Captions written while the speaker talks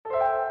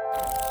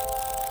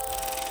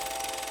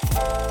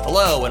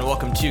Hello, and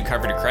welcome to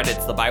Cover to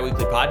Credits, the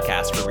bi-weekly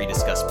podcast where we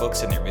discuss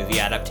books and their movie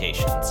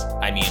adaptations.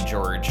 I'm Ian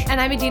George. And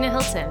I'm Adina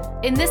Hilton.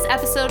 In this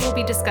episode, we'll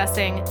be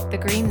discussing The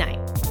Green Knight.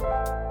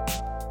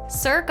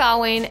 Sir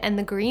Gawain and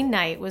the Green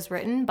Knight was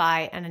written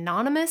by an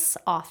anonymous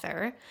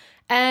author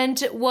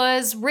and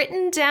was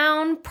written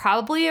down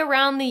probably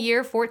around the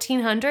year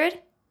 1400.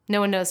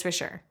 No one knows for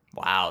sure.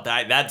 Wow,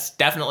 that's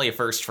definitely a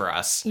first for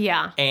us.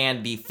 Yeah.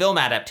 And the film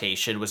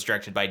adaptation was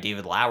directed by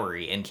David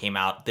Lowery and came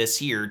out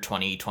this year,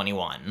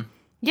 2021.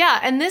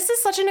 Yeah, and this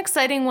is such an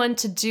exciting one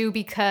to do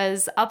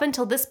because up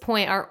until this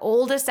point, our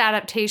oldest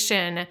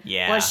adaptation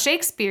was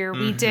Shakespeare.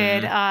 We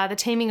did The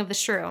Taming of the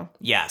Shrew.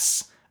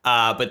 Yes,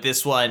 but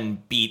this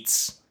one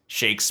beats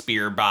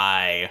Shakespeare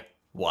by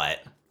what?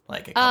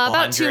 Like a couple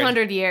about hundred?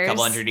 200 years.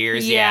 Couple hundred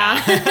years,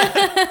 yeah.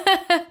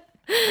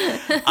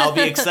 I'll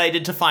be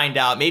excited to find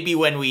out maybe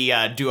when we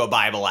do a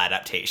Bible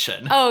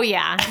adaptation. Oh,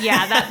 yeah.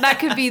 Yeah, that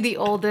could be the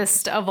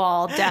oldest of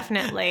all,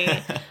 definitely.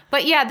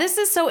 But yeah, this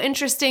is so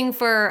interesting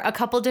for a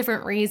couple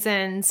different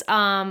reasons.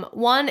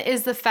 One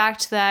is the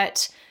fact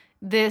that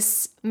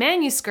this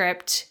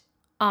manuscript,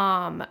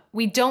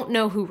 we don't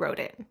know who wrote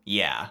it.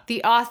 Yeah.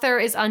 The author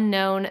is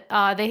unknown.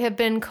 They have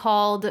been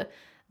called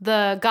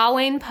the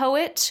Gawain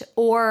poet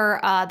or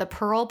the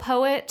Pearl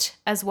poet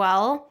as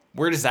well.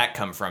 Where does that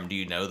come from? Do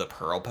you know the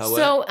Pearl poet?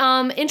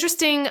 So,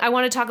 interesting. I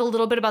want to talk a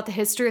little bit about the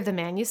history of the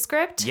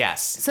manuscript.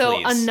 Yes, So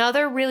please.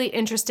 another really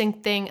interesting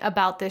thing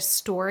about this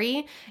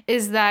story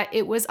is that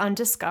it was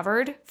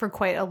undiscovered for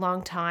quite a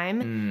long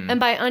time. And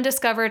by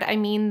undiscovered, I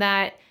mean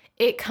that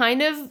it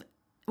kind of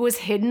was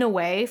hidden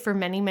away for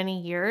many, many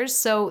years.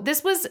 So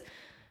this was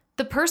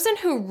the person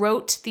who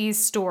wrote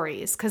these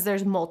stories, because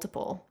there's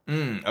multiple.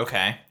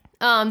 Okay.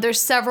 There's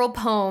several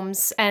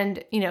poems,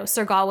 and,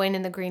 Sir Gawain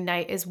and the Green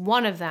Knight is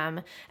one of them.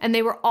 And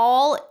they were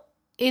all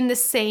in the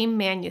same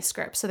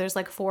manuscript. So there's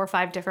like 4 or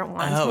 5 different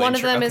ones. Oh, one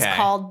of them is okay.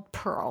 called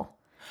Pearl.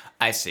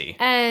 I see.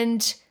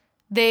 And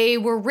they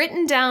were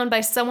written down by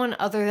someone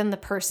other than the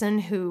person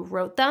who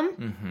wrote them.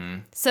 Mm-hmm.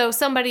 So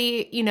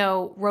somebody,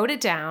 wrote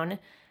it down,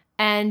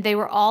 and they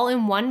were all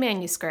in one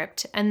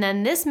manuscript. And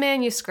then this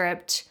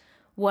manuscript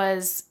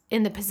was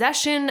in the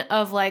possession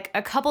of like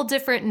a couple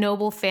different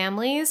noble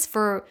families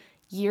for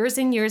years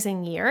and years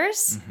and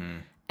years. Mm-hmm.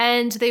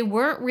 And they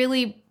weren't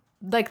really,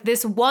 like,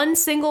 this one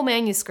single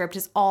manuscript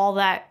is all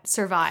that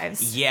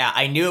survives. Yeah,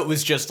 I knew it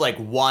was just like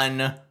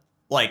one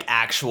like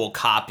actual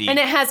copy. And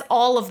it has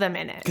all of them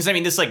in it. Because, I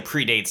mean, this like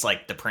predates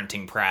like the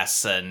printing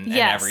press and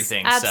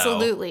everything.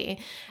 Absolutely.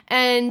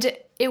 And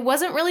it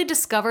wasn't really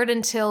discovered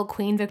until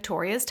Queen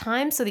Victoria's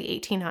time, so the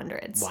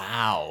 1800s.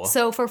 Wow.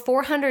 So for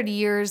 400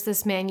 years,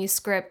 this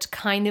manuscript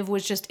kind of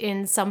was just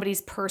in somebody's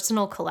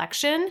personal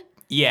collection.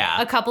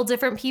 Yeah. A couple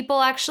different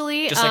people,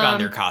 actually. Just like on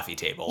their coffee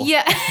table.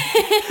 Yeah.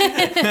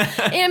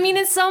 I mean,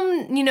 it's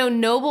some,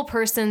 noble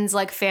person's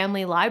like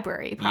family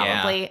library,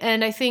 probably. Yeah.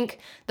 And I think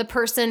the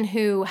person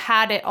who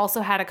had it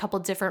also had a couple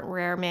different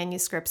rare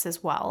manuscripts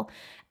as well.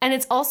 And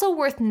it's also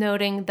worth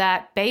noting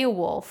that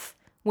Beowulf,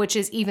 which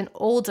is even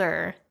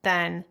older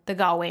than the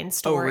Gawain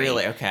story. Oh,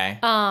 really? Okay.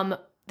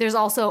 There's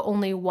also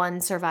only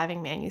one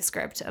surviving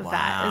manuscript of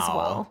that as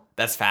well.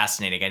 That's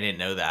fascinating. I didn't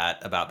know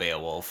that about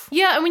Beowulf.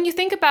 Yeah, and when you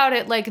think about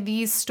it, like,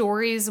 these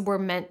stories were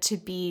meant to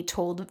be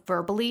told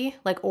verbally,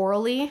 like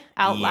orally,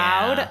 out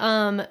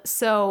loud.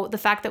 So the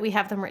fact that we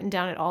have them written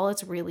down at all,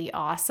 it's really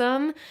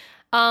awesome.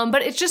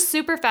 But it's just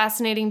super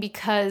fascinating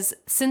because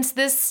since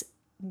this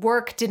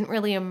work didn't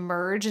really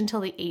emerge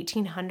until the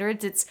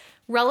 1800s, it's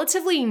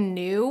relatively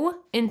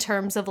new in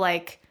terms of,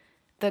 like,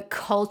 the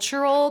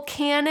cultural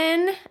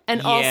canon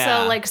and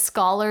also like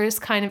scholars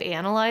kind of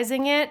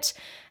analyzing it.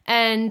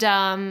 And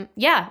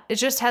it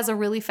just has a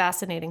really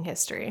fascinating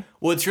history.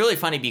 Well, it's really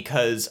funny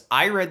because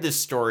I read this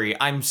story,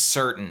 I'm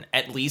certain,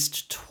 at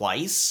least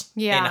twice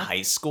in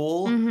high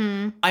school.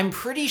 Mm-hmm. I'm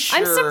pretty sure.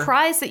 I'm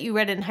surprised that you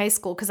read it in high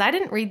school because I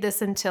didn't read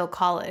this until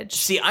college.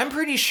 See, I'm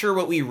pretty sure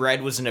what we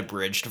read was an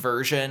abridged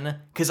version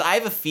because I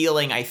have a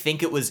feeling I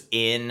think it was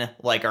in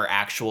like our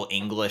actual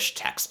English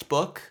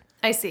textbook.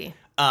 I see.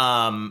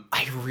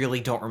 I really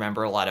don't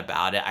remember a lot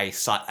about it. I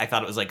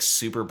thought it was like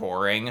super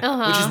boring, which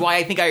is why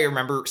I think I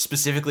remember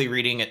specifically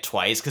reading it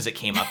twice because it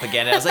came up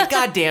again. And I was like,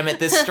 God damn it,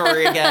 this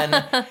story again.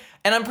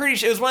 And I'm pretty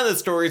sure it was one of those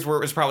stories where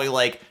it was probably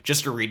like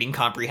just a reading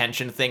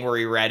comprehension thing where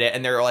we read it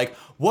and they were like,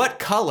 what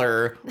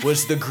color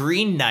was the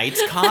Green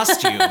Knight's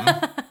costume?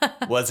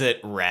 Was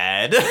it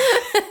red,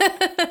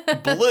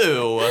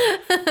 blue,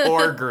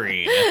 or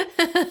green?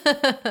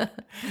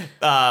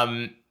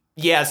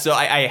 Yeah, so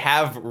I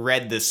have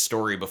read this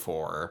story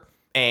before,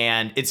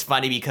 and it's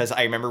funny because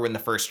I remember when the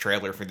first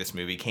trailer for this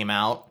movie came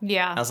out.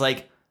 Yeah. I was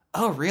like,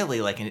 oh,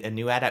 really? Like a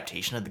new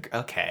adaptation of the...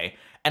 Okay.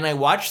 And I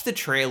watched the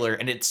trailer,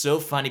 and it's so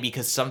funny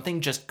because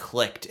something just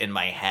clicked in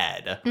my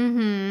head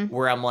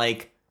where I'm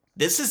like,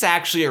 this is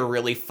actually a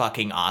really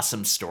fucking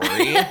awesome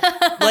story.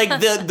 Like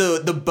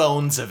the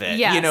bones of it.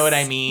 Yes. You know what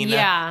I mean?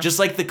 Yeah. Just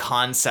like the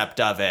concept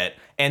of it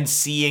and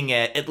seeing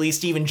it, at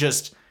least even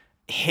just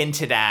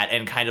hinted at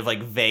and kind of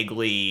like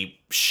vaguely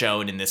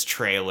shown in this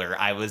trailer,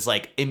 I was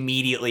like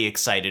immediately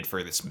excited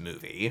for this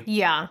movie.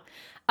 Yeah.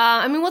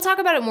 I mean, we'll talk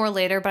about it more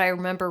later, but I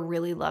remember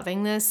really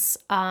loving this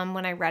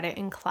when I read it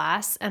in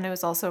class, and it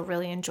was also a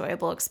really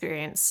enjoyable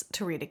experience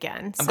to read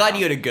again. I'm glad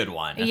you had a good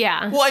one.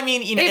 Yeah. Well, I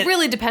mean, it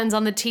really depends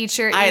on the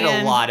teacher. I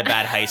had a lot of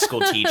bad high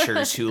school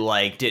teachers who,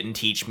 like, didn't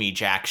teach me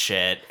jack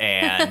shit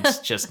and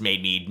just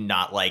made me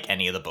not like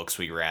any of the books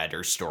we read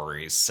or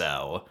stories.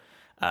 So,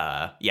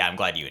 yeah, I'm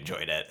glad you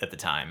enjoyed it at the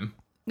time.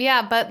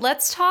 Yeah, but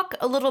let's talk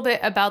a little bit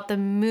about the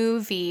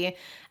movie.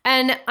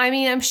 And I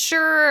mean, I'm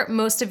sure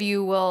most of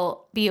you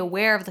will be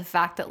aware of the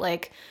fact that,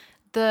 like,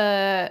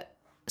 the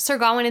Sir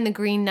Gawain and the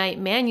Green Knight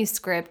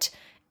manuscript,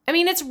 I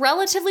mean, it's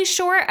relatively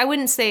short. I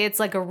wouldn't say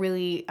it's like a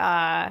really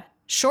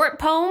short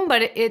poem,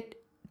 but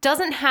it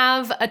doesn't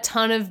have a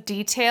ton of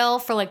detail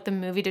for, like, the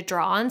movie to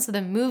draw on. So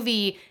the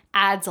movie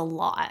adds a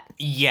lot.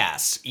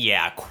 Yes.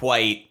 Yeah,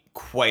 quite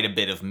a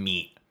bit of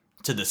meat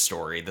to the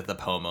story that the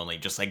poem only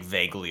just, like,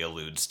 vaguely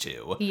alludes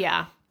to.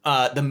 Yeah.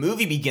 The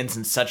movie begins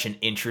in such an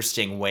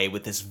interesting way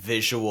with this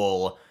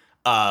visual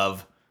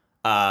of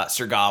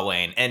Sir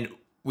Gawain. And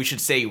we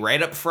should say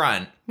right up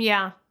front,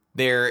 yeah,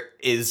 there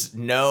is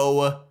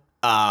no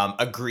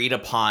agreed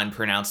upon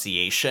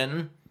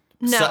pronunciation.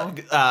 No.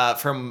 So,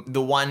 from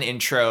the one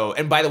intro,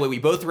 and by the way, we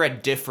both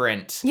read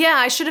different. Yeah,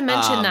 I should have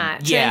mentioned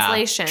that.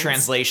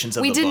 Translations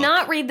of the book. We did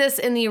not read this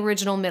in the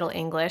original Middle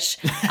English.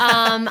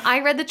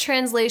 I read the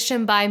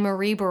translation by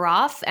Marie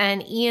Baroff,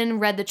 and Ian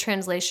read the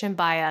translation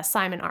by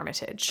Simon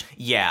Armitage.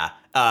 Yeah,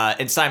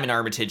 and Simon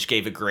Armitage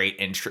gave a great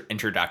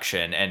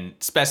introduction and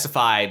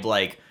specified,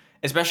 like,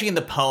 especially in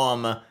the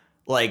poem,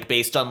 like,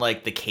 based on,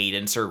 like, the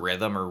cadence or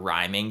rhythm or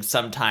rhyming,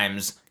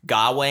 sometimes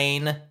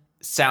Gawain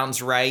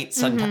sounds right.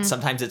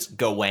 Sometimes it's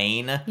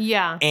Gawain.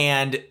 Yeah.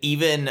 And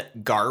even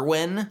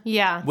Garwin.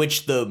 Yeah.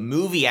 Which the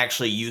movie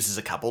actually uses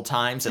a couple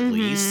times at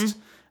least.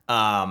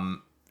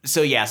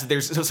 So yeah,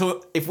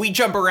 so if we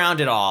jump around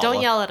at all, don't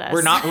yell at us.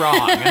 We're not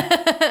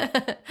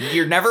wrong.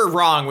 You're never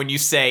wrong when you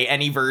say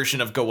any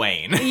version of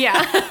Gawain.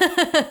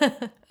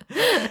 Yeah.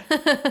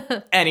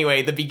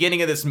 Anyway, the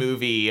beginning of this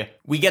movie,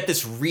 we get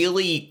this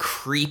really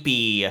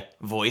creepy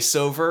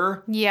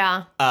voiceover.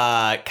 Yeah.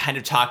 Kind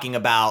of talking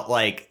about,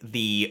 like,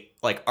 the,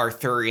 like,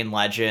 Arthurian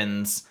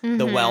legends,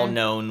 the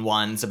well-known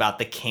ones about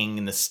the king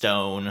and the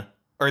stone,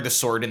 or the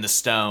sword and the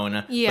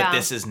stone. Yeah. But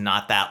this is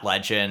not that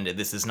legend.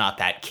 This is not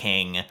that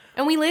king.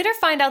 And we later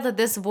find out that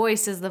this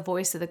voice is the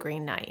voice of the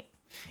Green Knight.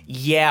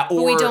 Yeah, or...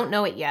 But we don't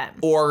know it yet.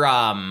 Or,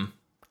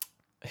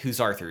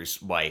 who's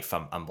Arthur's wife?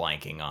 I'm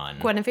blanking on.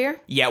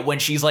 Guinevere? Yeah, when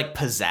she's, like,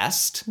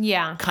 possessed.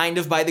 Yeah. Kind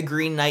of by the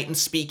Green Knight and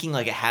speaking.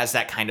 Like, it has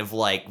that kind of,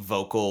 like,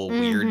 vocal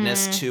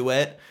weirdness to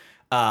it.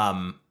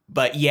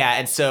 But yeah,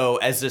 and so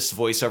as this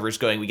voiceover is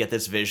going, we get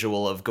this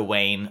visual of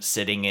Gawain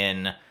sitting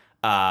in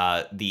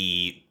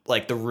the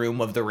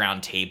room of the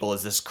round table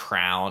as this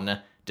crown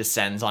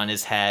descends on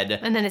his head.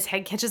 And then his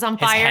head catches on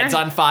fire. His head's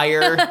on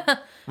fire.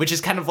 Which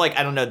is kind of like,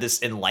 I don't know,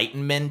 this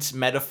enlightenment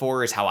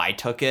metaphor is how I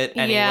took it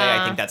anyway.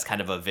 Yeah. I think that's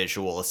kind of a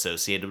visual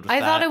associated with that. I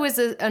thought it was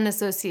an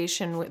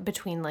association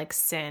between, like,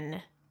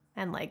 sin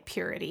and, like,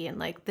 purity and,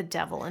 like, the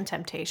devil and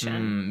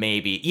temptation.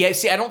 Maybe. Yeah,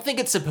 see, I don't think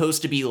it's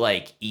supposed to be,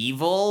 like,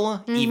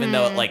 evil, even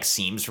though it, like,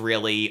 seems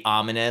really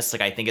ominous.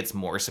 Like, I think it's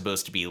more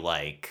supposed to be,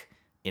 like,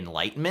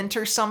 enlightenment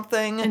or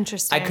something.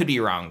 Interesting. I could be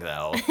wrong,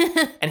 though.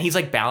 And he's,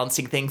 like,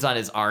 balancing things on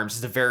his arms.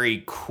 It's a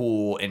very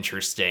cool,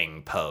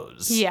 interesting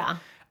pose. Yeah.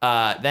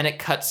 Then it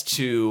cuts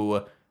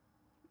to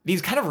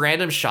these kind of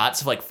random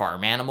shots of, like,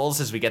 farm animals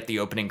as we get the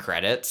opening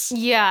credits.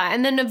 Yeah,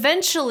 and then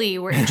eventually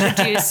we're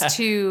introduced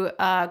to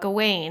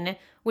Gawain,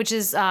 which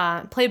is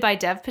played by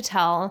Dev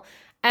Patel.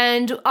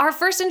 And our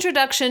first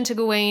introduction to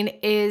Gawain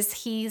is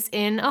he's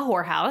in a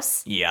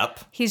whorehouse. Yep.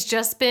 He's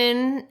just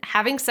been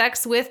having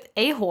sex with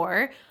a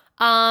whore.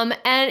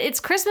 And it's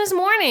Christmas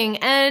morning,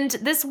 and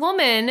this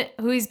woman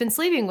who he's been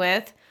sleeping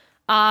with,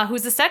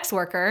 who's a sex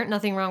worker,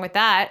 nothing wrong with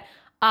that,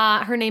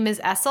 her name is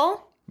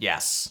Essel.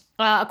 Yes.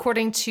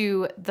 According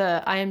to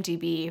the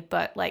IMDb,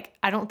 but, like,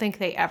 I don't think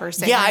they ever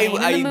say her name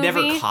in the movie. I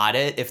never caught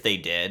it if they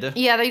did.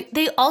 Yeah,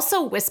 they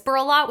also whisper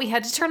a lot. We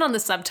had to turn on the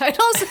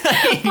subtitles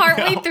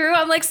partway through.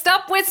 I'm like,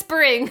 stop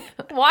whispering.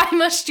 Why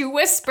must you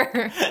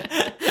whisper?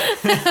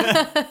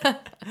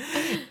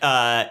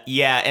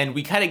 Yeah, and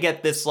we kind of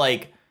get this,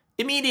 like,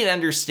 immediate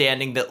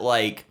understanding that,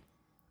 like,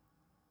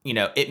 you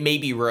know, it may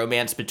be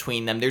romance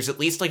between them. There's at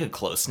least, like, a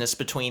closeness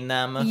between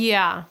them.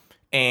 Yeah.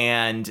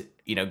 And,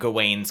 you know,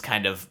 Gawain's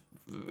kind of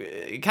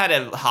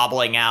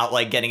hobbling out,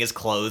 like, getting his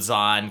clothes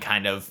on,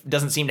 kind of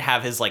doesn't seem to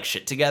have his, like,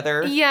 shit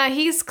together. Yeah,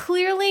 he's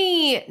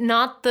clearly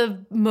not the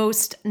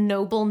most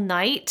noble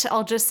knight.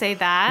 I'll just say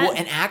that. Well,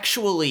 and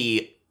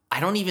actually, I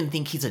don't even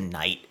think he's a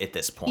knight at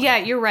this point. Yeah,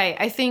 you're right.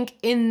 I think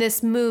in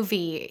this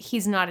movie,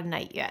 he's not a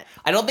knight yet.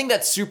 I don't think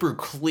that's super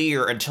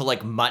clear until,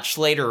 like, much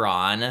later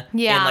on.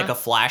 Yeah. In, like, a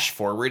flash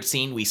forward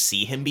scene, we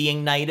see him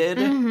being knighted.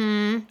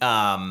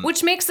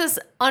 Which makes us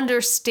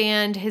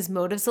understand his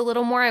motives a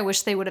little more. I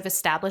wish they would have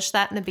established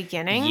that in the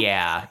beginning.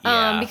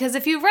 Yeah. Because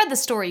if you've read the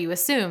story, you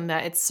assume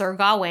that it's Sir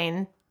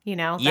Gawain. You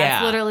know,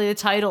 that's literally the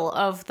title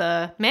of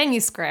the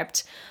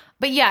manuscript.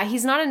 But yeah,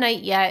 he's not a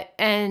knight yet.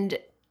 And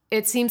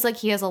it seems like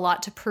he has a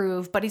lot to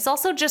prove, but he's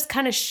also just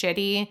kind of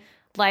shitty.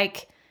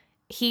 Like,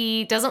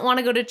 he doesn't want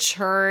to go to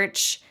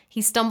church.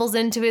 He stumbles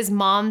into his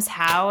mom's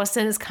house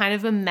and is kind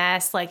of a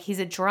mess. Like, he's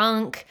a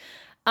drunk.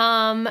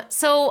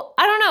 So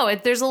I don't know.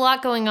 There's a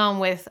lot going on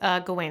with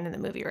Gawain in the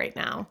movie right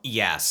now.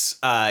 Yes.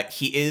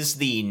 He is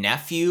the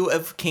nephew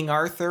of King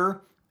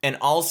Arthur and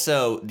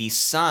also the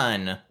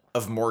son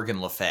of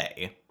Morgan Le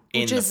Fay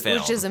in the film.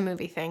 Which is a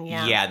movie thing,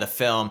 yeah. Yeah, the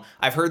film.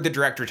 I've heard the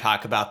director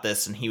talk about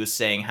this, and he was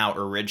saying how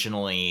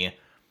originally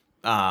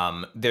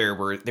there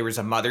was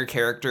a mother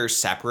character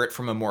separate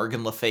from a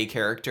Morgan Le Fay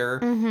character,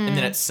 and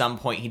then at some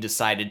point he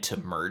decided to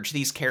merge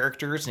these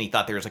characters, and he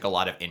thought there was like a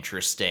lot of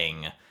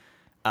interesting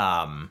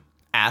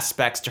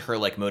aspects to her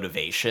like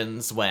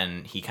motivations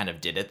when he kind of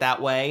did it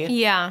that way.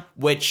 Yeah.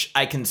 Which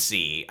I can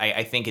see.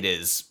 I think it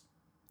is.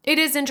 It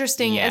is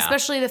interesting, Yeah.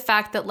 especially the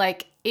fact that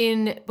like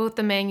in both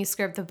the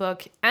manuscript, the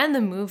book, and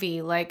the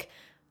movie, like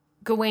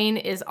Gawain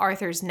is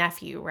Arthur's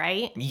nephew,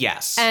 right?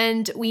 Yes.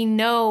 And we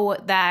know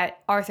that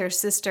Arthur's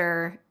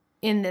sister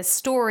in this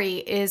story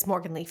is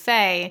Morgan Le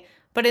Fay,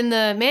 but in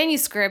the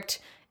manuscript,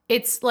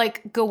 it's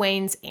like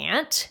Gawain's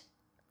aunt.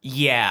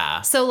 Yeah.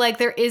 So like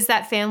there is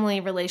that family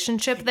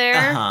relationship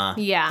there. Uh-huh.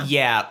 Yeah.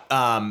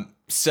 Yeah.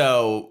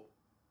 So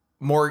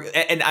more,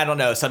 and I don't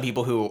know, some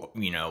people who,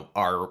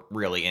 are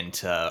really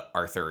into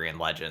Arthurian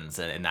legends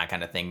and that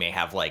kind of thing may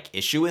have like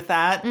issue with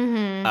that.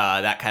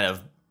 That kind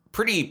of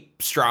pretty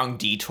strong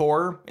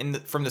detour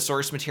from the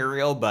source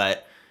material,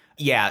 but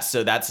yeah,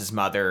 so that's his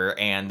mother,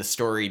 and the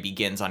story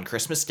begins on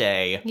Christmas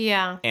Day.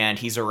 Yeah. And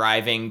he's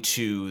arriving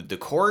to the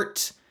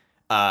court,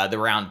 the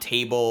round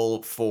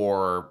table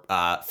for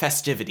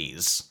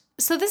festivities.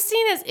 So this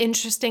scene is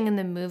interesting in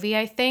the movie,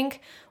 I think.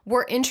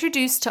 We're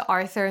introduced to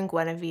Arthur and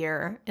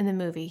Guinevere in the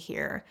movie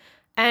here.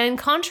 And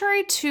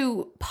contrary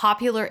to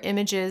popular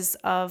images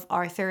of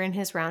Arthur and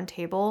his round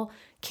table,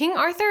 King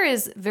Arthur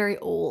is very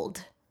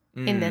old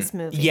in this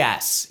movie.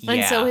 Yes. Yeah.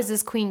 And so is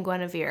his Queen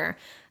Guinevere.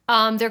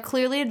 They're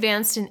clearly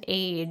advanced in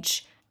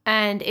age,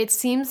 and it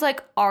seems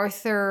like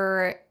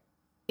Arthur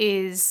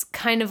is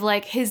kind of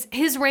like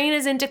his reign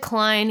is in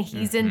decline.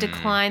 He's in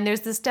decline.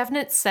 There's this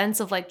definite sense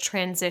of like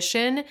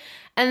transition.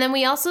 And then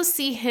we also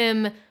see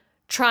him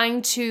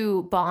trying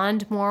to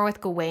bond more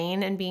with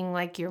Gawain and being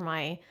like, you're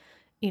my,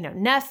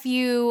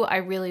 nephew. I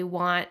really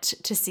want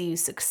to see you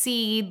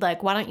succeed.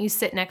 Like, why don't you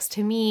sit next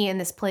to me in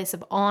this place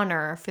of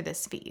honor for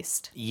this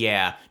feast?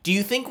 Yeah. Do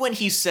you think when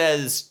he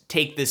says,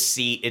 take this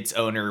seat, its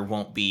owner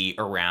won't be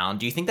around,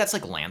 do you think that's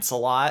like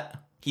Lancelot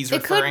he's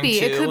referring to?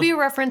 It could be a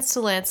reference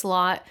to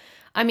Lancelot.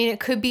 I mean, it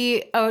could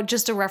be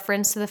just a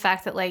reference to the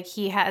fact that like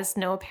he has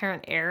no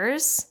apparent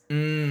heirs.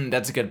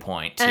 That's a good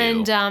point too.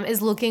 And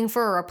is looking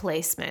for a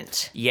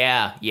replacement.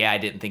 Yeah, I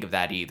didn't think of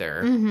that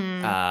either.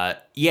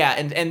 Yeah,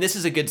 and this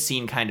is a good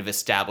scene kind of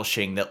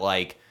establishing that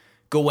like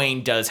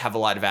Gawain does have a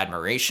lot of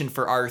admiration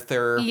for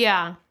Arthur.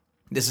 Yeah.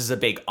 This is a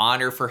big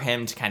honor for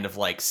him to kind of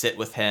like sit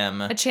with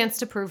him. A chance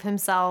to prove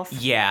himself.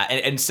 Yeah,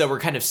 and so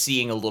we're kind of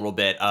seeing a little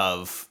bit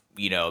of,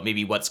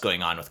 maybe what's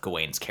going on with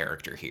Gawain's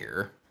character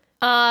here.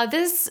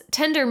 This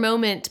tender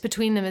moment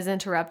between them is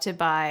interrupted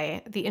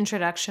by the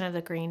introduction of the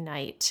Green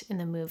Knight in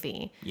the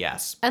movie.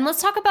 Yes. And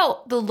let's talk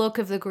about the look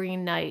of the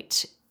Green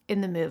Knight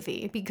in the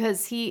movie,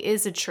 because he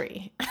is a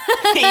tree.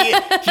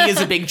 he is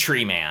a big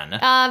tree man.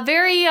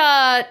 Very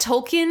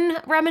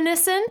Tolkien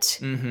reminiscent,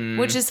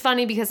 which is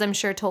funny because I'm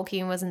sure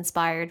Tolkien was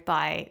inspired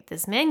by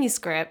this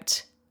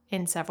manuscript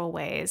in several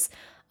ways.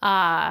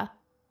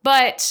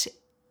 But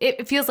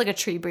it feels like a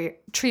tree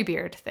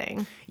beard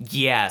thing.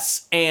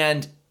 Yes,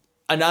 and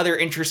another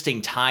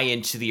interesting tie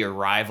into the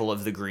arrival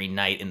of the Green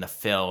Knight in the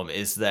film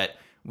is that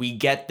we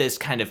get this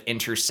kind of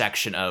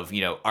intersection of,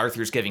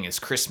 Arthur's giving his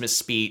Christmas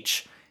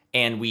speech,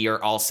 and we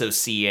are also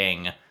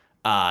seeing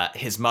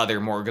his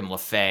mother, Morgan Le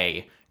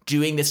Fay,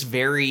 doing this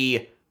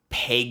very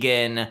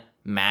pagan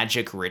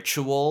magic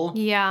ritual.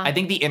 Yeah. I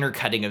think the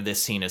intercutting of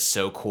this scene is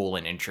so cool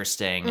and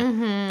interesting.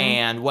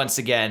 And once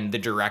again, the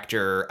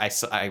director, I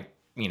saw a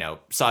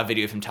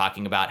video of him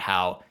talking about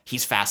how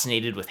he's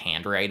fascinated with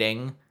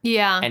handwriting.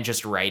 Yeah. And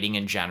just writing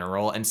in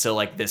general. And so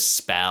like this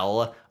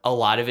spell, a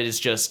lot of it is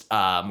just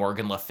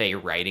Morgan Le Fay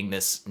writing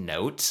this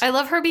note. I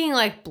love her being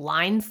like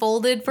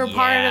blindfolded for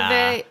part of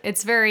it.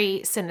 It's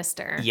very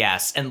sinister.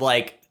 Yes. And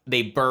like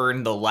they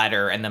burn the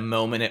letter, and the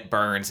moment it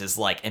burns is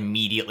like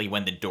immediately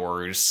when the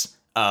doors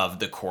of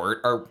the court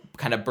are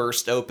kind of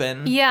burst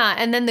open. Yeah,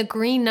 and then the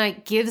Green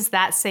Knight gives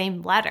that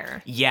same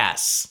letter.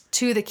 Yes.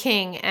 To the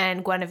king,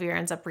 and Guinevere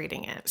ends up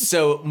reading it.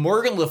 So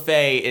Morgan Le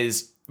Fay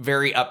is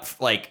very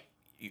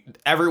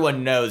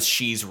everyone knows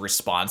she's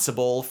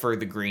responsible for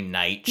the Green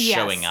Knight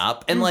showing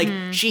up. And like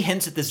she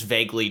hints at this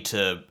vaguely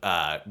to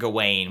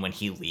Gawain when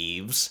he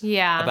leaves.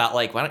 Yeah. About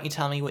like, why don't you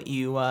tell me what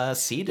you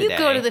see today? You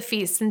go to the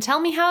feast and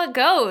tell me how it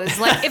goes.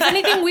 Like if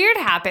anything weird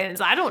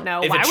happens, I don't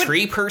know. If a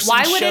tree person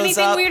why shows would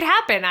anything up? weird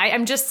happen?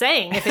 I'm just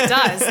saying, if it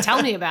does,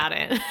 tell me about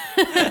it.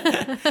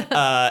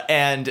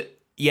 And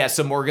yeah,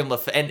 so Morgan Le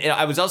Fay, and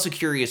I was also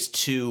curious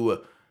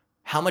to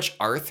how much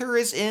Arthur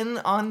is in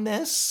on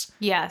this.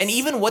 Yes. And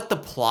even what the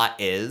plot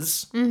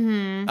is.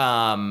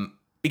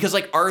 because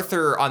like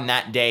Arthur on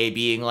that day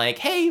being like,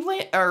 hey,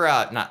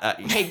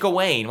 hey,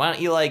 Gawain, why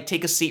don't you like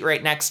take a seat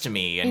right next to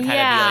me and kind of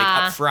be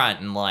like up front,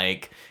 and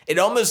like it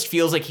almost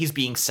feels like he's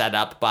being set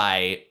up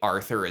by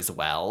Arthur as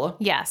well.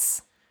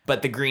 Yes.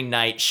 But the Green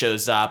Knight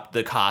shows up,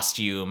 the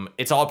costume,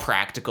 it's all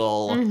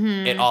practical.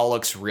 Mm-hmm. It all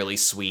looks really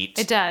sweet.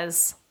 It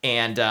does.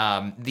 And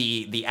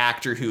the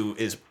actor who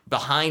is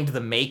behind the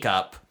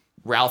makeup,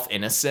 Ralph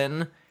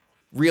Ineson,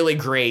 really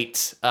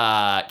great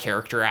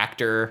character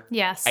actor.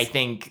 Yes. I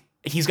think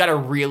he's got a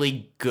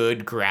really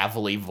good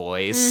gravelly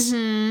voice.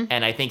 Mm-hmm.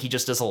 And I think he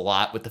just does a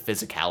lot with the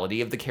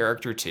physicality of the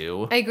character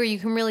too. I agree. You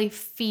can really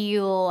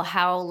feel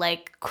how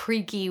like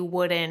creaky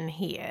wooden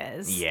he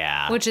is.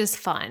 Yeah. Which is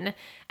fun.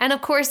 And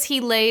of course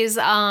he lays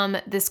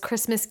this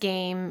Christmas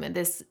game,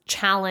 this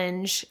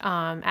challenge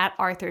at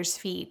Arthur's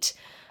feet.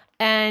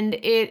 And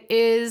it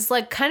is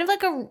like kind of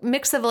like a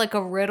mix of like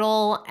a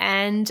riddle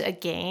and a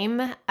game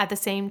at the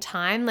same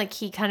time. Like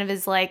he kind of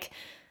is like,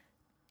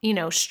 you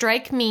know,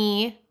 strike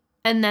me,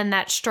 and then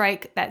that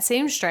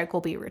same strike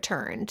will be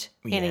returned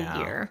in a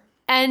year.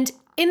 And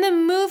in the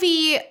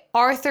movie,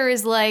 Arthur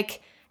is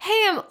like,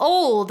 hey, I'm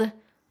old.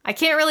 I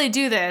can't really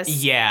do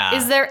this. Yeah.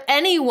 Is there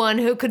anyone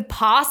who could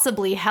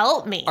possibly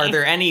help me? Are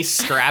there any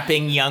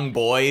strapping young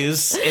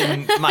boys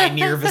in my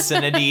near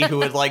vicinity who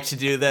would like to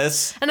do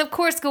this? And of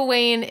course,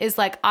 Gawain is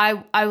like,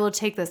 I will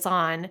take this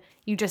on.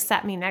 You just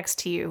sat me next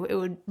to you. It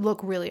would look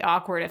really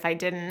awkward if I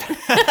didn't.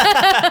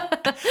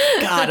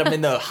 God, I'm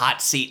in the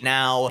hot seat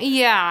now.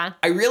 Yeah.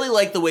 I really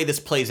like the way this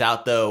plays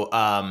out,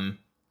 though,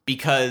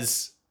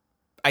 because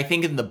I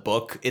think in the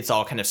book, it's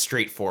all kind of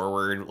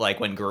straightforward. Like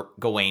when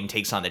Gawain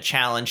takes on the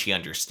challenge, he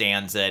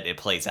understands it. It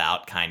plays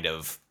out kind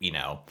of, you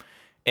know,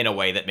 in a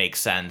way that makes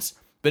sense.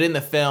 But in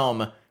the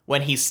film,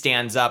 when he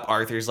stands up,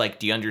 Arthur's like,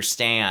 do you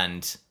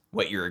understand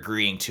what you're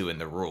agreeing to in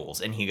the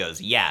rules? And he goes,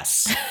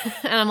 yes.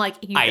 And I'm like,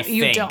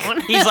 you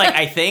don't. He's like,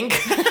 I think.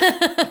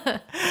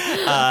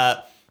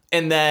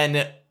 And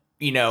then,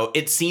 you know,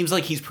 it seems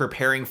like he's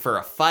preparing for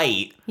a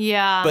fight.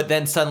 Yeah. But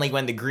then suddenly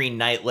when the Green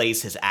Knight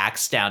lays his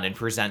axe down and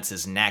presents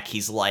his neck,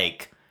 he's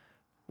like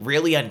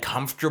really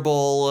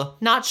uncomfortable.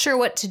 Not sure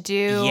what to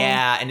do.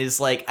 Yeah. And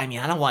is like, I mean,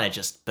 I don't want to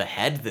just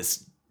behead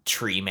this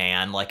tree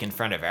man like in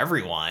front of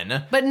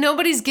everyone. But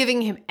nobody's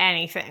giving him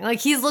anything. Like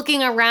he's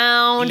looking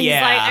around. Yeah.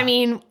 He's like, I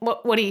mean,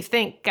 what do you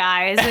think,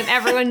 guys? And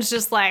everyone's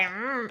just like,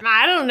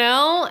 I don't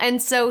know.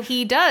 And so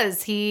he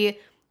does. He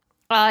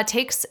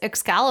takes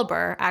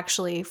Excalibur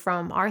actually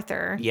from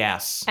Arthur.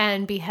 Yes.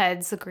 And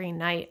beheads the Green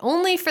Knight,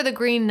 only for the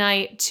Green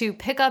Knight to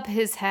pick up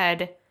his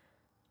head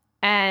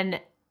and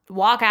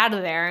walk out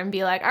of there and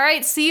be like, all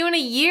right, see you in a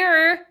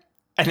year.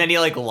 And then he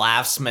like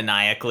laughs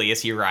maniacally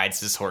as he rides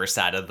his horse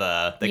out of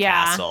the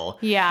castle.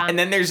 Yeah. And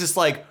then there's this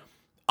like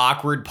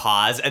awkward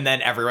pause, and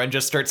then everyone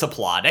just starts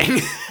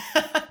applauding.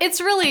 It's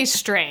really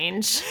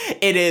strange.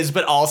 It is,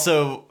 but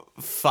also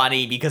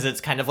funny because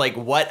it's kind of like,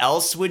 what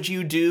else would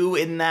you do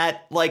in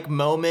that like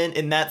moment,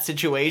 in that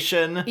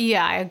situation?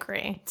 Yeah, I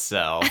agree.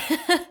 So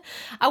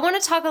I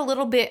want to talk a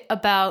little bit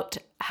about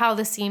how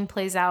the scene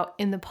plays out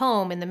in the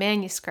poem, in the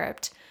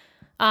manuscript.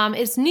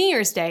 It's New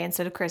Year's Day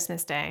instead of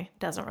Christmas Day.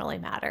 Doesn't really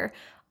matter.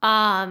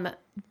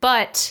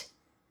 But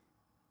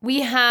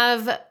we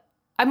have,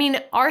 I mean,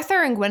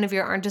 Arthur and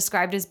Guinevere aren't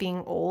described as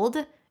being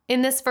old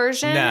in this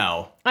version.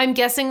 No. I'm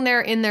guessing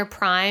they're in their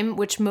prime,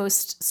 which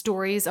most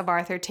stories of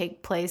Arthur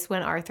take place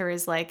when Arthur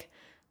is like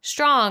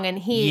strong, and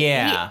he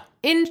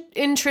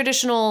in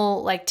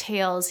traditional like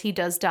tales, he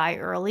does die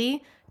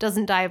early,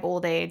 doesn't die of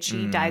old age.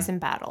 He dies in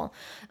battle.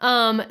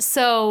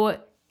 So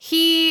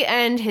he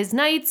and his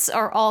knights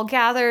are all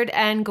gathered,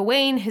 and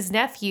Gawain, his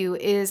nephew,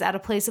 is at a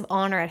place of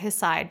honor at his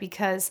side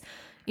because,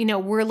 you know,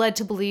 we're led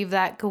to believe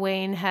that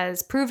Gawain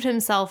has proved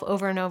himself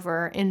over and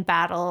over in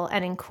battle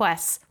and in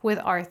quests with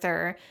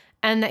Arthur,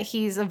 and that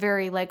he's a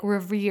very like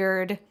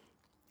revered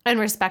and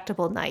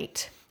respectable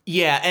knight.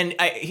 Yeah, and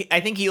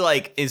I think he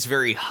like is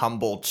very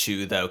humble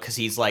too, though, because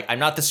he's like, I'm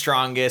not the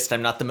strongest,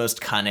 I'm not the most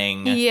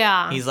cunning.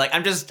 Yeah, he's like,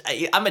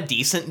 I'm a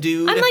decent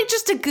dude. I'm like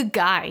just a good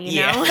guy,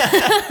 you know.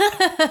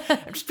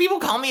 Just people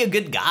call me a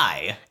good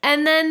guy.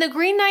 And then the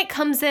Green Knight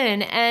comes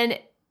in, and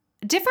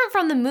different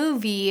from the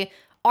movie,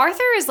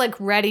 Arthur is like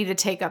ready to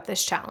take up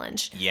this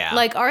challenge. Yeah,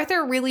 like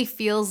Arthur really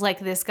feels like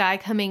this guy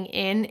coming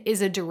in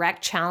is a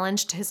direct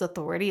challenge to his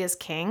authority as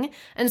king,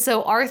 and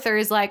so Arthur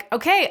is like,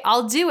 okay,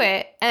 I'll do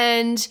it.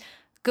 And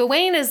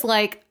Gawain is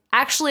like,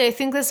 actually, I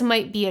think this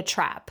might be a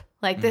trap.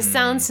 Like, this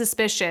sounds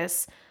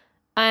suspicious.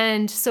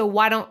 And so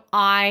why don't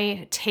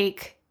I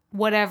take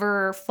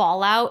whatever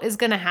fallout is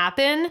going to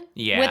happen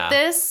with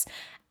this,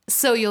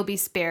 so you'll be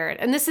spared.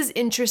 And this is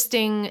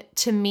interesting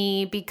to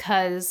me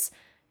because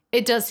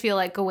it does feel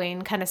like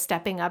Gawain kind of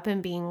stepping up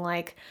and being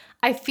like,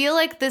 I feel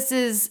like this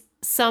is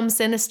some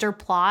sinister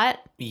plot.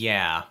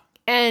 Yeah.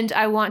 And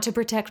I want to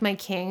protect my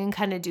king and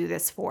kind of do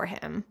this for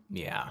him.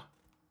 Yeah.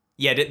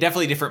 Yeah,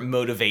 definitely different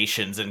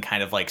motivations and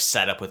kind of like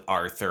setup with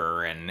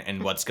Arthur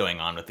and what's going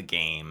on with the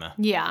game.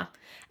 Yeah.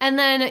 And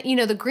then, you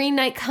know, the Green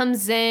Knight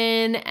comes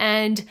in,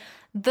 and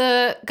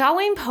The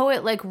Gawain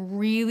poet like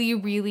really,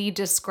 really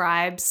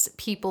describes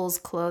people's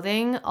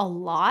clothing a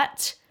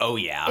lot. Oh,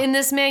 yeah. In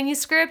this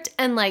manuscript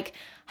and like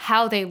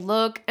how they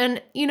look.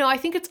 And, you know, I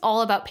think it's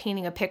all about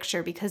painting a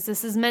picture because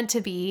this is meant to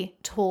be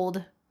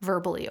told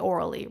verbally,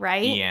 orally,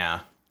 right?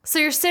 Yeah. So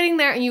you're sitting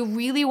there and you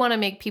really want to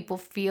make people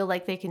feel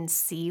like they can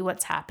see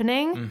what's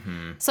happening.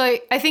 Mm-hmm. So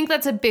I think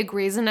that's a big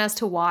reason as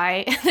to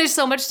why there's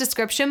so much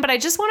description, but I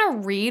just want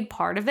to read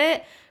part of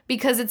it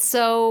because it's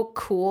so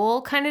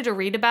cool kind of to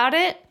read about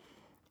it.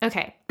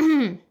 Okay.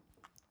 And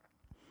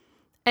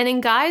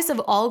in guise of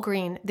all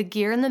green, the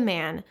gear and the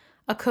man,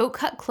 a coat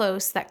cut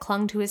close that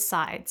clung to his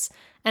sides,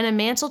 and a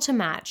mantle to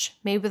match,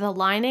 made with a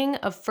lining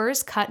of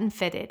furs cut and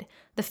fitted.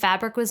 The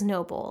fabric was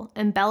noble,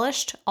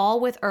 embellished all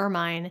with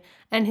ermine,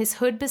 and his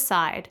hood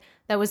beside,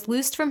 that was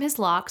loosed from his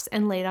locks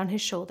and laid on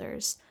his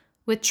shoulders.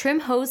 With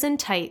trim hose and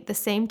tight, the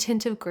same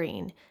tint of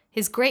green,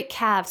 his great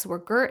calves were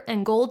girt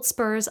and gold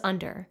spurs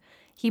under.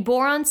 He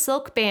bore on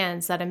silk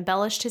bands that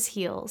embellished his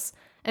heels,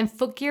 and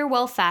footgear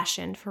well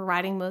fashioned for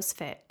riding most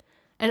fit.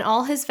 And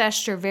all his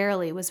vesture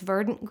verily was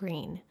verdant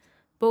green,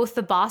 both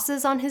the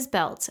bosses on his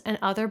belt and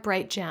other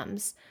bright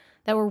gems,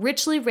 that were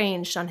richly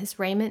ranged on his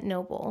raiment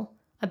noble,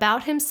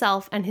 about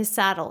himself and his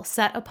saddle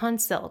set upon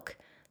silk,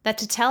 that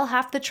to tell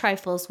half the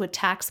trifles would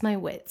tax my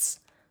wits.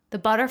 The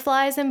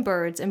butterflies and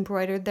birds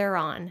embroidered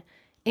thereon,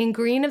 in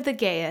green of the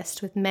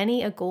gayest, with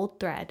many a gold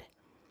thread.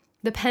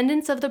 The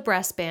pendants of the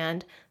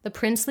breastband, the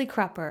princely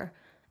crupper,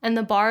 and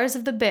the bars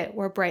of the bit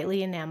were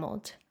brightly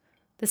enameled.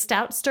 The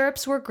stout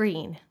stirrups were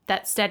green,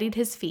 that steadied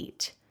his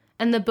feet,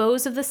 and the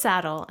bows of the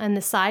saddle and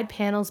the side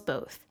panels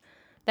both,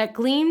 that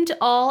gleamed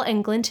all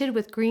and glinted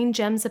with green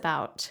gems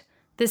about.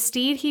 The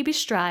steed he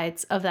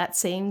bestrides of that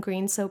same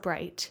green so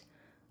bright.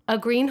 A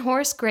green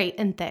horse great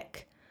and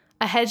thick,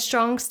 a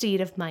headstrong steed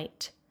of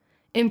might.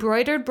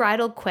 Embroidered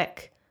bridle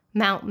quick,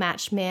 mount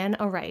matched man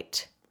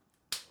aright.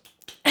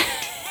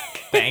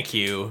 Thank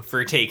you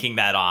for taking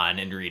that on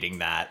and reading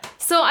that.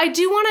 So I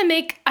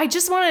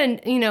just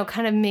want to,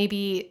 kind of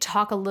maybe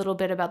talk a little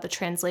bit about the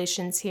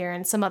translations here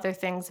and some other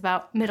things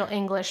about Middle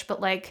English,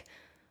 but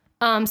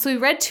so we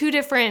read two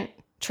different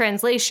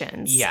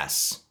translations.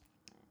 Yes.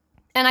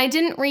 And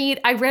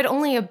I read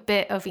only a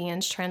bit of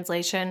Ian's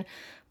translation,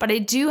 but I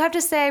do have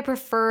to say I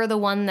prefer the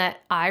one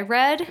that I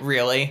read.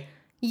 Really?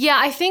 Yeah,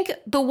 I think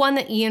the one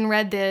that Ian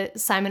read, the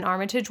Simon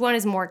Armitage one,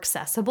 is more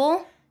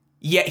accessible.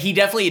 Yeah, he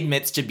definitely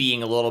admits to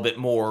being a little bit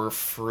more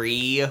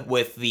free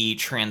with the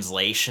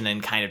translation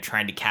and kind of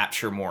trying to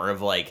capture more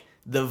of like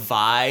the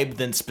vibe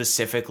than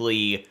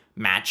specifically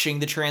matching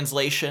the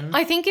translation.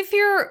 I think if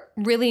you're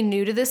really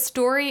new to this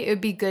story, it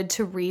would be good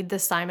to read the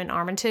Simon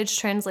Armitage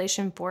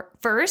translation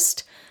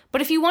first.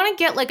 But if you want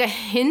to get like a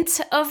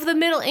hint of the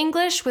Middle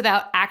English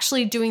without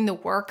actually doing the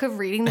work of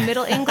reading the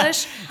Middle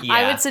English, Yeah.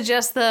 I would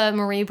suggest the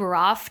Marie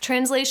Baroff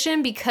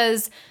translation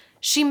because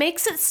she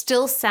makes it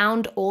still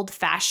sound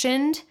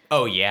old-fashioned.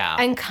 Oh, yeah.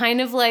 And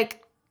kind of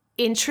like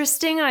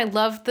interesting. I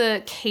love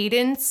the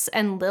cadence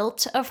and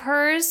lilt of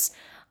hers.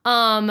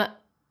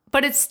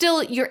 But it's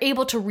still, you're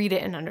able to read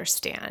it and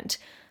understand.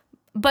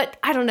 But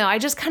I don't know. I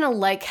just kind of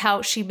like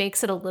how she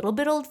makes it a little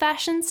bit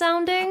old-fashioned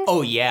sounding.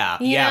 Oh, yeah.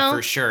 You Yeah, know?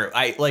 for sure.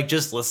 I like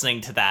just listening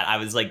to that. I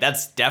was like,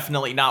 that's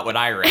definitely not what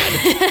I read.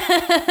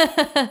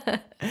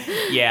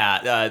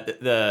 Yeah.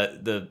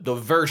 The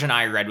version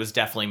I read was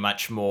definitely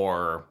much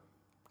more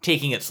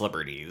taking its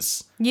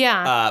liberties.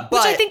 Yeah.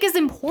 Which I think is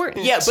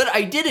important. Yeah, but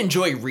I did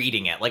enjoy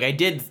reading it. Like I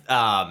did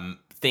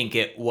think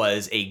it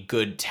was a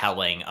good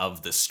telling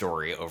of the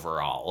story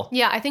overall.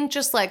 Yeah, I think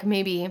just like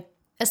maybe,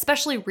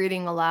 especially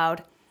reading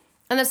aloud.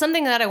 And that's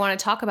something that I want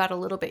to talk about a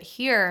little bit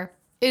here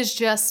is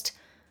just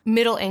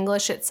Middle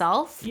English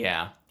itself.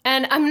 Yeah.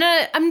 And I'm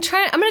gonna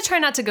try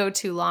not to go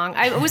too long.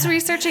 I was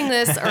researching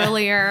this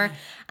earlier,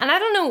 and I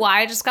don't know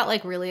why I just got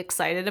like really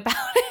excited about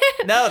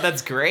it. No,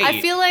 that's great.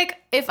 I feel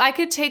like if I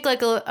could take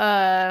like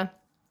a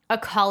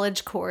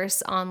college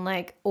course on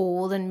like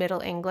Old and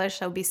Middle English,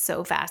 that would be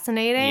so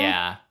fascinating.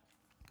 Yeah.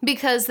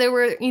 Because there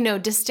were,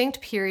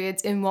 distinct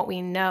periods in what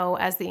we know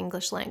as the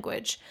English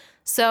language.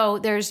 So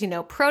there's,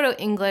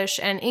 Proto-English,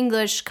 and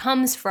English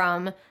comes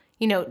from,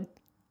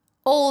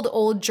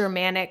 old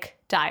Germanic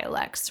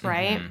dialects,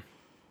 right? Mm-hmm.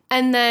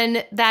 And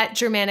then that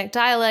Germanic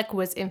dialect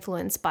was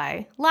influenced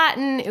by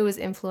Latin. It was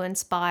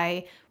influenced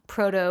by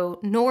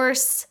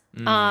Proto-Norse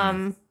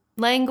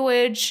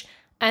language,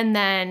 and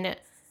then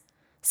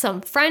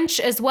some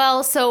French as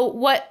well. So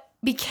what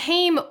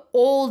became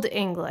Old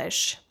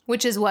English,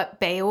 which is what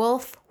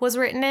Beowulf was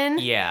written in,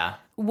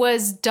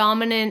 was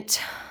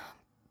dominant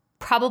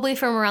probably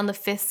from around the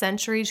 5th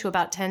century to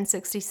about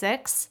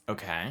 1066.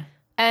 Okay.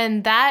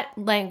 And that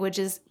language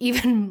is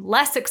even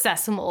less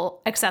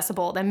accessible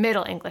than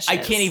Middle English is. I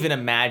can't even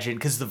imagine,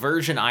 because the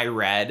version I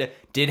read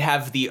did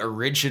have the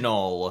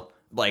original,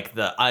 like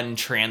the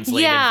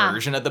untranslated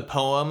version of the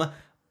poem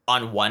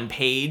on one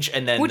page,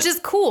 and then which is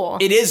cool.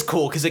 It is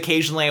cool, because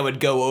occasionally I would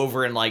go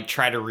over and like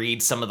try to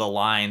read some of the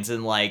lines,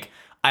 and like,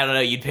 I don't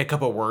know, you'd pick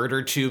up a word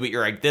or two, but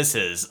you're like, this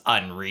is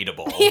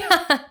unreadable.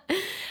 Yeah.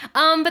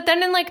 But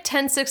then in like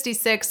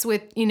 1066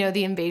 with,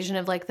 the invasion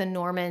of like the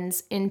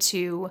Normans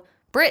into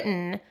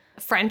Britain,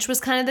 French was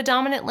kind of the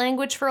dominant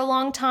language for a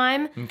long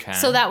time. Okay.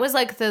 So that was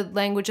like the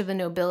language of the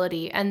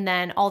nobility. And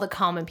then all the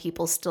common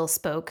people still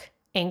spoke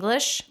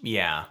English.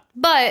 Yeah.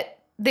 But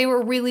they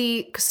were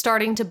really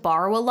starting to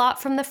borrow a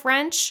lot from the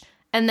French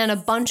and then a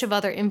bunch of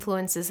other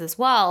influences as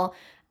well.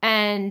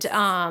 And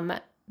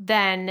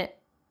then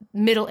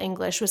Middle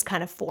English was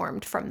kind of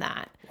formed from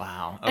that.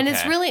 Wow. Okay. And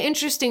it's really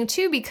interesting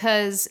too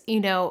because,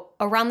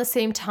 around the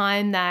same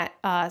time that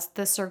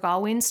the Sir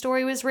Gawain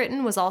story was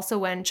written was also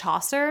when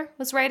Chaucer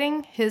was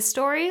writing his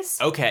stories.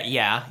 Okay.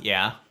 Yeah.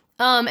 Yeah.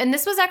 And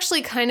this was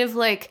actually kind of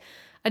like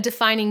a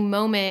defining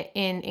moment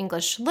in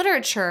English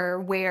literature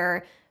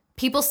where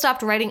people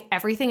stopped writing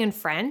everything in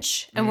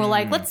French and were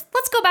like, let's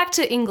go back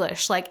to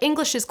English. Like,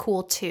 English is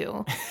cool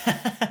too.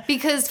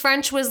 Because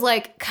French was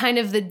like kind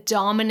of the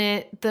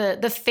dominant,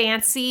 the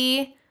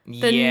fancy,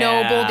 the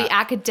noble, the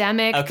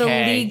academic, the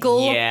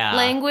legal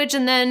language.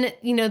 And then,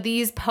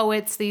 these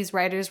poets, these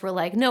writers were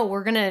like, no,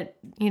 we're going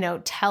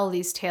to, tell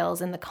these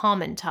tales in the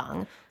common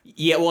tongue.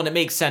 Yeah, well, and it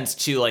makes sense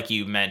too, like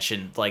you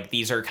mentioned, like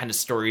these are kind of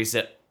stories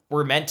that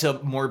were meant to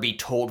more be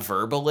told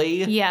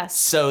verbally. Yes.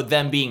 So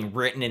them being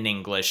written in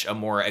English, a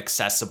more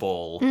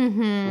accessible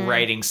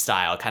writing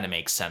style kind of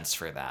makes sense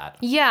for that.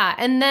 Yeah.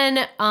 And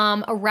then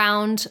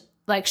around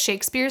like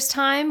Shakespeare's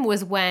time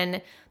was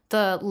when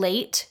the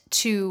late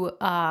to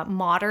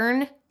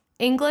modern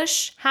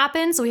English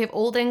happened. So we have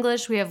Old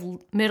English, we have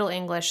Middle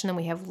English, and then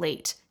we have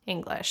late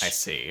English. I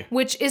see.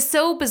 Which is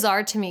so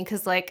bizarre to me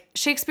because like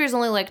Shakespeare's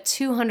only like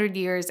 200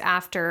 years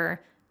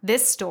after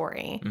this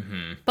story.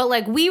 But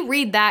like we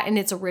read that in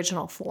its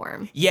original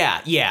form. Yeah,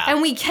 yeah.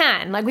 And we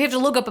can. Like we have to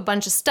look up a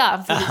bunch of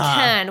stuff, but we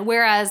can.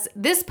 Whereas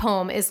this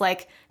poem is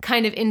like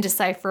kind of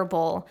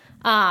indecipherable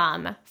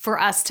for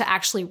us to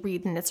actually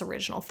read in its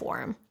original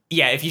form.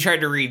 Yeah, if you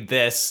tried to read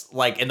this,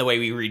 like, in the way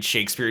we read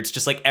Shakespeare, it's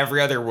just, like,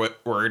 every other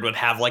word would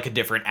have, like, a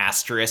different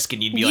asterisk,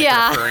 and you'd be,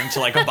 like, referring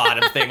to, like, a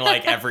bottom thing,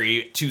 like,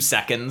 every 2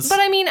 seconds. But,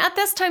 I mean, at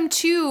this time,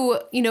 too,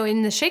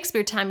 in the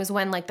Shakespeare time is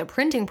when, like, the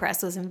printing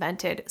press was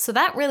invented. So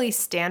that really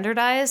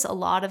standardized a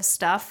lot of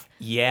stuff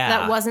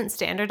that wasn't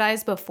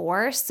standardized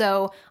before.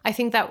 So I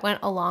think that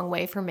went a long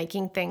way for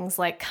making things,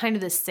 like, kind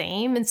of the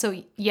same. And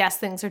so, yes,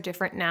 things are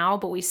different now,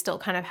 but we still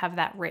kind of have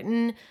that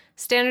written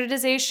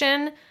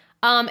standardization.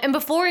 And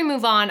before we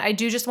move on, I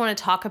do just want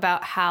to talk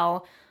about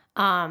how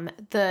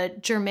the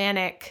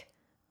Germanic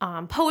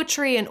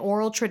poetry and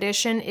oral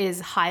tradition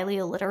is highly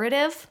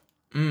alliterative.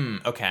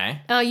 Okay.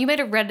 You might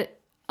have read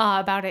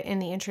about it in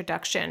the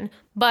introduction,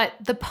 but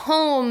the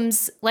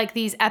poems, like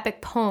these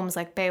epic poems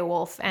like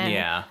Beowulf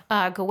and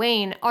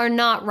Gawain, are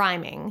not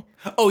rhyming.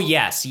 Oh,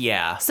 yes,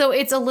 yeah. So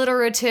it's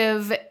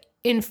alliterative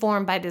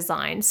informed by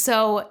design.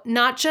 So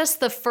not just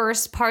the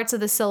first parts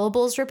of the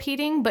syllables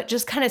repeating, but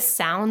just kind of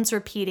sounds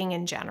repeating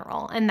in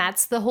general. And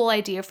that's the whole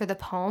idea for the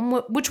poem,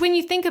 which when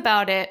you think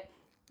about it,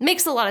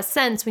 makes a lot of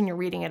sense when you're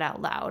reading it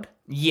out loud.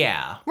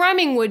 Yeah.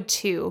 Rhyming would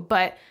too,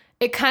 but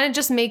it kind of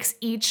just makes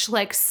each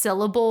like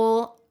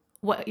syllable,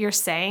 what you're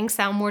saying,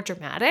 sound more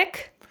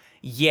dramatic.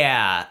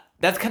 Yeah,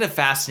 that's kind of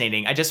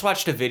fascinating. I just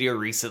watched a video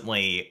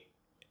recently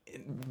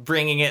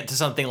bringing it to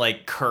something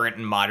like current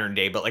and modern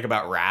day, but like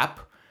about rap.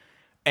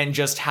 And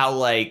just how,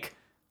 like,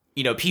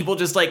 people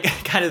just, like,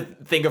 kind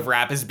of think of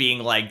rap as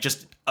being, like,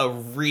 just a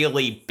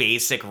really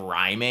basic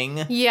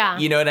rhyming. Yeah.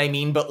 You know what I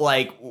mean? But,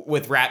 like,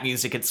 with rap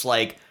music, it's,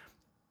 like,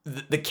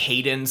 the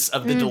cadence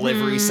of the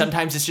delivery.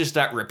 Sometimes it's just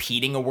not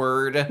repeating a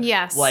word.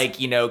 Yes. Like,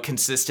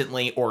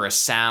 consistently, or a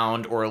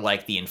sound, or,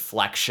 like, the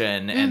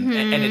inflection. And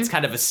it's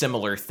kind of a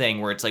similar thing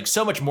where it's, like,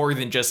 so much more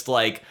than just,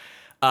 like,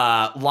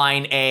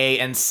 line A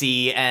and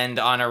C end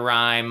on a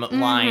rhyme,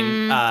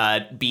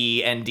 line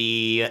B and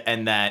D,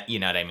 and that, you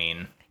know what I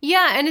mean?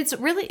 Yeah, and it's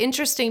really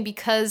interesting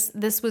because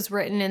this was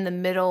written in the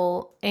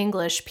Middle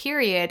English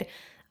period.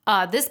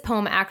 This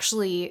poem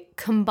actually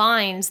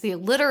combines the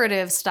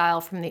alliterative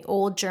style from the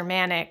Old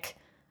Germanic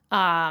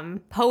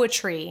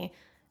poetry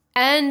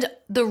and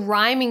the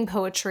rhyming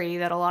poetry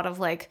that a lot of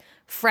like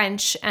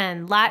French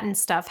and Latin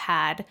stuff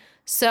had.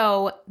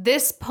 So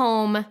this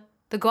poem,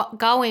 the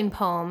Gawain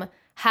poem,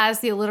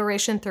 has the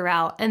alliteration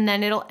throughout, and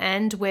then it'll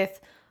end with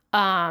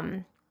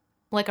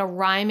like a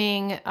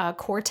rhyming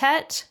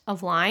quartet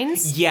of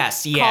lines.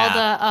 Yes, yeah.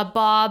 Called a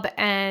bob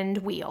and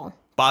wheel.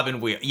 Bob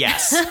and wheel,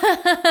 yes.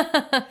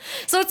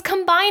 So it's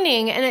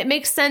combining, and it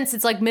makes sense.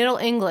 It's like Middle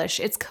English.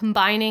 It's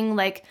combining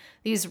like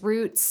these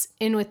roots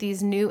in with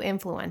these new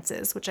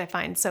influences, which I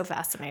find so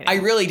fascinating. I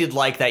really did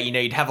like that.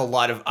 You'd have a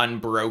lot of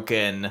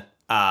unbroken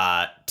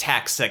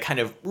text that kind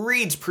of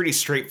reads pretty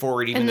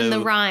straightforward, even though the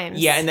rhymes.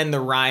 Yeah, and then the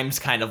rhymes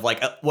kind of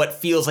like what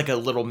feels like a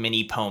little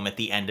mini poem at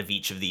the end of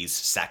each of these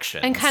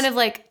sections. And kind of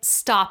like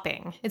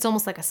stopping. It's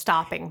almost like a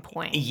stopping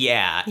point.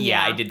 Yeah,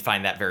 I did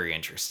find that very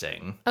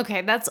interesting.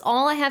 Okay, that's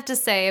all I have to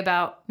say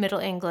about Middle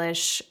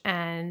English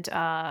and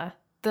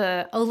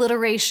the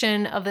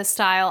alliteration of the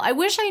style. I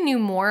wish I knew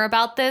more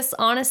about this,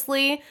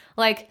 honestly.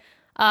 Like,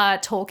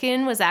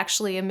 Tolkien was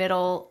actually a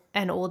Middle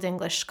and Old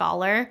English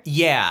scholar.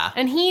 Yeah.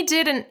 And he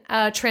did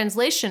a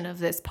translation of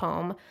this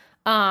poem.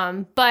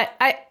 But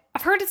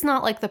I've heard it's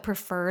not like the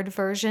preferred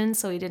version,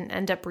 so he didn't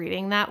end up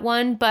reading that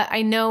one. But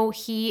I know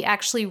he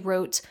actually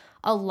wrote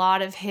a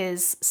lot of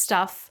his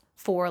stuff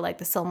for like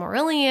the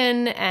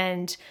Silmarillion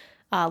and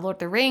Lord of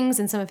the Rings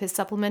and some of his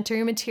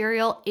supplementary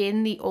material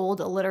in the old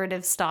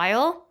alliterative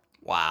style.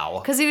 Wow.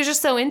 Because he was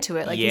just so into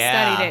it. Like, he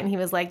studied it and he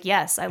was like,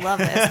 yes, I love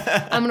this.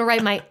 I'm going to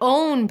write my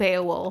own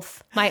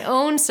Beowulf, my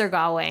own Sir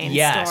Gawain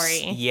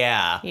story.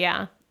 Yeah.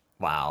 Yeah.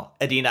 Wow.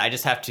 Adina, I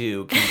just have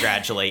to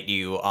congratulate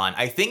you on,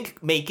 I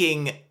think,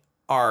 making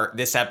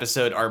this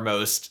episode our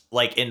most,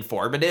 like,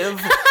 informative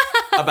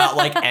about,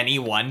 like, any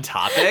one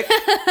topic.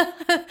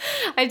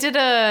 I did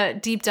a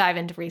deep dive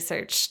into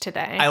research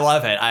today. I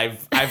love it.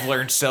 I've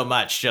learned so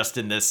much just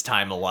in this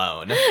time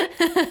alone.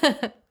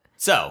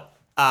 So...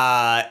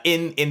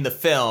 in the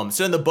film,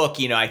 so in the book,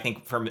 you know, I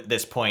think from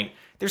this point,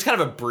 there's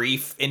kind of a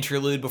brief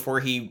interlude before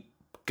he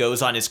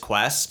goes on his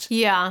quest.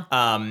 Yeah.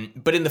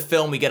 But in the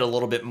film, we get a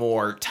little bit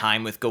more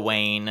time with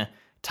Gawain,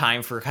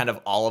 time for kind of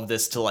all of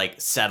this to like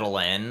settle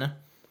in.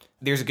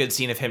 There's a good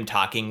scene of him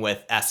talking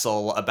with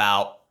Essel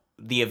about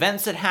the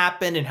events that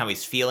happened and how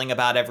he's feeling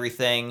about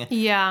everything.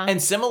 Yeah. And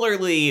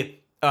similarly,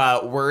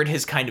 word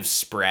has kind of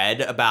spread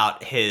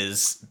about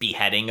his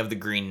beheading of the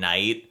Green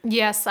Knight.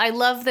 Yes, I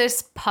love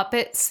this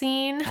puppet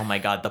scene. Oh my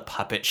god, the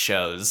puppet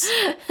shows.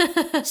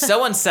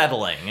 So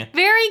unsettling.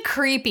 Very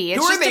creepy.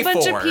 It's just a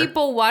bunch of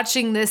people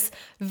watching this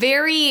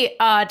very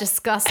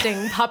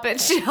disgusting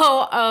puppet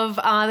show of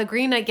the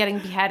Green Knight getting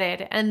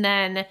beheaded, and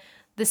then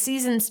the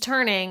season's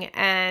turning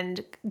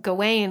and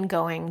Gawain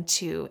going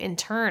to, in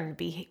turn,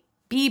 be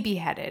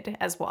beheaded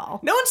as well.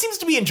 No one seems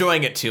to be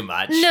enjoying it too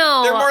much.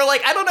 No. They're more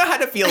like, I don't know how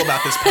to feel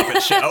about this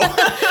puppet show.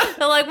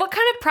 They're like, what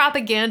kind of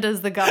propaganda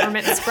is the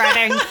government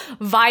spreading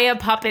via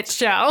puppet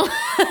show?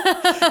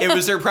 It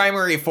was their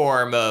primary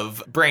form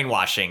of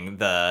brainwashing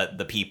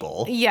the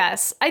people.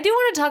 Yes. I do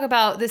want to talk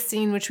about this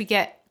scene, which we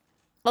get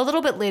a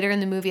little bit later in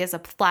the movie as a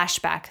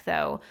flashback,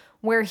 though,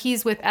 where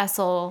he's with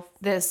Essel,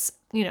 this,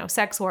 you know,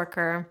 sex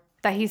worker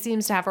that he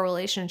seems to have a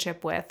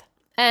relationship with.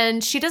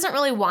 And she doesn't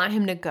really want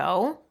him to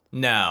go.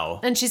 No.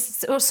 And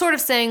she's sort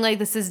of saying, like,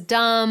 this is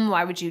dumb.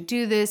 Why would you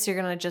do this?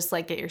 You're going to just,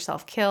 like, get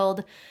yourself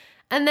killed.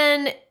 And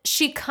then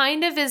she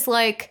kind of is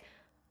like,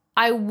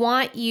 I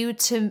want you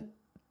to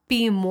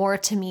be more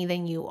to me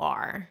than you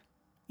are.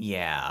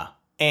 Yeah.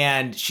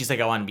 And she's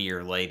like, I want to be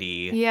your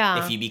lady.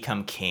 Yeah. If you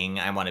become king,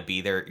 I want to be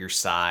there at your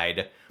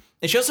side.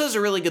 And she also has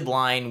a really good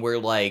line where,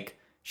 like,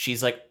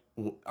 she's like,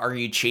 are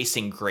you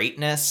chasing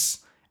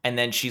greatness? And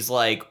then she's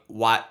like,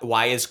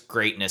 why is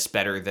greatness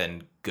better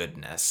than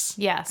goodness?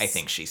 Yes. I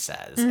think she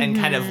says. Mm-hmm. And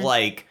kind of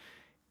like,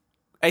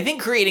 I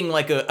think creating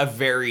like a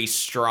very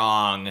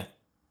strong,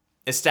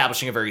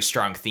 establishing a very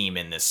strong theme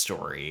in this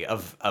story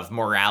of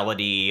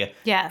morality.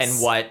 Yes.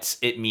 And what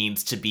it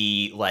means to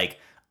be like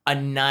a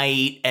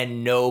knight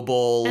and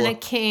noble. And a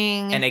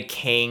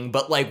king.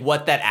 But like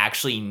what that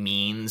actually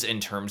means in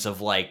terms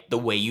of like the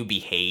way you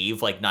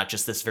behave, like not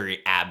just this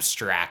very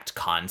abstract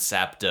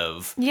concept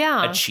of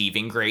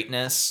achieving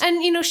greatness.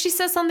 And, you know, she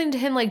says something to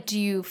him like, do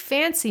you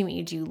fancy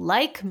me? Do you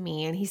like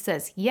me? And he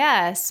says,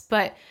 yes,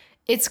 but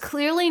it's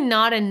clearly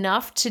not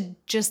enough to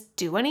just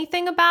do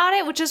anything about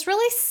it, which is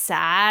really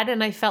sad.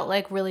 And I felt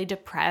like really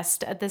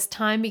depressed at this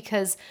time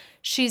because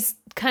she's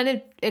kind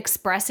of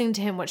expressing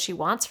to him what she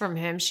wants from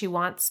him. She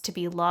wants to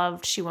be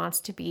loved. She wants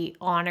to be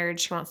honored.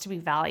 She wants to be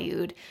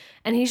valued.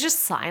 And he's just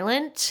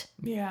silent.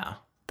 Yeah.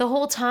 The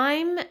whole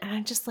time. And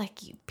I'm just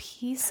like, you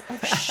piece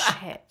of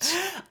shit.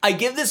 I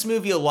give this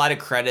movie a lot of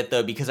credit,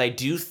 though, because I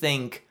do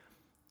think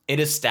it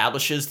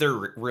establishes their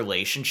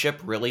relationship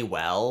really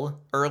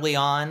well early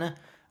on.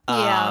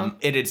 Yeah.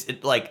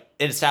 It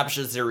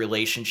establishes their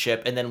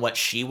relationship and then what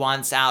she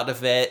wants out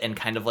of it and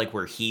kind of like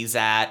where he's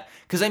at.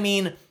 Because, I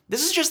mean,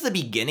 this is just the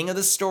beginning of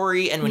the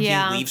story. And when he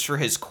leaves for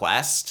his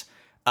quest,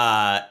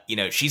 you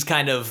know, she's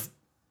kind of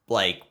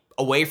like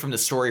away from the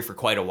story for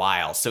quite a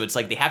while. So it's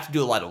like they have to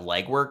do a lot of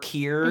legwork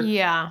here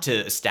to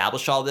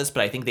establish all this.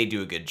 But I think they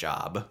do a good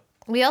job.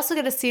 We also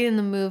get a scene in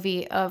the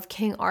movie of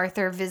King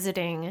Arthur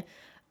visiting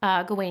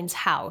Gawain's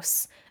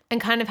house and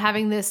kind of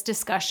having this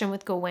discussion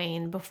with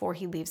Gawain before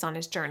he leaves on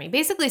his journey.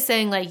 Basically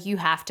saying, like, you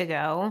have to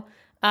go.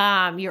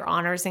 Your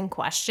honor's in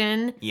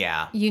question.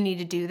 Yeah. You need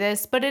to do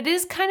this. But it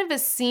is kind of a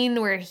scene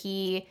where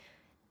he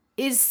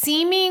is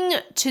seeming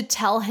to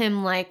tell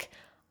him, like,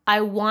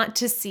 I want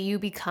to see you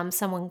become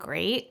someone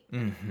great.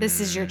 Mm-hmm. This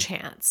is your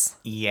chance.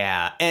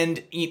 Yeah.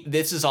 And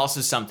this is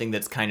also something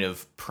that's kind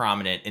of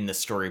prominent in the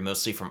story,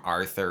 mostly from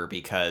Arthur,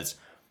 because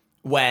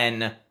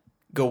when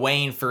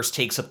Gawain first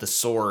takes up the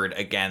sword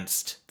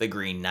against the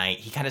Green Knight,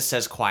 he kind of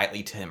says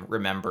quietly to him,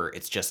 remember,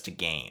 it's just a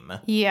game.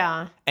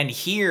 Yeah. And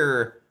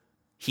here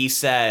he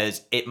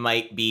says it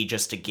might be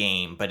just a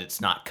game, but it's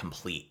not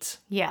complete.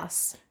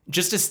 Yes.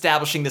 Just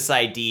establishing this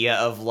idea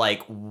of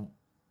like,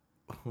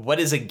 what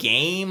is a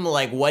game?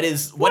 Like, what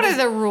are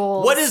the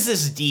rules? What is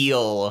this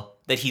deal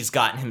that he's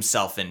gotten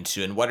himself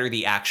into and what are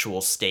the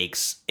actual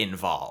stakes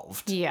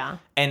involved. Yeah.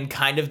 And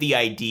kind of the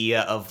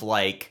idea of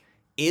like,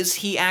 is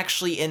he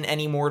actually in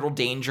any mortal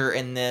danger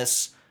in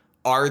this?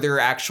 Are there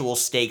actual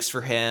stakes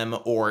for him?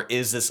 Or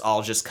is this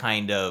all just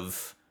kind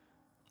of...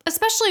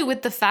 Especially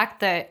with the fact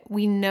that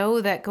we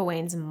know that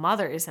Gawain's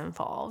mother is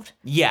involved.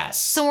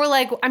 Yes. So we're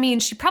like, I mean,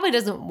 she probably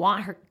doesn't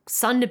want her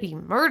son to be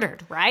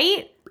murdered,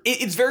 right?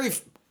 It's very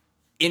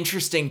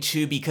interesting,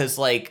 too, because,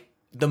 like,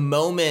 the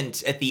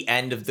moment at the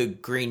end of the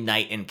Green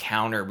Knight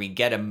encounter, we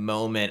get a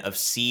moment of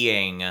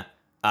seeing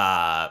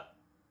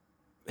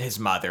his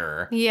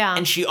mother. Yeah.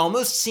 And she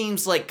almost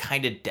seems, like,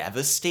 kind of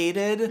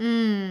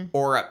devastated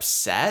or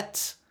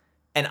upset.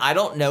 And I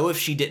don't know if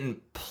she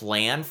didn't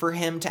plan for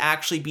him to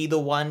actually be the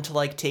one to,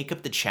 like, take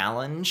up the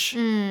challenge.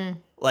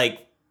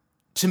 Like,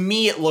 to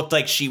me, it looked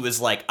like she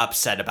was, like,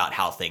 upset about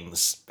how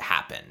things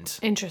happened.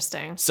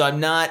 Interesting. So I'm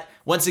not,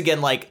 once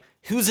again, like,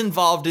 who's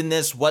involved in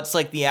this? What's,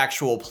 like, the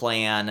actual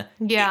plan?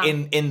 Yeah.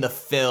 In the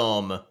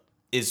film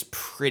is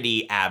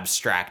pretty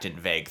abstract and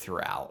vague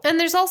throughout. And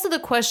there's also the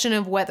question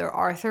of whether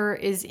Arthur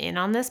is in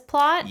on this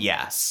plot.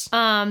 Yes.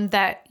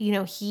 That, you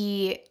know,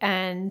 he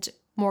and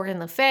Morgan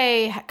Le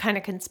Fay kind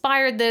of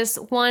conspired this.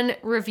 One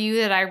review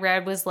that I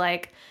read was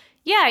like,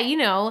 yeah, you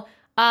know,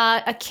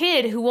 a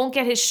kid who won't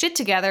get his shit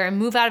together and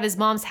move out of his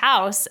mom's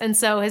house. And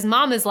so his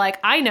mom is like,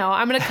 I know,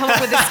 I'm going to come up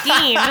with a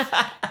scheme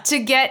to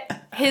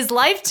get his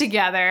life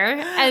together.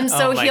 And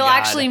so he'll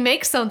actually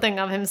make something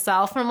of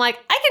himself. And I'm like,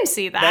 I can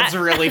see that. That's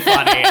really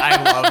funny.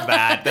 I love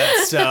that.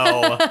 That's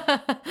so...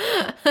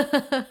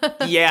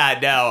 Yeah,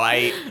 no,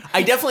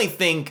 I definitely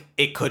think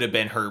it could have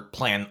been her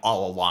plan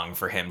all along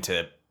for him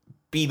to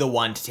be the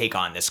one to take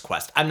on this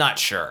quest. I'm not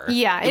sure.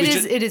 Yeah,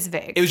 it is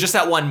vague. It was just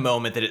that one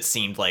moment that it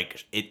seemed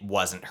like it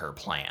wasn't her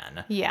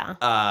plan.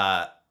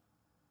 Yeah.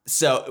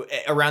 So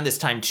around this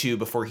time too,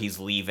 before he's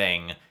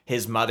leaving,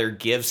 his mother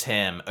gives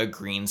him a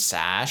green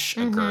sash,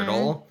 a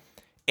girdle,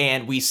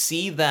 and we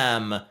see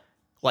them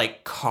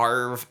like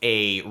carve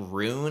a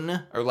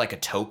rune or like a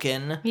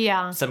token.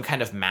 Yeah. Some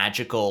kind of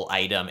magical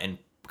item and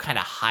kind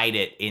of hide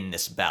it in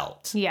this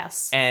belt.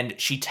 Yes.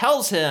 And she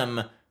tells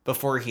him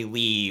before he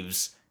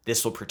leaves,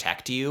 this will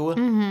protect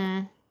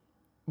you.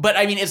 But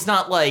I mean, it's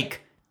not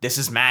like this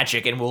is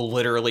magic and will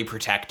literally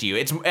protect you.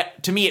 It's,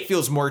 to me, it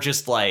feels more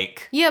just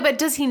like... Yeah, but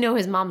does he know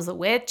his mom's a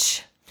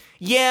witch?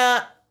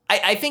 Yeah,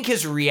 I think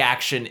his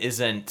reaction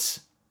isn't...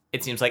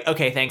 It seems like,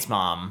 okay, thanks,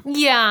 Mom.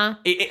 Yeah.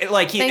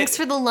 Thanks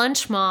for the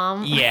lunch,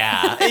 Mom.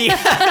 Yeah.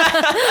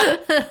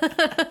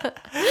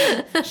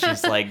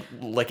 She's like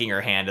licking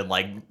her hand and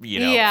like, you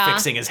know,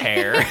 fixing his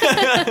hair.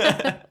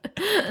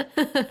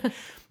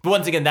 But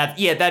once again,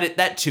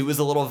 that too is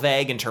a little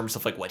vague in terms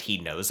of like what he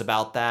knows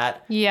about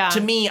that. Yeah.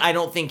 To me, I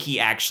don't think he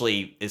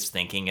actually is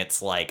thinking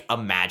it's like a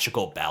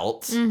magical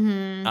belt.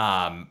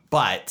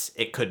 But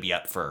it could be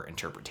up for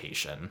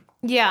interpretation.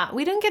 Yeah,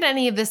 we don't get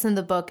any of this in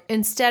the book.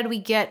 Instead, we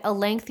get a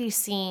lengthy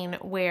scene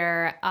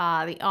where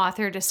the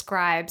author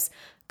describes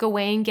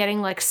Gawain getting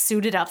like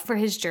suited up for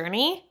his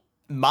journey.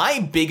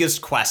 My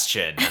biggest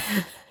question...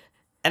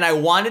 And I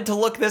wanted to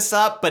look this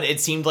up, but it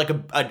seemed like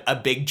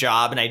a big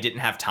job and I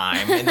didn't have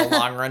time in the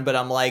long run. But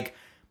I'm like,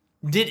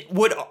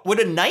 would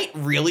a knight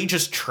really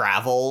just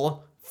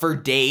travel for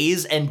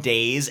days and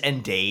days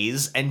and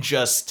days and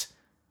just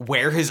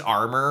wear his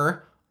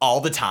armor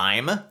all the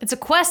time? It's a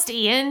quest,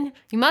 Ian.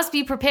 You must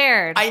be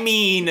prepared. I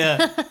mean,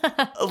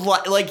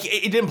 like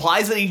it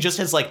implies that he just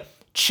has like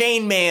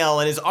chainmail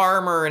and his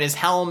armor and his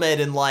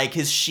helmet and like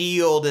his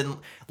shield and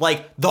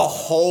like the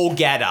whole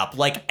getup,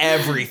 like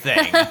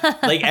everything,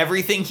 like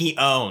everything he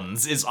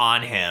owns is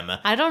on him.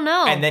 I don't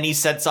know. And then he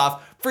sets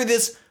off for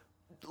this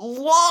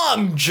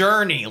long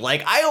journey.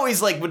 Like I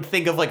always like would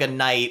think of like a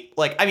knight,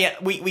 like, I mean,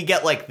 we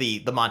get like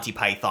the Monty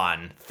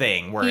Python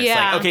thing where it's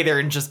like, okay, they're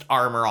in just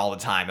armor all the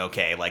time.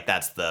 Okay. Like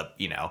that's the,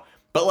 you know,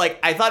 but like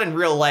I thought in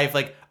real life,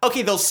 like,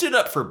 okay, they'll suit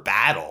up for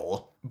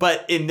battle.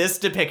 But in this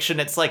depiction,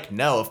 it's like,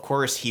 no, of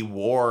course he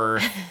wore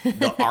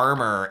the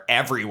armor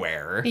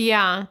everywhere.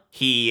 Yeah.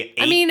 He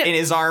ate in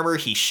his armor.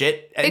 He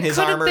shit in his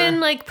armor. It could have been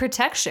like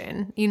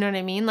protection. You know what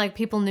I mean? Like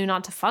people knew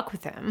not to fuck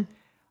with him.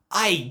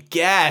 I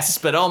guess,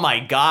 but oh my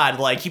God,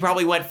 like he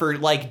probably went for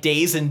like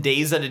days and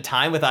days at a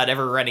time without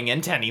ever running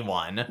into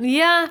anyone.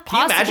 Yeah, possibly.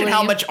 Can you imagine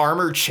how much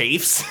armor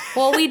chafes?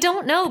 Well, we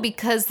don't know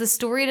because the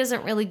story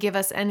doesn't really give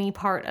us any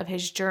part of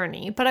his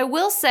journey. But I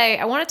will say,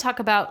 I want to talk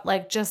about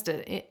like just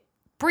a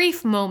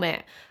brief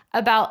moment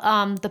about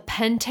the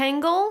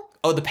pentangle.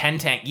 Oh, the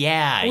pentangle,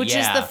 yeah, which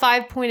is the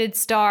 5-pointed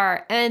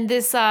star. And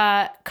this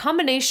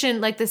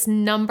combination, like this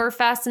number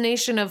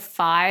fascination of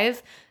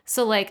 5.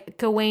 So like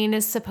Gawain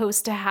is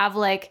supposed to have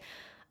like,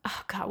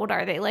 oh God, what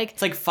are they? Like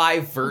it's like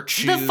 5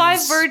 virtues. The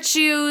 5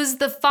 virtues,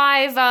 the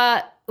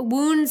 5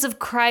 wounds of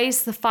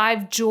Christ, the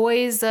 5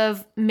 joys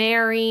of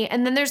Mary.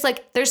 And then there's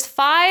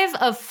 5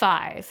 of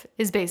 5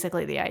 is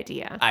basically the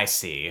idea. I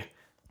see.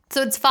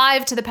 So it's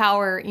 5 to the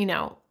power, you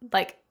know,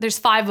 like there's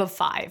 5 of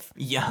 5.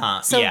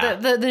 Yeah. So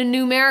the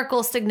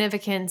numerical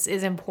significance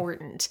is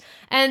important.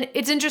 And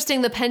it's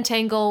interesting, the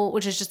pentangle,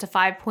 which is just a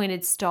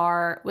 5-pointed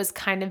star, was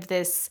kind of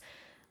this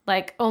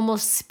like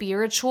almost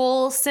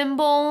spiritual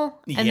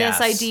symbol. And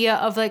this idea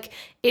of like,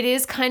 it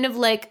is kind of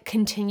like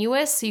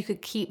continuous. So you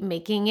could keep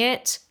making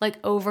it like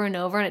over and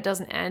over and it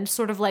doesn't end,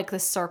 sort of like the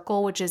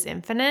circle, which is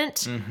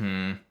infinite.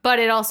 Mm-hmm. But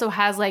it also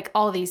has like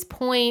all these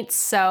points.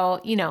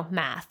 So,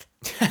 math.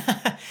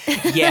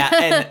 Yeah.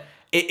 And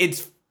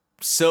it's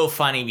so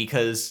funny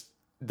because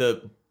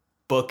the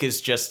book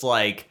is just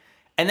like,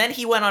 and then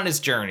he went on his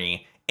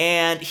journey.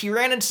 And he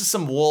ran into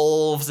some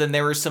wolves, and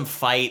there were some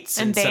fights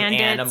and some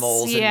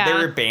animals, and there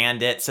were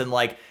bandits, and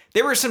like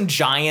there were some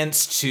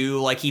giants too.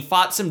 Like he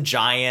fought some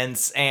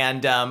giants,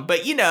 and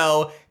but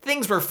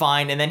things were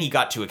fine. And then he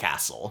got to a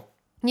castle.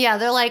 Yeah,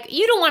 they're like,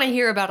 you don't want to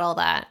hear about all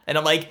that. And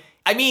I'm like,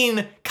 I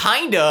mean,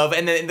 kind of.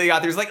 And then the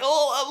author's like,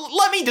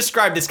 let me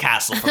describe this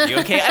castle for you,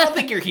 okay? I don't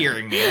think you're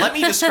hearing me. Let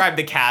me describe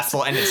the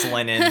castle and its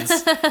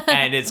linens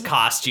and its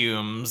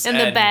costumes and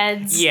the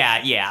beds.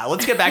 Yeah.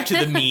 Let's get back to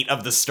the meat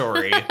of the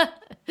story.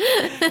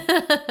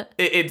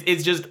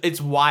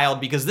 It's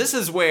wild because this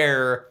is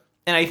where,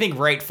 and I think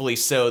rightfully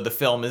so, the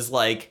film is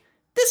like,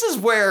 this is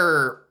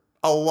where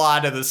a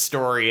lot of the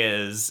story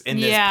is in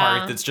this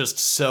part that's just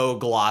so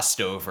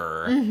glossed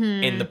over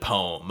in the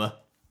poem.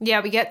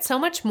 Yeah, we get so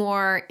much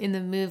more in the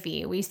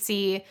movie. We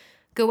see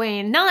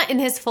Gawain not in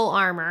his full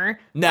armor.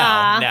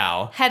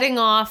 No. Heading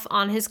off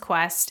on his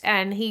quest,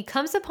 and he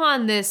comes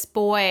upon this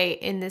boy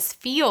in this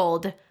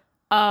field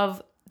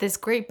of this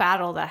great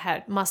battle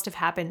that must have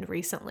happened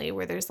recently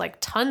where there's like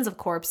tons of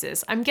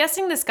corpses. I'm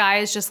guessing this guy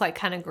is just like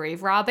kind of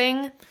grave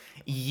robbing.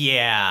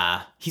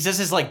 Yeah. He says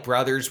his like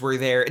brothers were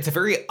there. It's a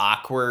very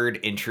awkward,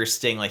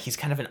 interesting, like he's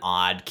kind of an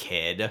odd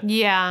kid.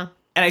 Yeah.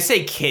 And I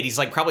say kid, he's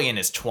like probably in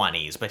his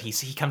 20s, but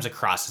he comes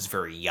across as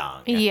very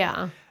young.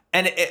 Yeah.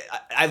 And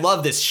I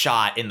love this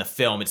shot in the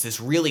film. It's this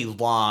really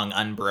long,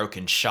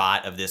 unbroken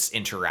shot of this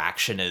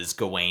interaction as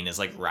Gawain is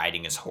like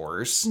riding his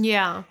horse.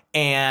 Yeah.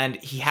 And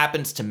he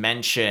happens to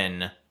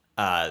mention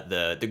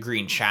the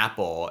Green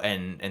Chapel,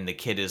 and the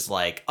kid is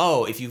like,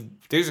 oh,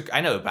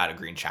 I know about a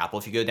Green Chapel.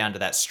 If you go down to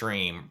that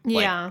stream,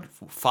 like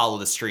follow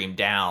the stream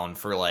down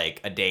for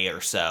like a day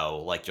or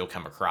so, like you'll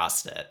come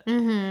across it.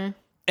 Mm-hmm.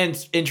 And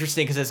it's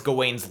interesting because as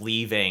Gawain's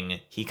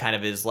leaving, he kind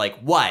of is like,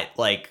 what?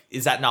 Like,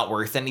 is that not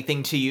worth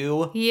anything to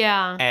you?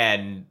 Yeah.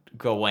 And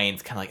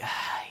Gawain's kind of like,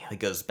 he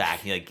goes back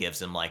and he like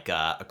gives him like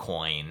a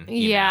coin.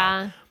 You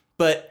know?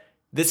 But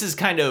this is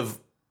kind of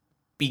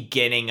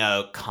beginning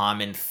a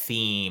common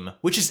theme,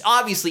 which is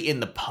obviously in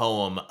the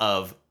poem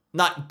of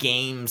not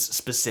games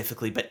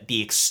specifically, but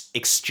the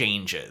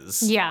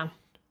exchanges. Yeah.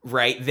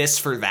 Right? This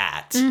for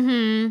that.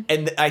 Mm-hmm.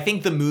 And I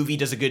think the movie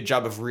does a good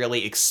job of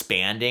really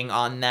expanding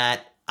on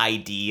that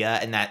idea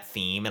and that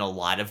theme in a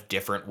lot of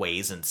different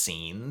ways and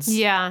scenes.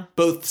 Yeah.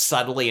 Both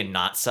subtly and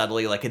not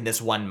subtly, like in this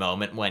one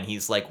moment when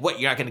he's like, what,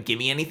 you're not going to give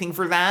me anything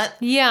for that?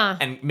 Yeah.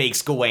 And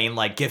makes Gawain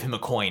like give him a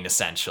coin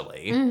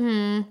essentially.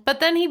 Mm-hmm. But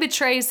then he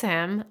betrays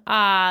him.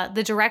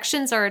 The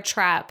directions are a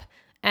trap,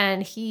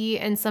 and he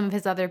and some of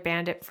his other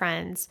bandit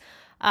friends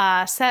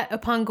set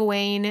upon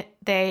Gawain.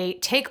 They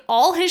take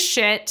all his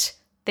shit.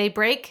 They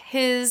break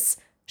his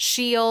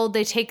shield.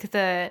 They take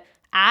the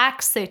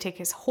axe, they take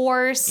his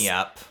horse.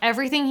 Yep.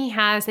 Everything he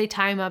has, they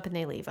tie him up and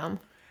they leave him.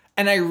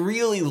 And I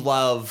really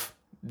love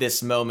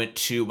this moment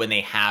too when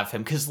they have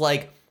him, because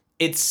like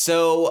it's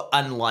so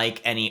unlike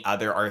any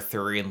other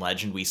Arthurian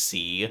legend we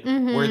see,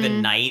 where the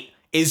knight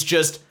is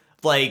just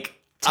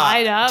like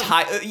tied up.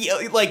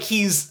 Like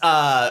he's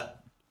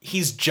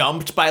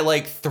jumped by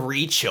like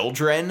 3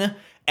 children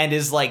and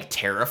is like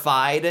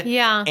terrified.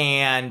 Yeah.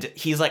 And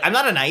he's like, I'm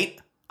not a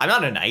knight.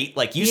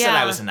 Like you said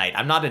I was a knight.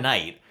 I'm not a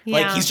knight.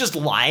 Yeah. Like he's just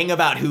lying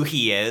about who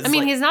he is. I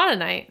mean, like, he's not a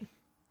knight.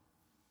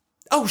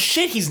 Oh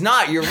shit, he's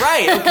not. You're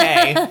right.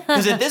 Okay.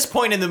 Because at this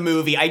point in the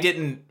movie, I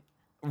didn't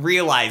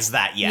realize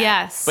that yet.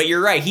 Yes. But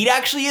you're right. He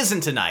actually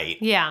isn't a knight.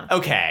 Yeah.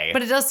 Okay.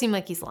 But it does seem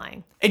like he's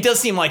lying. It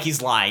does seem like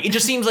he's lying. It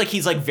just seems like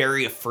he's like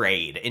very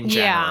afraid in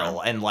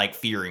general and like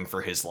fearing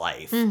for his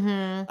life.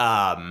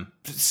 Mm-hmm.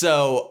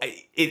 So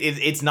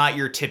it's not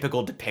your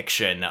typical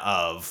depiction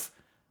of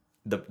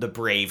the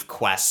brave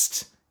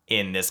quest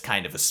in this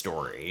kind of a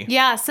story.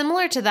 Yeah,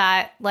 similar to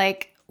that,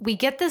 like we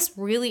get this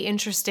really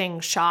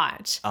interesting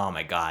shot. Oh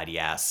my God,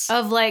 yes.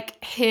 Of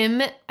like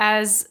him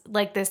as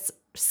like this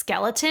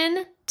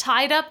skeleton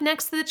tied up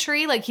next to the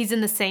tree. Like he's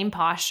in the same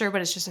posture,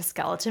 but it's just a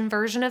skeleton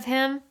version of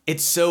him.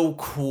 It's so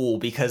cool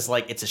because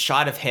like it's a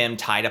shot of him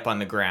tied up on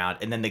the ground,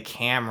 and then the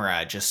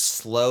camera just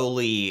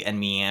slowly and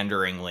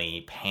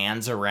meanderingly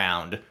pans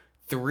around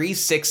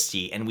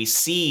 360, and we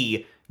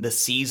see the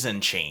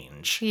season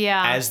change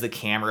as the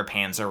camera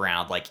pans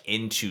around like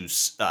into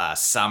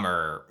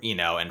summer,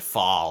 and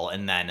fall,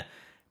 and then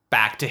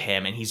back to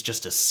him, and he's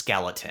just a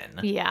skeleton.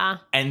 Yeah.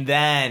 And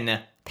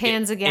then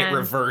pans again. It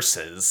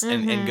reverses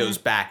and goes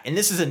back. And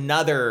this is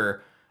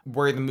another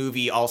where the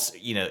movie also,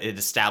 it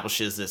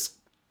establishes this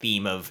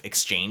theme of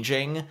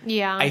exchanging.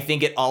 Yeah. I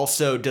think it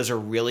also does a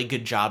really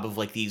good job of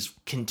like these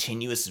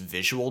continuous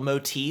visual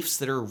motifs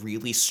that are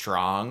really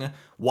strong.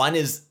 One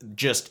is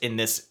just in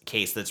this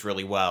case that's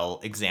really well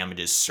examined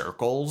is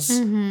circles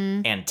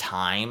and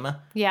time.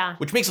 Yeah.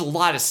 Which makes a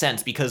lot of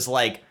sense because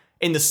like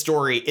in the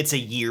story, it's a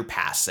year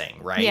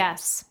passing, right?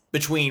 Yes.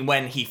 Between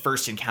when he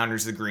first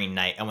encounters the Green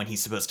Knight and when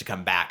he's supposed to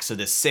come back. So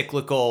this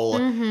cyclical,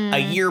 a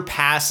year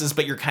passes,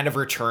 but you're kind of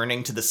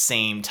returning to the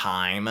same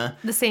time.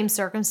 The same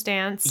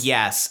circumstance.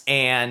 Yes.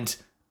 And,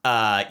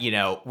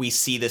 we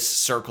see this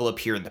circle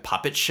appear in the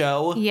puppet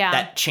show. Yeah.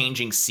 That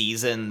changing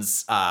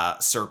seasons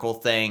circle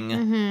thing.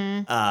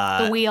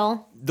 The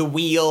wheel. The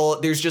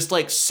wheel. There's just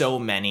like so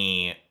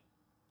many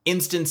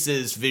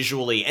instances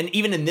visually. And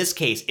even in this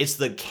case, it's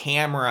the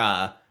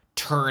camera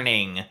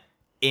turning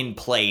in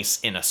place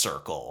in a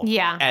circle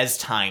as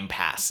time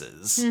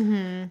passes.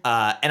 And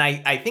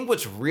I think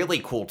what's really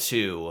cool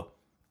too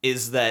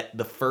is that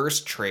the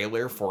first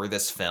trailer for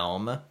this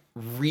film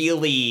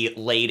really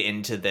laid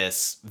into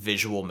this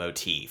visual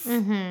motif,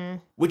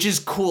 which is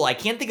cool. I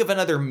can't think of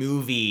another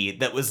movie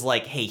that was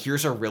like, hey,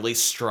 here's a really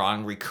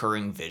strong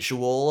recurring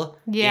visual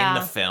in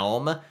the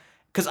film.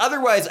 Because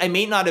otherwise, I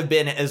may not have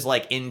been as,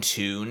 like, in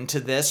tune to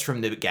this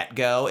from the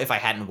get-go if I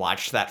hadn't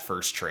watched that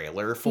first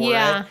trailer for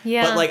it.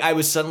 Yeah. But, like, I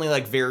was suddenly,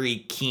 like, very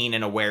keen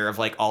and aware of,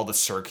 like, all the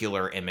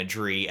circular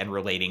imagery and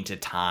relating to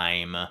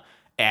time.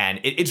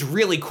 And it's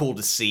really cool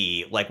to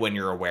see, like, when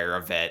you're aware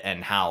of it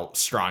and how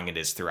strong it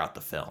is throughout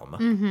the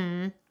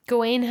film.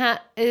 Gawain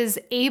is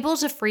able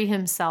to free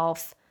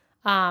himself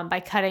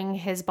by cutting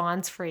his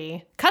bonds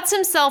free. Cuts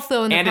himself,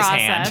 though, in the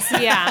process. His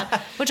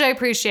hand. Which I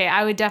appreciate.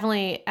 I would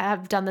definitely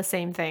have done the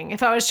same thing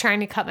if I was trying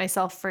to cut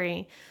myself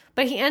free.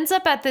 But he ends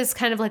up at this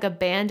kind of like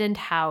abandoned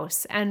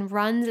house and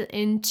runs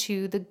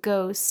into the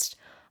ghost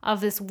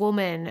of this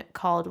woman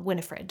called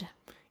Winifred.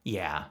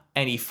 Yeah,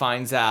 and he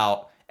finds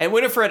out... And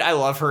Winifred, I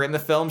love her in the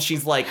film.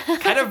 She's like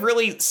kind of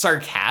really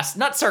sarcastic,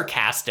 not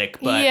sarcastic,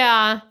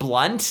 but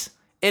blunt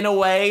in a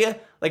way.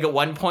 Like at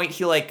one point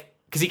he like,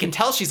 because he can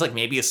tell she's like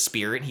maybe a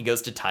spirit and he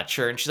goes to touch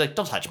her and she's like,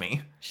 don't touch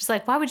me. She's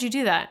like, why would you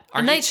do that?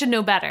 A knight should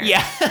know better.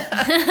 Yeah.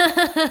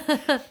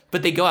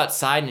 But they go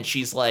outside and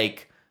she's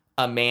like,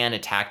 a man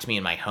attacked me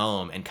in my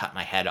home and cut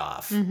my head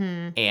off.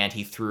 And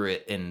he threw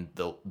it in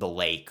the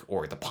lake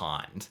or the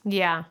pond.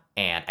 Yeah.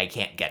 And I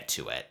can't get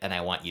to it. And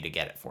I want you to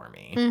get it for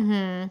me.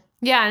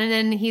 Yeah. And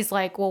then he's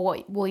like, well,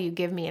 what will you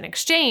give me in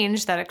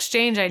exchange? That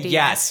exchange idea.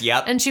 Yes.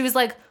 Yep. And she was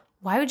like,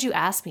 why would you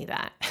ask me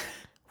that?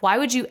 Why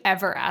would you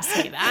ever ask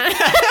me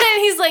that?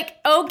 And he's like,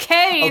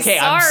 okay, sorry.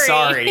 I'm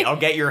sorry. I'll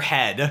get your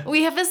head.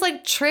 We have this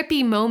like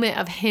trippy moment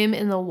of him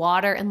in the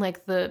water and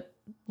like the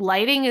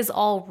lighting is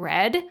all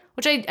red,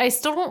 which I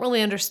still don't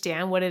really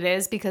understand what it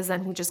is because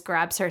then he just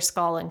grabs her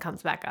skull and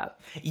comes back up.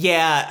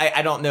 Yeah,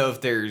 I don't know if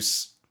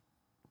there's,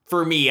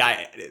 for me,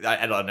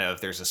 I don't know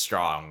if there's a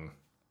strong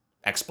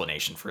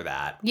explanation for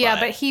that. Yeah,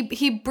 but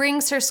he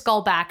brings her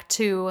skull back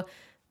to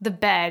the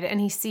bed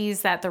and he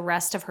sees that the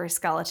rest of her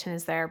skeleton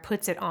is there,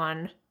 puts it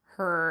on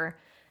her.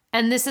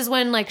 And this is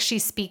when like she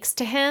speaks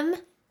to him.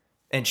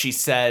 And she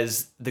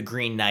says the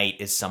Green Knight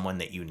is someone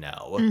that you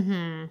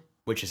know.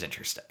 Which is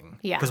interesting.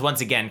 Yeah. Because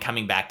once again,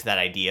 coming back to that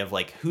idea of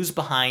like, who's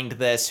behind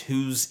this?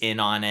 Who's in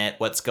on it?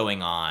 What's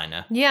going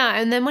on? Yeah.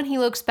 And then when he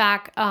looks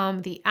back,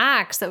 the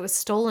axe that was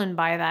stolen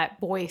by that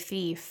boy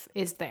thief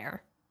is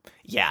there.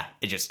 Yeah.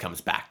 It just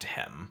comes back to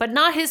him. But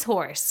not his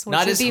horse,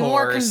 which would be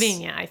more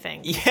convenient, I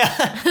think.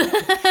 Yeah.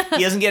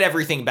 He doesn't get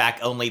everything back,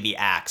 only the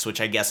axe, which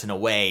I guess in a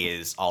way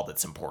is all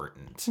that's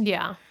important.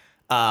 Yeah.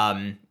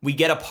 We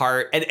get a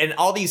part, and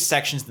all these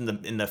sections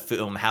in the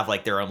film have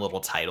like their own little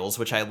titles,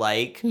 which I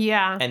like.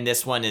 Yeah. And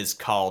this one is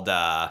called,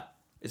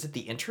 is it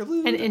the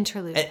interlude? An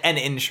interlude. An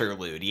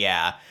interlude,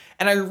 yeah.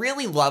 And I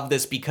really love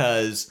this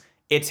because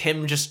it's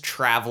him just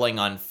traveling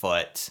on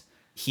foot.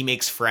 He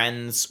makes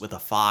friends with a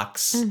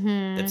fox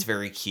that's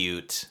very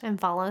cute. And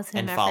follows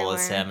him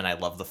and I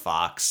love the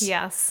fox.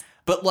 Yes.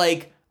 But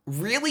like,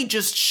 really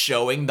just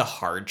showing the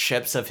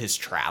hardships of his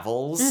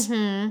travels.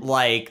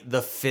 Like,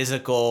 the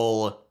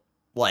physical...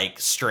 like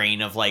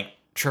strain of like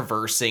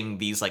traversing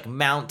these like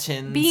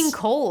mountains, being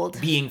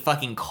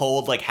fucking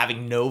cold, like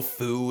having no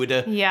food,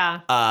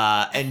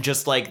 and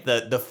just like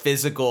the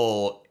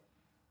physical,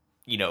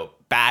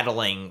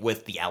 battling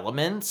with the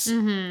elements.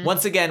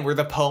 Once again, where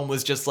the poem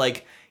was just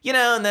like,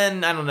 and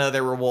then I don't know,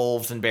 there were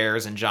wolves and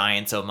bears and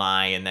giants, oh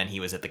my, and then he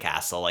was at the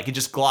castle. Like it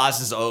just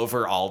glosses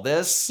over all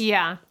this.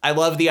 Yeah, I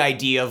love the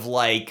idea of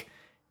like,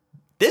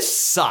 this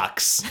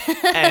sucks.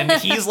 And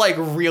he's like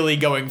really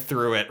going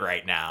through it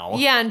right now.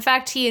 Yeah, in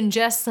fact, he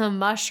ingests some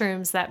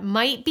mushrooms that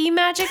might be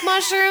magic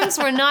mushrooms.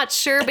 We're not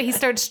sure, but he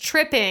starts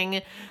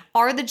tripping.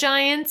 Are the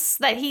giants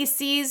that he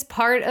sees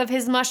part of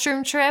his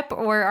mushroom trip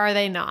or are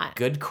they not?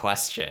 Good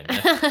question.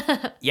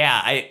 Yeah,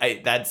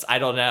 I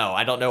don't know.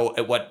 I don't know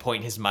at what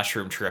point his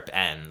mushroom trip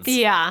ends.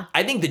 Yeah.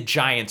 I think the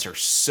giants are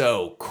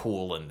so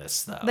cool in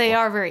this though. They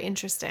are very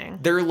interesting.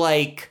 They're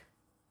like,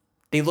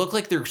 they look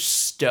like they're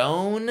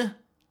stone.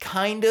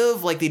 Kind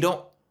of like they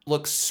don't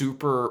look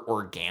super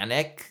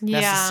organic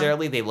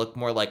necessarily. They look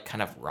more like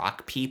kind of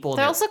rock people.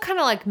 They're also kind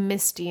of like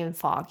misty and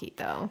foggy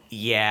though.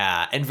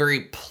 Yeah, and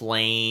very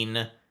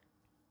plain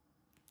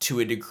to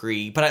a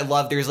degree. But I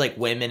love there's like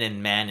women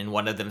and men and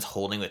one of them's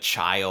holding a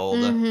child.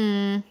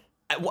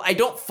 I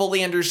don't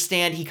fully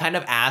understand. He kind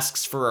of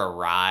asks for a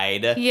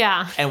ride.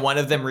 Yeah. And one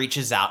of them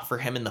reaches out for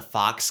him, and the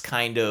fox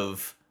kind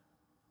of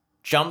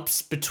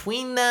jumps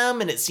between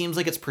them, and it seems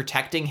like it's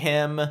protecting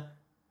him.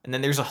 And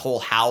then there's a whole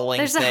howling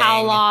There's thing. a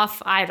howl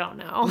off. I don't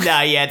know.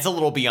 Nah, yeah, it's a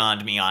little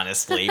beyond me,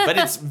 honestly. But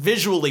it's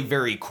visually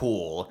very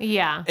cool.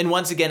 Yeah. And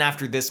once again,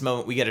 after this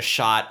moment, we get a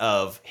shot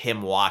of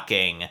him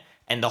walking,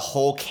 and the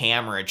whole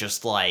camera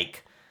just,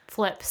 like...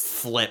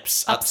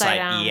 Flips upside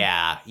down.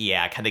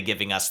 Yeah, kind of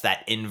giving us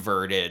that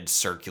inverted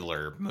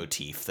circular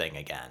motif thing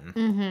again.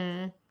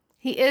 Mm-hmm.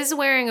 He is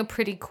wearing a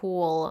pretty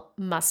cool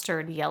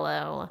mustard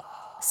yellow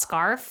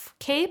scarf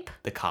cape.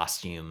 The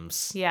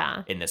costumes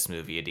in this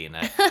movie,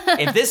 Adina.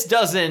 If this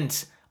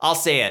doesn't, I'll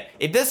say it,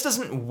 if this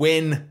doesn't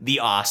win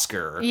the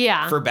Oscar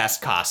for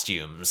best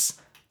costumes,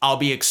 I'll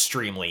be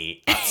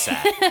extremely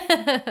upset.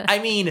 I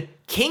mean,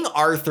 King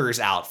Arthur's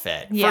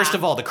outfit, first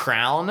of all, the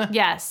crown.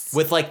 Yes.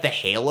 With like the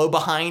halo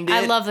behind it.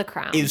 I love the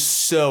crown. Is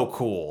so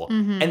cool.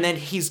 Mm-hmm. And then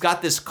he's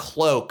got this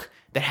cloak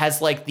that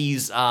has like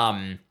these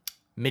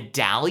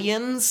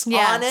medallions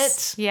on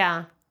it.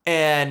 Yeah.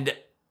 And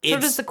so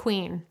does the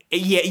queen.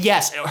 Yeah,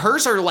 yes.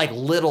 Hers are like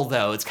little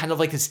though. It's kind of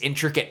like this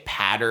intricate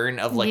pattern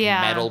of like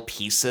metal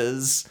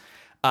pieces.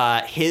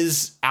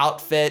 His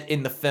outfit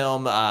in the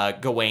film,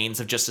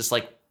 Gawain's, of just this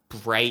like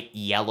bright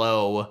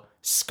yellow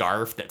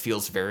scarf that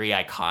feels very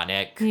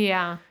iconic.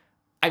 Yeah.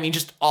 I mean,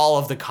 just all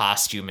of the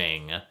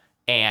costuming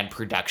and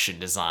production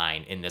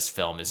design in this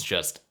film is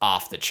just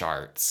off the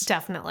charts.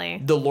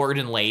 Definitely. The Lord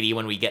and Lady,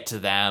 when we get to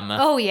them,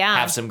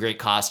 have some great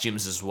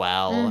costumes as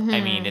well. Mm-hmm. I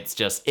mean, it's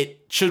just,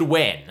 it should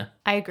win.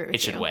 I agree with you.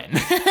 It should win.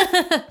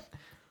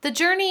 The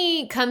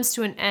journey comes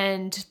to an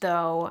end,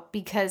 though,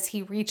 because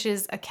he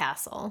reaches a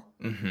castle.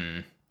 Mm-hmm.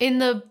 In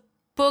the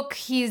book,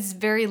 he's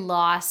very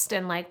lost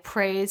and like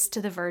prays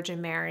to the Virgin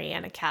Mary,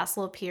 and a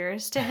castle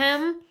appears to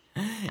him.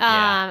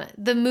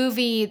 The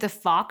movie, the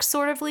fox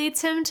sort of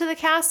leads him to the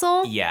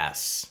castle.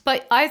 Yes.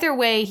 But either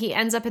way, he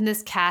ends up in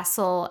this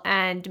castle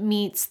and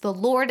meets the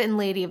Lord and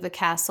Lady of the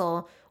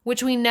castle,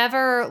 which we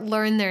never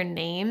learn their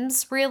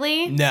names,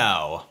 really.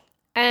 No.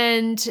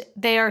 And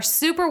they are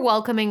super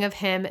welcoming of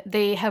him.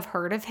 They have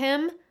heard of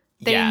him.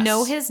 They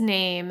know his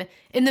name.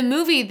 In the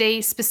movie, they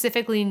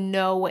specifically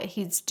know what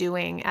he's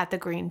doing at the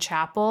Green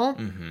Chapel.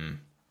 Mm-hmm.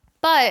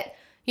 But,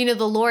 you know,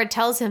 the Lord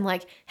tells him,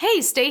 like,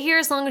 hey, stay here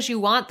as long as you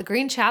want. The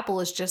Green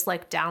Chapel is just,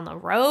 like, down the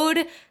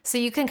road. So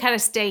you can kind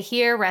of stay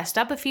here, rest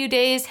up a few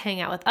days,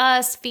 hang out with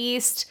us,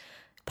 feast,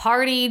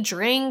 party,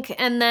 drink,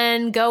 and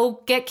then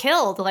go get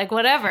killed, like,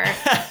 whatever.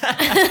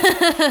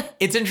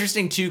 It's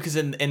interesting, too, because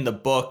in the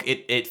book,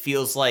 it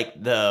feels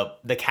like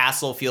the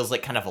castle feels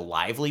like kind of a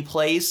lively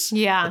place.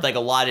 Yeah. With, like, a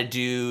lot of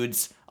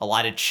dudes, a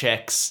lot of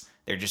chicks.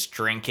 They're just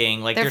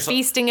drinking. Like they're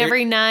feasting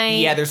every night.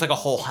 Yeah, there's like a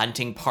whole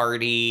hunting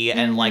party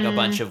and like a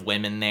bunch of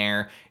women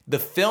there. The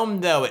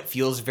film, though, it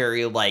feels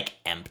very like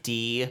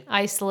empty.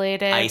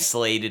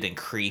 Isolated and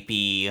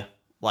creepy.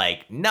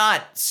 Like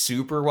not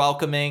super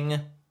welcoming.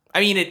 I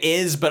mean, it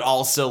is, but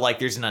also like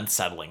there's an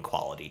unsettling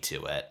quality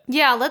to it.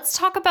 Yeah, let's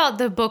talk about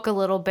the book a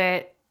little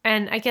bit.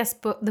 And I guess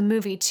the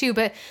movie too.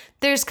 But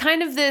there's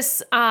kind of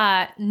this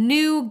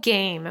new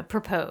game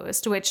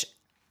proposed, which...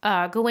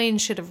 Gawain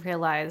should have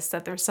realized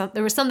that there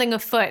was something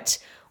afoot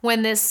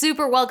when this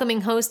super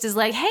welcoming host is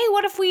like, hey,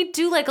 what if we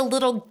do like a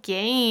little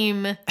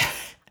game?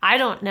 I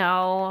don't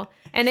know.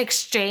 An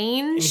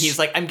exchange? And he's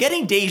like, I'm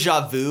getting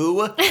deja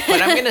vu,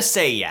 but I'm going to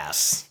say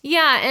yes.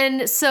 Yeah,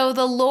 and so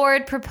the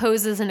Lord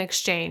proposes an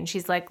exchange.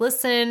 He's like,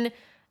 listen,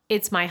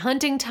 it's my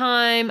hunting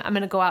time. I'm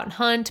going to go out and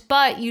hunt,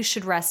 but you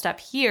should rest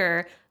up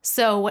here.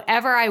 So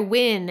whatever I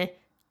win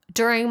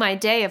during my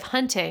day of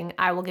hunting,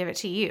 I will give it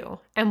to you.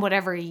 And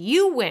whatever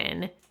you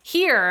win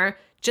here,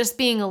 just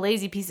being a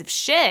lazy piece of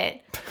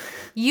shit,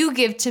 you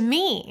give to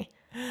me.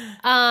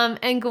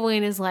 And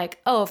Gawain is like,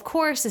 oh, of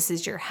course, this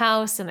is your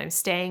house and I'm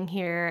staying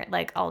here.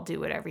 Like, I'll do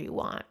whatever you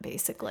want,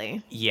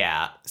 basically.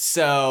 Yeah.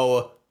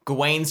 So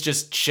Gawain's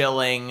just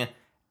chilling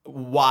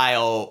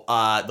while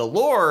the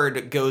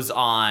Lord goes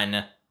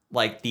on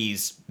like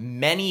these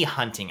many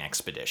hunting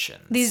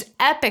expeditions. These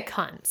epic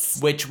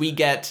hunts. Which we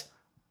get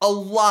a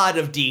lot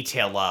of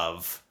detail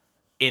of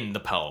in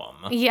the poem.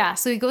 Yeah,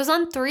 so he goes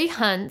on 3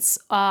 hunts.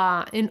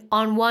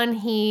 On one,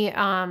 he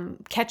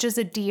catches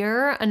a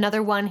deer.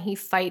 Another one, he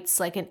fights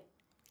like an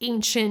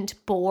ancient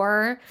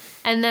boar.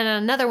 And then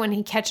another one,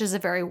 he catches a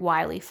very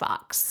wily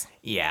fox.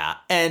 Yeah,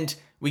 and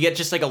we get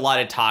just like a lot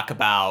of talk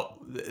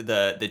about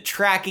the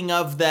tracking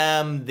of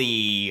them.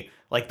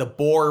 Like the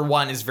boar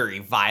one is very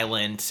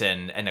violent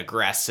and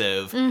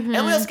aggressive. Mm-hmm.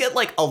 And we also get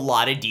like a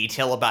lot of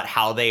detail about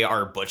how they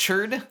are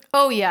butchered.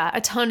 Oh yeah,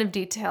 a ton of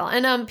detail.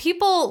 And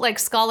people, like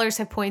scholars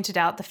have pointed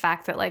out the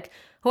fact that like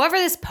whoever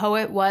this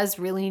poet was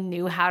really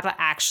knew how to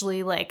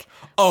actually like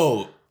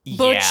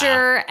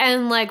butcher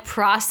and like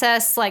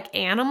process like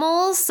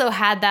animals. So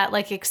had that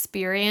like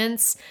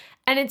experience.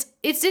 And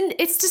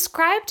it's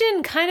described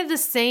in kind of the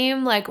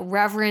same like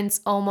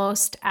reverence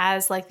almost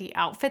as like the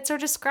outfits are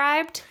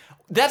described.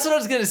 That's what I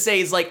was going to say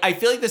is like, I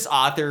feel like this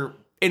author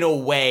in a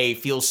way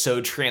feels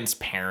so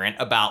transparent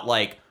about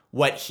like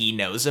what he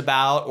knows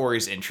about or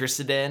is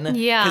interested in.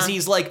 Yeah. Because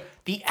he's like,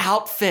 the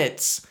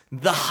outfits,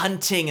 the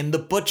hunting and the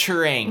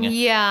butchering.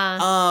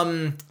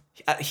 Yeah.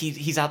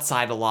 He's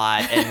outside a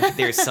lot, and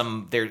there's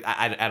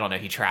I don't know,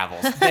 he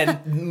travels. Then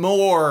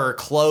more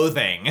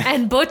clothing.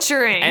 And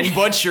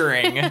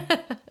butchering.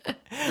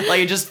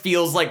 Like, it just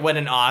feels like when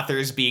an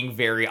author's being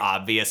very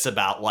obvious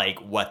about, like,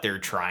 what they're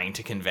trying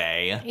to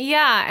convey.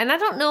 Yeah, and I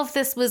don't know if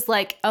this was,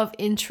 like, of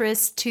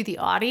interest to the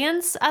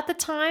audience at the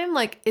time.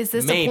 Like, is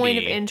this a point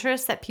of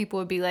interest that people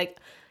would be like,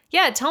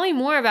 yeah, tell me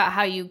more about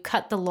how you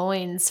cut the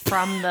loins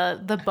from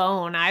the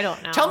bone. I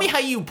don't know. Tell me how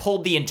you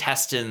pulled the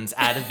intestines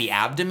out of the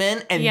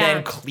abdomen and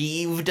then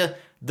cleaved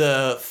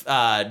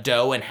the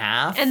dough in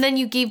half. And then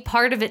you gave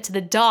part of it to the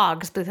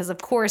dogs because, of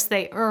course,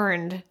 they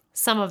earned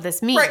some of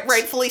this meat.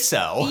 Rightfully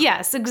so.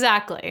 Yes,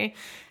 exactly.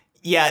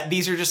 Yeah,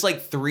 these are just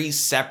like 3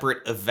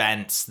 separate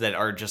events that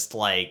are just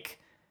like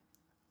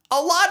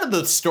a lot of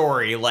the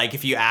story. Like,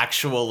 if you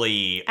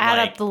actually add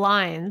up the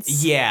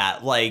lines. Yeah,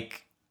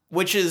 like,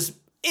 which is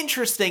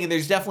interesting, and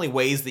there's definitely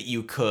ways that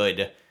you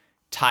could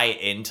tie it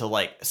into,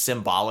 like,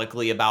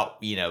 symbolically about,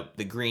 you know,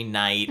 the Green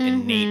Knight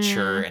and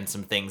nature and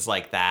some things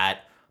like that.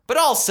 But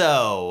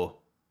also,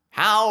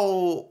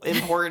 how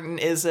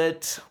important is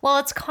it? Well,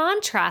 it's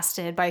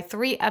contrasted by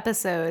 3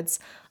 episodes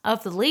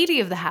of the Lady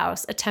of the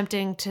House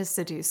attempting to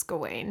seduce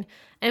Gawain.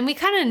 And we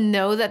kind of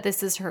know that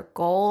this is her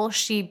goal.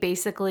 She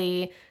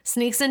basically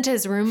sneaks into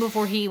his room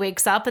before he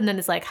wakes up and then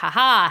is like,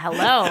 haha,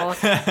 hello.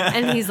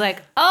 And he's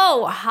like,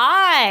 oh,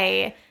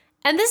 hi.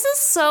 And this is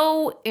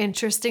so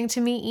interesting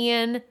to me,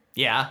 Ian.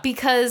 Yeah.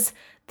 Because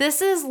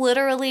this is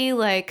literally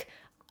like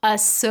an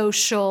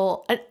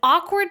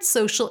awkward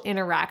social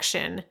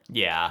interaction.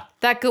 Yeah.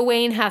 That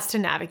Gawain has to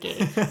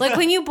navigate. Like,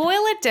 when you boil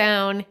it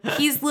down,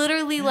 he's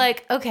literally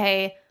like,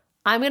 okay,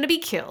 I'm going to be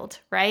killed,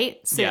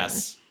 right? Soon.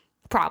 Yes.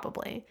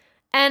 Probably.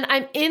 And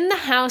I'm in the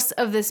house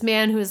of this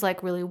man who is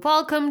like really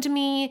welcomed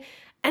me.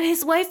 And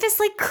his wife is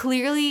like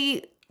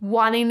clearly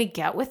wanting to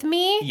get with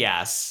me.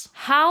 Yes.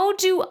 How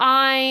do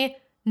I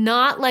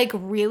not like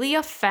really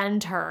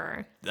offend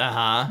her,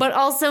 but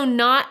also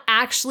not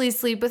actually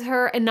sleep with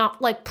her and not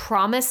like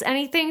promise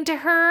anything to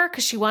her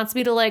because she wants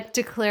me to like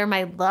declare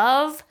my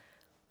love,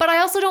 but I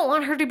also don't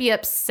want her to be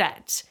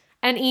upset.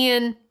 And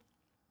Ian,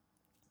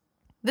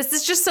 this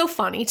is just so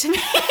funny to me.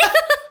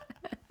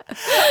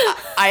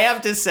 I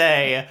have to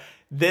say,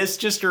 this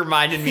just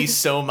reminded me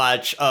so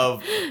much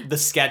of the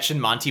sketch in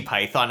Monty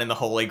Python and the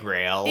Holy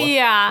Grail.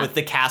 Yeah. With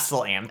the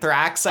Castle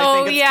Anthrax,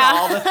 I think it's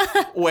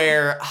called.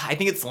 Where I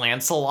think it's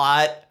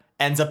Lancelot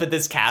ends up at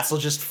this castle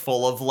just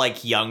full of,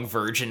 like, young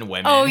virgin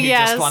women who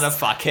just want to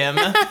fuck him.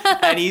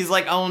 And he's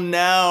like, oh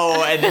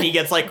no. And then he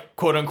gets, like,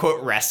 quote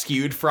unquote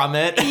rescued from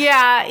it.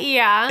 Yeah,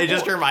 yeah. It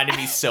just reminded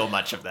me so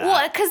much of that.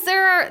 Well, because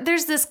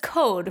there's this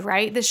code,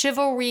 right? The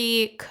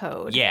chivalry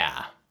code.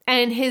 Yeah.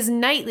 And his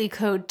knightly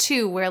code,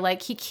 too, where,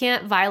 like, he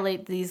can't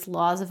violate these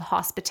laws of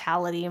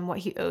hospitality and what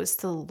he owes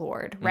to the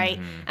Lord, right?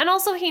 And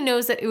also he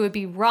knows that it would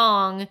be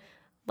wrong,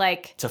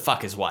 like... to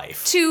fuck his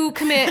wife. To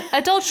commit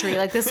adultery,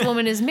 like this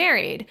woman is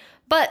married.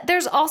 But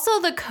there's also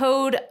the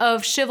code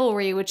of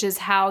chivalry, which is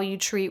how you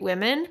treat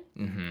women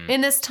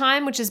in this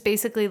time, which is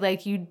basically,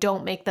 like, you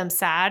don't make them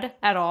sad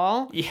at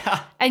all.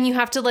 Yeah. And you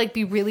have to, like,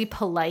 be really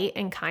polite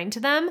and kind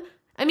to them.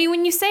 I mean,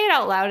 when you say it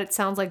out loud, it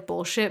sounds like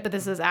bullshit, but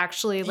this is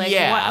actually like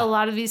what a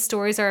lot of these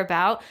stories are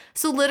about.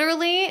 So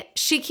literally,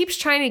 she keeps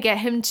trying to get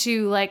him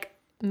to like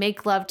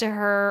make love to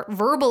her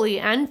verbally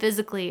and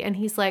physically. And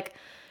he's like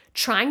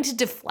trying to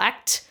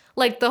deflect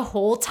like the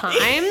whole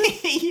time.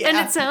 And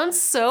it sounds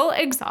so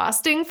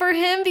exhausting for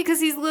him because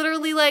he's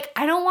literally like,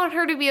 I don't want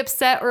her to be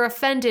upset or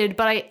offended,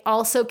 but I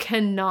also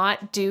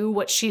cannot do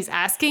what she's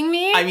asking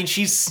me. I mean,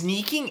 she's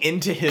sneaking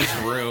into his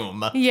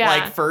room.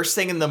 Like first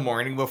thing in the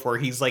morning before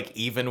he's like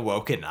even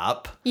woken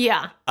up.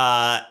 Yeah.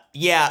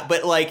 Yeah,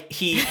 but like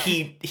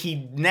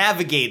he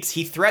navigates,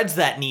 he threads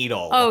that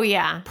needle. Oh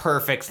yeah.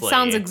 Perfectly.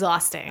 Sounds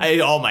exhausting.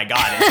 Oh my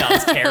God, it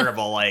sounds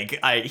terrible. Like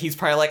he's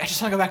probably like, I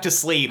just want to go back to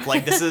sleep.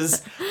 Like this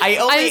is,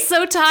 I'm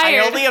so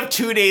tired. I only have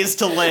 2 days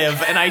to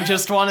live and I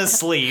just want to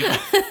sleep.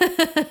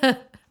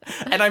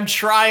 And I'm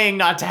trying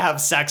not to have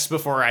sex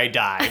before I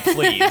die,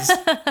 please.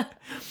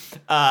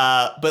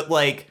 But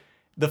like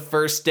the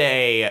first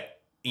day,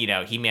 you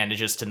know, he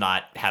manages to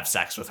not have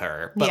sex with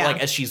her. But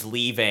like as she's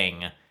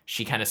leaving,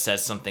 she kind of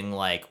says something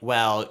like,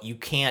 well, you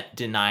can't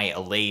deny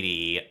a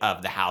lady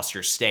of the house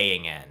you're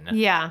staying in.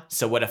 Yeah.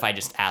 So what if I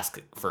just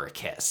ask for a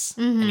kiss?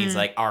 And he's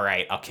like, all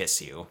right, I'll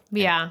kiss you.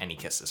 Yeah. And he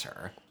kisses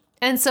her.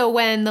 And so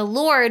when the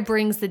Lord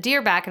brings the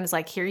deer back and is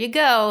like, here you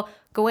go,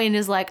 Gawain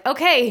is like,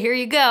 okay, here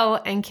you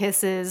go, and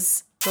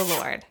kisses the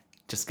Lord.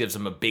 Just gives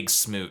him a big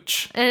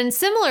smooch. And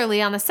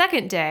similarly, on the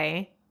second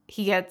day,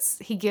 he gets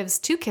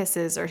 2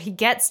 kisses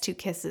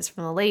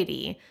from the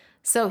lady.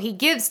 So he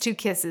gives 2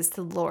 kisses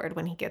to the Lord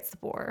when he gets the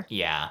boar.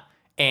 Yeah.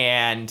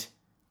 And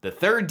the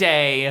third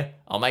day,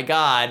 oh my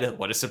God,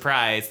 what a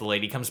surprise. The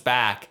lady comes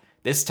back.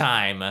 This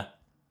time,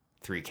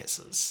 3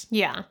 kisses.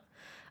 Yeah.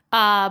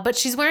 But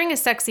she's wearing a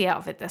sexy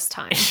outfit this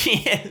time. She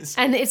is.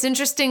 And it's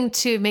interesting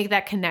to make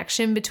that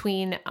connection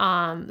between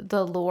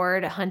the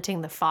Lord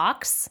hunting the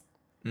fox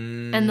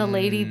and the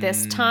lady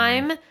this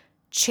time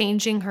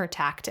changing her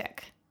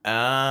tactic.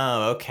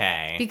 Oh,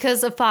 okay.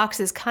 Because a fox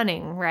is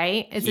cunning,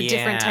 right? It's a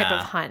different type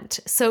of hunt.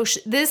 So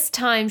this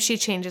time she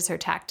changes her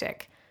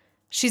tactic.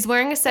 She's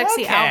wearing a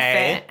sexy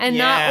outfit. And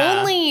not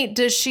only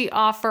does she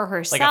offer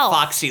herself. Like a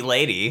foxy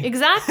lady.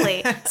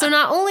 Exactly. So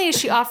not only is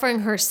she offering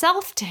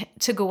herself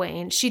to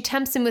Gawain, she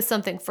tempts him with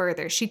something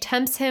further. She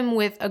tempts him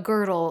with a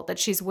girdle that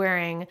she's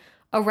wearing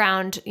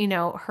around,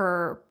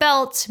 her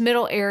belt,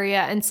 middle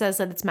area, and says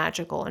that it's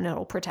magical and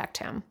it'll protect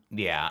him.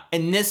 Yeah.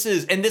 And this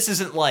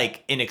isn't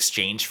like in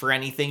exchange for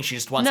anything. She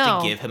just wants to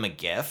give him a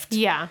gift.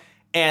 Yeah.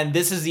 And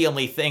this is the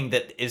only thing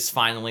that is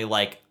finally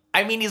like,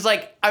 I mean, he's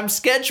like, I'm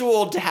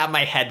scheduled to have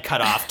my head cut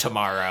off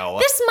tomorrow.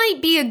 This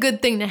might be a good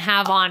thing to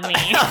have on me.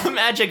 A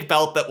magic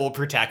belt that will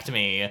protect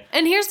me.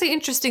 And here's the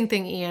interesting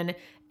thing, Ian.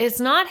 It's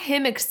not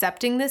him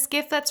accepting this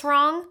gift that's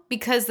wrong,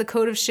 because the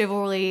code of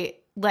chivalry,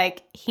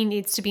 like, he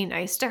needs to be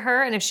nice to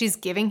her. And if she's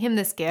giving him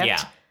this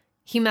gift,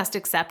 he must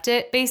accept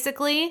it,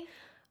 basically.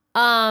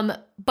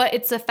 But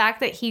it's the fact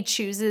that he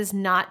chooses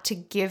not to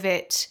give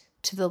it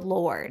to the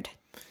Lord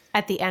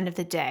at the end of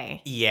the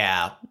day.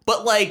 Yeah.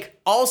 But, like,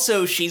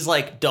 also she's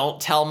like, don't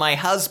tell my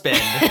husband.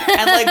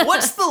 And, like,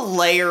 what's the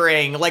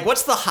layering? Like,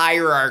 what's the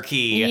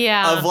hierarchy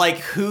of, like,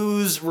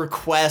 whose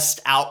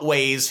request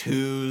outweighs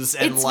whose?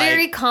 And it's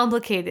very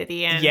complicated,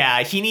 Ian.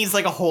 Yeah, he needs,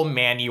 like, a whole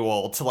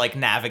manual to, like,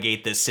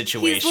 navigate this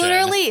situation. He's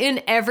literally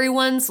in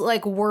everyone's,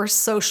 like, worst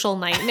social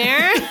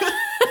nightmare.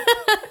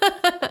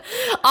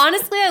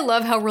 Honestly, I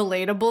love how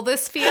relatable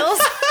this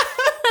feels.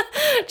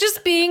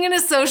 Just being in a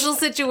social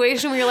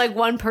situation where you're like,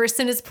 one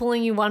person is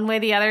pulling you one way,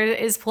 the other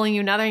is pulling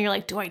you another, and you're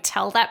like, do I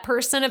tell that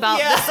person about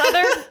this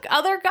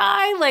other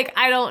guy? Like,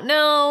 I don't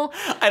know.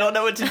 I don't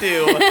know what to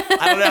do.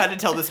 I don't know how to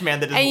tell this man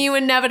that. And you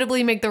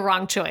inevitably make the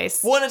wrong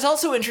choice. Well, and it's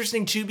also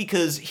interesting too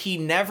because he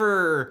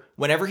never,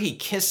 whenever he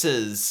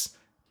kisses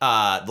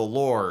the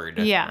Lord.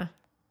 Yeah.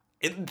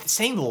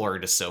 Saying the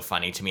Lord is so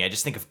funny to me. I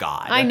just think of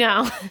God. I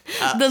know.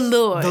 The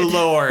Lord. The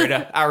Lord,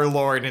 our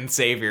Lord and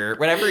Savior.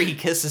 Whenever he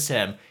kisses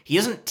him, he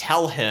doesn't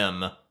tell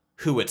him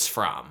who it's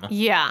from.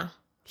 Yeah.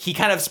 He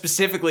kind of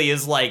specifically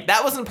is like,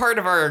 that wasn't part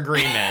of our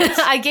agreement.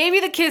 I gave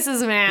you the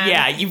kisses, man.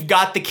 Yeah, you've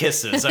got the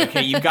kisses,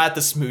 okay? You've got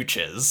the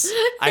smooches.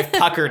 I've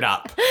puckered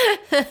up.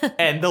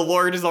 And the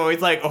Lord is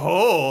always like,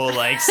 oh,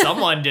 like,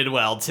 someone did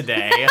well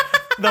today.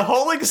 The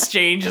whole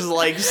exchange is,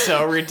 like,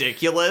 so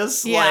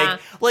ridiculous. Yeah.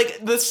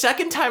 Like, the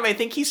second time, I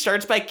think he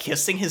starts by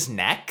kissing his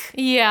neck.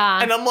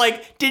 Yeah. And I'm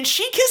like, did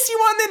she kiss you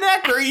on the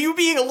neck? Or are you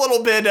being a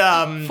little bit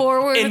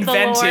forward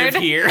inventive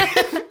here?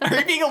 Are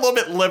you being a little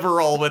bit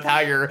liberal with how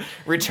you're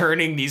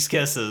returning these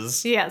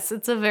kisses? Yes,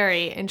 it's a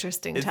very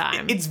interesting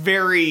time. It's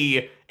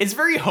very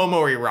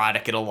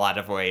homoerotic in a lot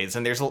of ways,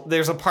 and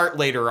there's a part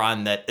later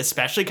on that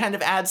especially kind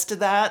of adds to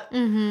that.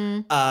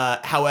 Mm-hmm.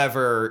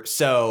 However,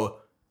 so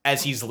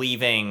as he's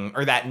leaving,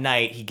 or that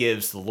night, he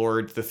gives the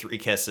Lord the 3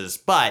 kisses,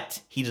 but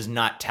he does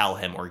not tell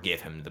him or give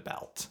him the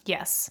belt.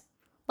 Yes.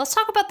 Let's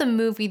talk about the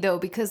movie, though,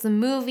 because the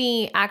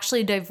movie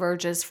actually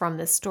diverges from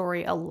this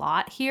story a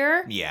lot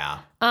here. Yeah.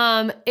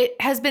 It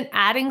has been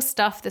adding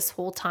stuff this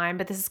whole time,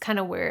 but this is kind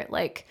of where it,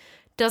 like,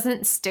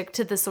 doesn't stick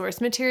to the source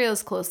material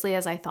as closely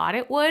as I thought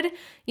it would.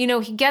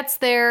 He gets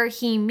there,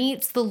 he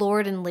meets the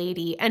Lord and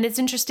Lady, and it's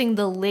interesting,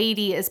 the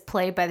lady is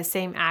played by the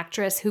same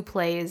actress who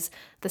plays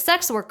the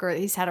sex worker that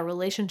he's had a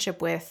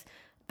relationship with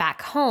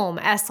back home,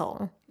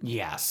 Essel.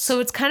 Yes. So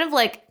it's kind of,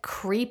 like,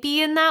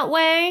 creepy in that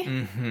way.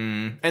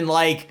 Mm-hmm. And,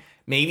 like,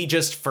 maybe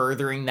just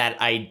furthering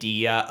that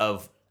idea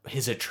of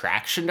his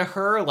attraction to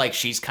her, like,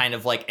 she's kind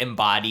of, like,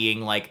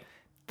 embodying, like,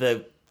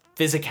 the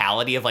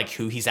physicality of, like,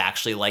 who he's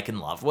actually, like, in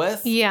love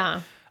with.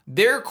 Yeah.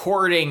 Their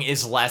courting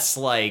is less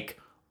like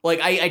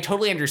I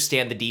totally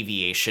understand the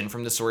deviation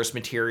from the source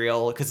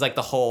material, because, like,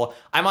 the whole,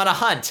 I'm on a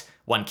hunt,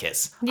 1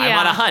 kiss. Yeah. I'm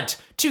on a hunt,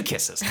 2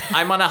 kisses.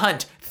 I'm on a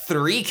hunt,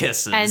 3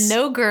 kisses. And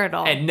no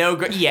girdle.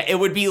 Yeah, it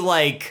would be,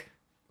 like,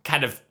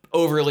 kind of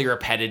overly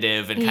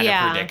repetitive and kind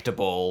of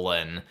predictable,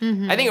 and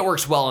I think it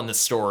works well in the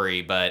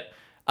story, but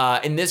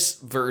in this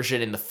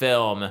version in the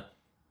film,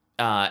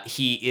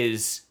 he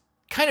is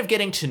kind of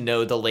getting to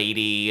know the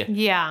lady.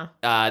 Yeah.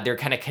 They're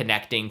kind of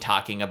connecting,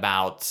 talking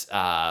about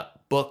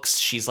books.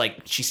 She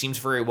seems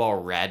very well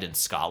read and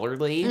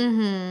scholarly.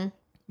 Mm-hmm.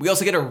 We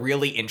also get a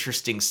really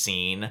interesting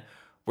scene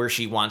where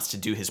she wants to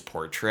do his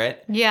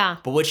portrait. Yeah.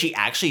 But what she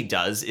actually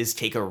does is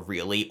take a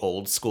really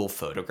old school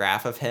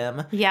photograph of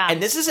him. Yeah.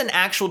 And this is an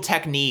actual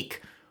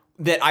technique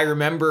that I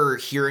remember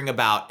hearing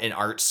about in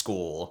art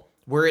school,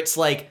 where it's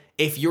like,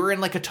 if you're in,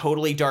 like, a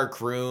totally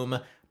dark room,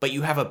 but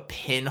you have a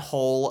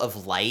pinhole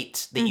of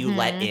light that you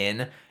let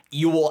in,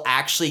 you will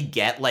actually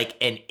get, like,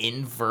 an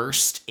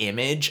inversed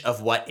image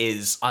of what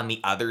is on the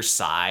other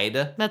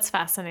side. That's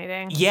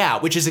fascinating. Yeah,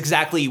 which is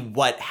exactly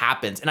what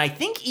happens. And I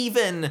think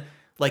even,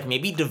 like,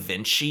 maybe Da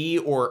Vinci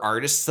or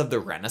artists of the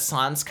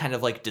Renaissance kind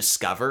of, like,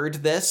 discovered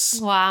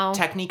this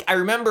technique. I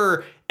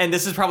remember, and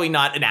this is probably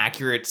not an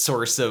accurate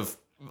source of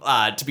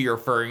to be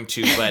referring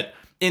to, but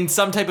in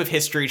some type of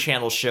History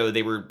Channel show,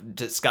 they were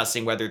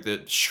discussing whether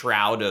the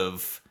Shroud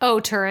of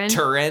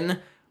Turin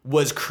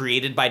was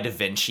created by Da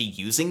Vinci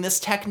using this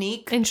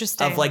technique.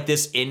 Interesting. Of like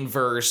this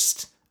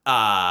inversed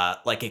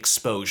like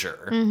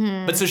exposure.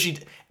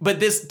 But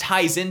this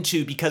ties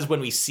into, because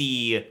when we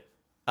see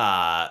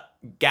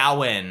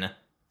Gawain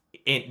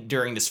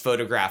during this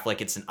photograph,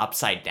 like it's an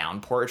upside down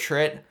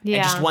portrait,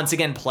 and just once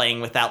again playing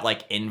with that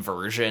like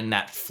inversion,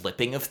 that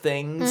flipping of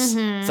things.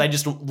 So I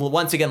just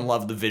once again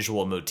love the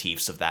visual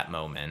motifs of that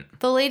moment.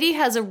 The lady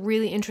has a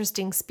really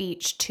interesting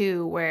speech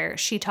too, where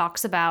she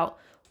talks about,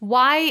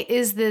 why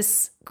is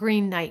this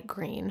Green Knight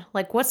green?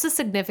 Like, what's the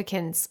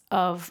significance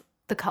of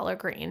the color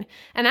green?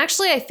 And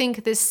actually, I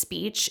think this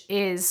speech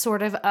is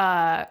sort of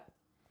a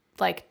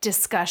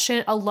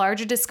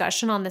larger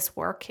discussion on this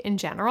work in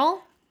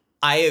general.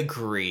 I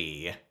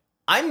agree.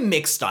 I'm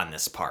mixed on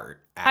this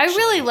part, actually. I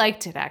really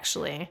liked it,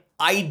 actually.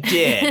 I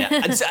did.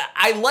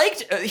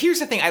 Here's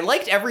the thing. I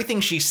liked everything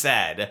she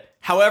said.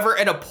 However,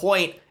 at a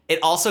point, it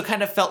also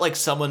kind of felt like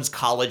someone's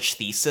college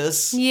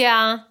thesis.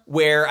 Yeah.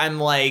 Where I'm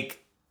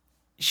like,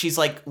 she's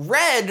like,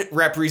 red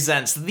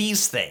represents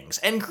these things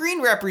and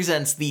green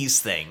represents these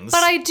things.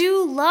 But I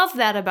do love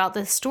that about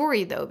this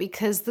story, though,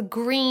 because the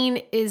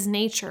green is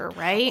nature,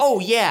 right? Oh,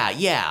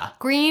 yeah.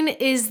 Green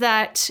is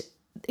that,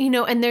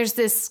 and there's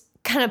this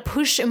kind of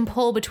push and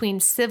pull between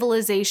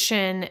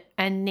civilization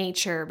and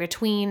nature,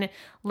 between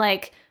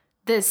like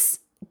this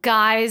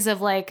guise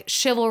of like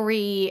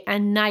chivalry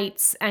and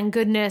knights and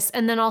goodness,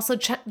 and then also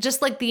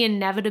just like the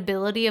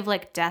inevitability of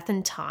like death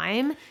and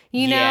time,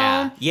 you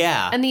know?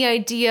 Yeah. And the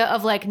idea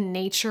of like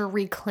nature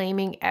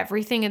reclaiming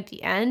everything at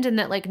the end, and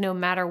that like no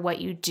matter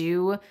what you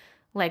do,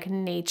 like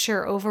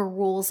nature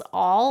overrules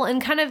all.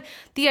 And kind of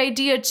the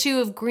idea too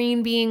of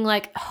green being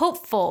like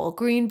hopeful,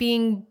 green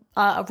being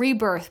a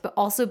rebirth, but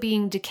also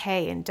being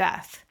decay and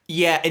death.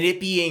 Yeah, and it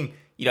being,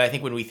 I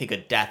think when we think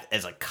of death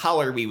as a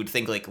color, we would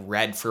think like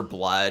red for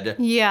blood.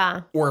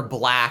 Yeah. Or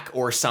black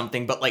or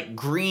something. But like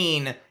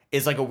green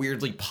is like a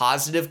weirdly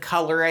positive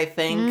color, I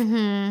think.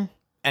 Mm-hmm.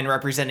 And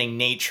representing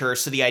nature.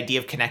 So the idea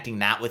of connecting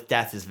that with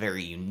death is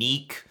very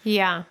unique.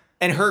 Yeah.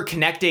 And her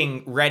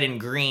connecting red and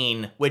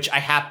green, which I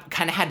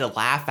kind of had to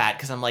laugh at,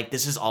 because I'm like,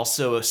 this is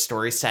also a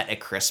story set at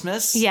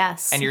Christmas.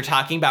 Yes. And you're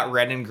talking about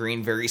red and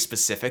green very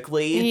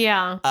specifically.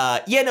 Yeah.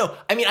 I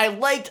mean,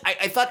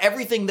 I thought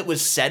everything that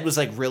was said was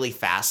like really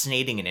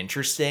fascinating and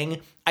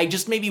interesting. I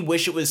just maybe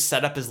wish it was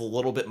set up as a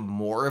little bit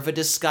more of a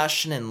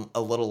discussion and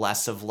a little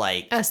less of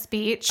like a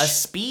speech. A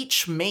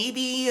speech,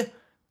 maybe.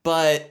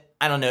 But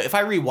I don't know. If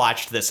I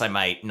rewatched this, I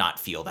might not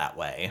feel that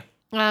way.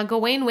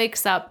 Gawain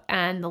wakes up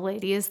and the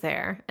lady is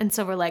there. And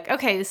so we're like,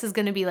 okay, this is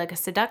going to be like a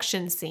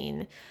seduction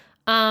scene.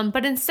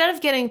 But instead of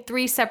getting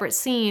 3 separate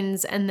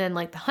scenes and then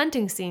like the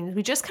hunting scenes,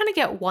 we just kind of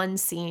get one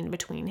scene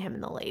between him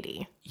and the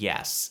lady.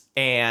 Yes.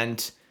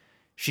 And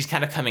she's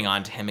kind of coming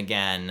on to him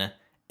again.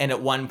 And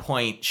at one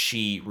point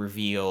she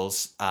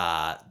reveals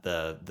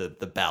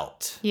the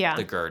belt. Yeah.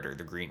 The girder,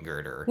 the green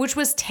girder. Which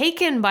was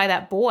taken by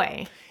that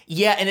boy.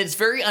 Yeah, and it's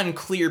very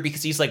unclear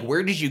because he's like,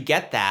 where did you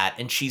get that?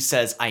 And she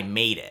says, I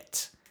made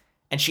it.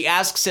 And she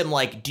asks him,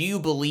 like, do you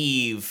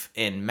believe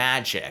in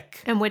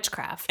magic? And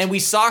witchcraft. And we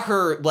saw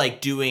her,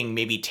 like, doing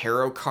maybe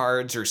tarot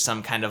cards or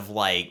some kind of,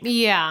 like,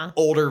 yeah,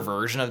 older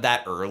version of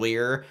that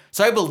earlier.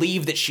 So I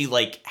believe that she,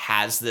 like,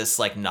 has this,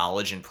 like,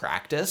 knowledge and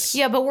practice.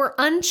 Yeah, but we're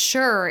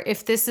unsure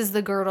if this is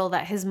the girdle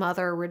that his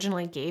mother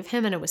originally gave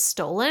him and it was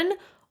stolen,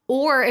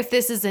 or if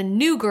this is a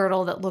new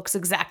girdle that looks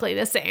exactly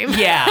the same.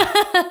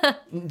 Yeah.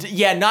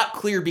 Yeah, not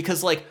clear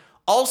because, like,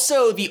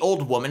 also, the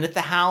old woman at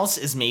the house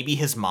is maybe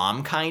his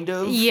mom, kind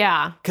of.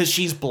 Yeah. Because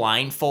she's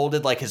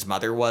blindfolded like his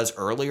mother was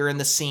earlier in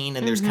the scene,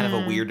 and there's kind of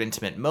a weird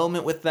intimate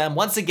moment with them.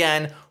 Once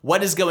again,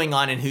 what is going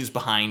on and who's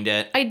behind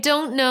it? I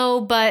don't know,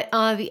 but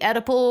the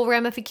Oedipal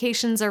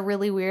ramifications are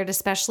really weird,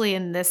 especially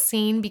in this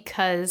scene,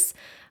 because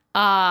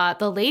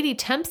the lady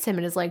tempts him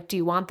and is like, do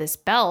you want this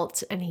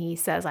belt? And he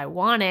says, I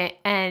want it.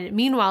 And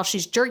meanwhile,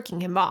 she's jerking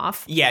him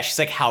off. Yeah, she's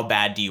like, how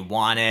bad do you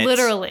want it?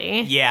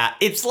 Literally. Yeah,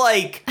 it's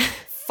like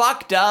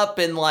fucked up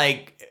and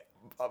like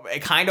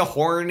kind of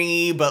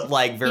horny, but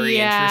like very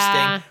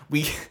interesting.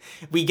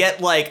 We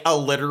get like a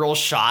literal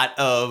shot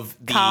of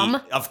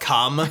cum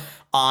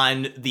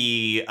on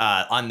the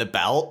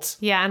belt.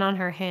 Yeah, and on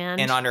her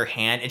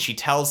hand. And she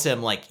tells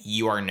him like,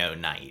 you are no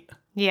knight.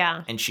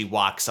 Yeah. And she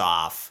walks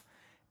off.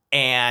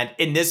 And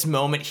in this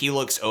moment, he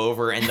looks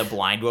over and the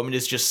blind woman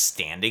is just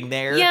standing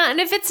there. Yeah, and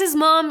if it's his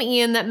mom,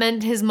 Ian, that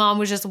meant his mom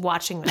was just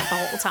watching that the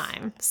whole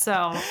time.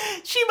 So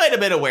she might have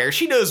been aware.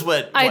 She knows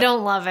what. I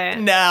don't love it.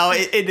 No,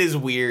 it is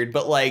weird.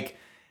 But like,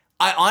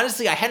 I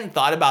hadn't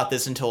thought about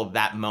this until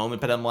that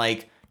moment. But I'm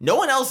like, no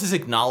one else has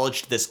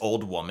acknowledged this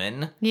old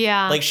woman.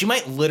 Yeah. Like, she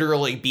might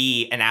literally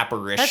be an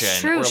apparition. That's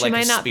true. Or like she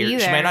might a not spirit. be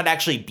there. She might not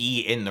actually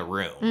be in the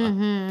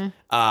room.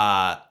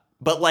 Mm-hmm.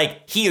 But,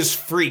 like, he is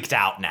freaked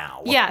out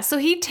now. Yeah, so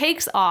he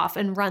takes off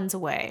and runs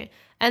away.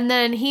 And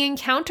then he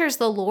encounters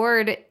the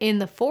Lord in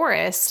the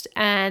forest.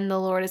 And the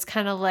Lord is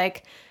kind of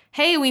like,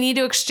 hey, we need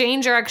to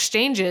exchange our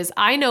exchanges.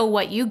 I know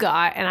what you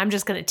got, and I'm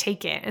just going to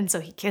take it. And so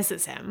he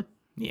kisses him.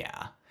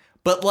 Yeah.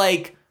 But,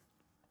 like,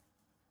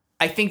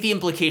 I think the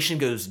implication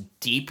goes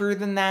deeper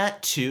than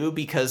that, too,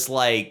 because,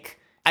 like,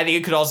 I think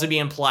it could also be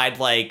implied,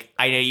 like,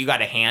 I know you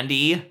got a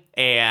handy,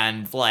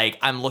 and, like,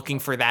 I'm looking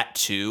for that,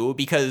 too,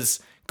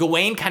 because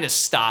Gawain kind of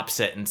stops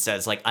it and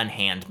says, like,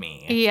 unhand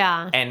me.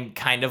 Yeah. And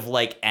kind of,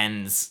 like,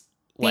 ends,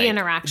 like,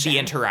 the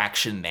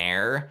interaction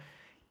there.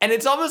 And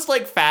it's almost,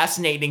 like,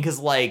 fascinating because,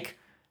 like,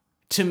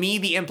 to me,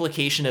 the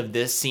implication of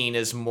this scene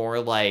is more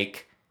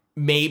like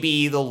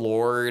maybe the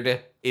Lord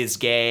is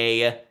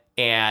gay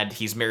and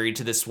he's married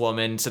to this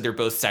woman, so they're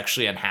both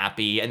sexually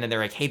unhappy. And then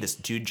they're like, hey, this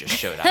dude just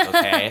showed up,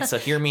 okay? So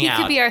hear me out.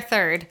 He could be our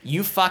third.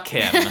 You fuck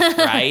him,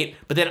 right?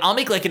 But then I'll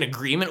make, like, an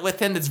agreement with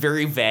him that's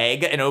very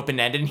vague and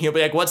open-ended, and he'll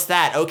be like, what's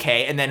that?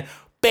 Okay. And then,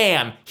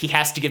 bam, he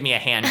has to give me a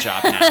hand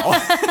job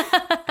now.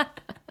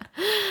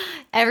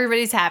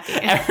 Everybody's happy.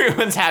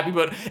 Everyone's happy,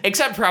 but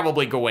except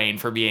probably Gawain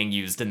for being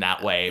used in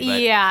that way. But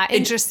yeah,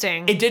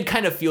 interesting. It did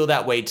kind of feel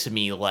that way to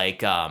me,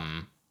 like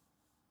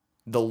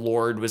the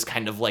Lord was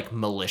kind of like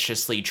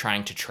maliciously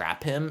trying to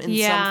trap him in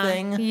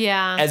something.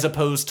 Yeah. As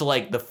opposed to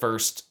like the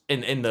first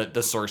in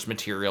the source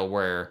material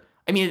where,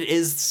 I mean, it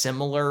is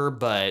similar,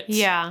 but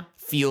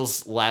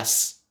feels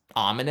less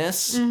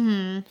ominous.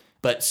 Mm-hmm.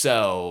 But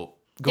so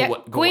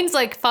Gawain's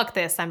like, fuck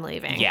this, I'm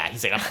leaving. Yeah,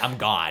 he's like, I'm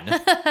gone.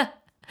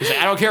 He's like,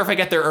 I don't care if I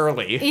get there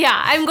early. Yeah,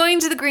 I'm going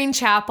to the Green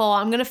Chapel.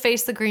 I'm going to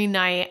face the Green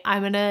Knight.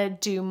 I'm going to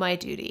do my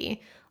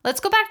duty.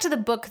 Let's go back to the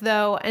book,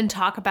 though, and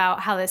talk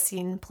about how this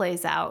scene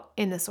plays out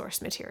in the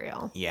source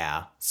material.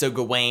 Yeah. So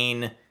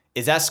Gawain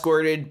is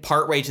escorted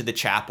partway to the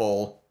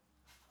chapel.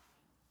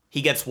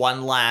 He gets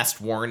one last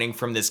warning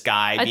from this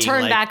guy. A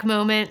turn back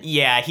moment.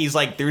 Yeah, he's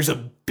like, there's a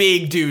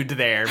big dude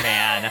there,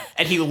 man.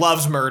 And he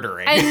loves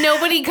murdering. And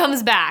nobody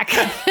comes back.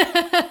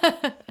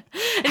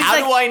 How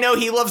do I know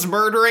he loves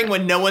murdering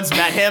when no one's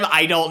met him?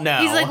 I don't know.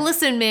 He's like,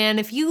 listen, man,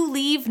 if you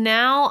leave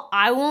now,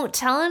 I won't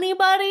tell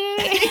anybody.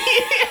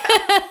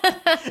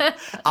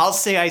 I'll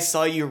say I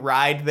saw you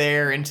ride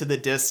there into the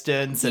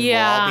distance and we'll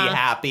all be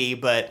happy.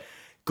 But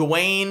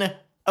Gawain,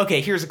 okay,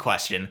 here's a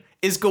question.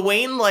 Is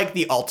Gawain like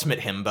the ultimate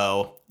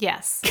himbo?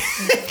 Yes.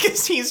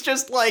 Because he's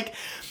just like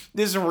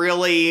this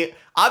really,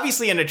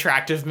 obviously an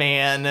attractive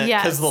man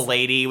because the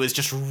lady was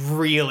just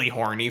really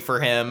horny for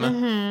him.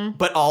 Mm-hmm.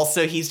 But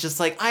also he's just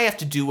like, I have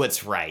to do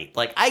what's right.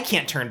 Like, I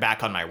can't turn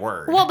back on my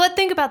word. Well, but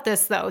think about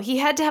this, though. He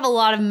had to have a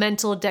lot of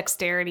mental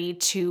dexterity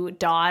to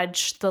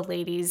dodge the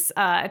lady's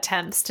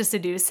attempts to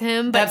seduce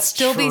him, but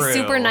still be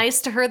super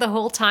nice to her the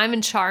whole time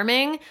and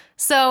charming.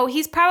 So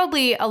he's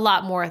probably a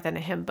lot more than a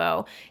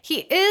himbo.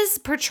 He is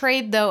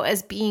portrayed, though,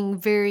 as being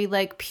very,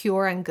 like,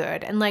 pure and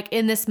good. And, like,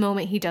 in this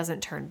moment, he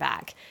doesn't turn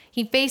back.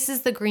 He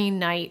faces the Green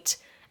Knight,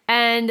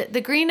 and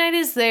the Green Knight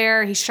is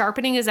there. He's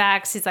sharpening his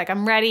axe. He's like,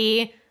 I'm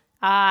ready.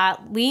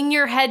 Lean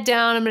your head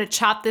down. I'm going to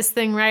chop this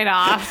thing right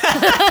off.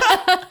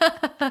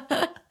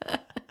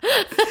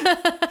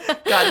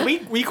 God,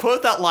 we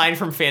quote that line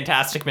from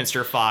Fantastic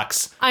Mr.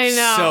 Fox. I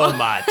know. So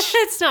much.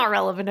 It's not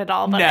relevant at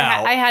all, but no.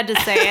 I had to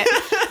say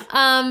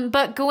it.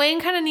 But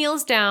Gawain kind of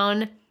kneels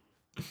down,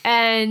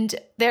 and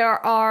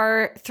there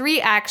are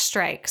 3 axe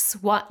strikes.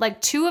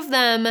 Two of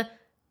them,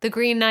 the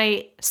Green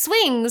Knight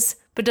swings,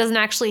 but doesn't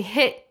actually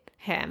hit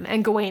him,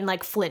 and Gawain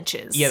like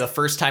flinches. Yeah, the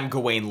first time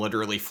Gawain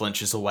literally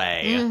flinches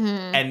away,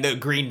 and the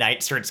Green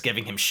Knight starts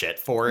giving him shit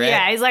for it.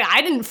 Yeah, he's like,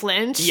 I didn't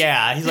flinch.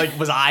 Yeah, he's like,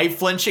 was I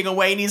flinching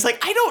away? And he's like,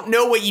 I don't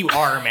know what you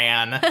are,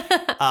 man.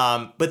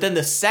 But then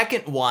the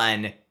second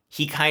one,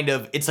 he kind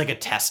of, it's like a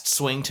test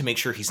swing to make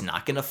sure he's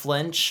not going to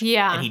flinch.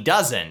 Yeah. And he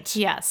doesn't.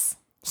 Yes.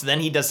 So then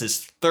he does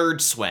his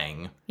third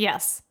swing.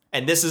 Yes.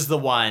 And this is the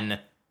one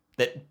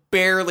that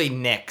barely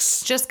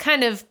nicks. Just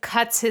kind of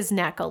cuts his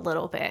neck a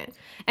little bit.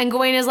 And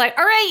Gawain is like,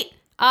 all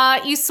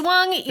right, you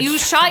swung, you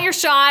shot your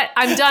shot.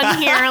 I'm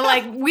done here.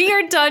 Like, we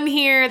are done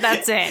here.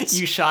 That's it.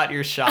 You shot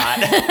your shot.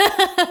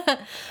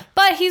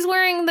 But he's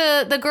wearing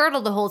the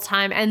girdle the whole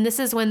time. And this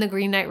is when the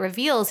Green Knight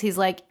reveals, he's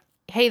like,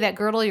 hey, that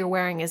girdle you're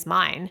wearing is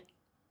mine.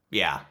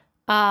 Yeah.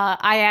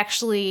 I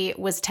actually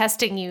was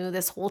testing you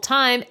this whole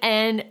time.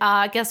 And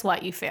guess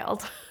what? You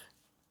failed.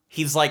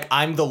 He's like,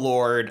 I'm the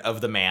lord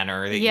of the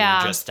manor that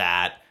you're just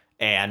at.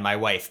 And my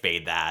wife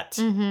made that.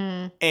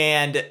 Mm-hmm.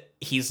 And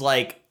he's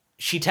like,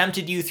 she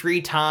tempted you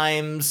 3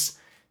 times.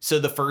 So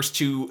the first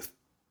 2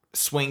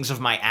 swings of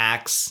my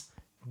axe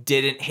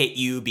didn't hit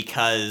you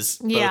because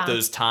both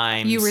those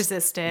times you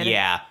resisted.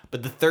 Yeah.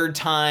 But the third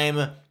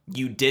time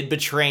you did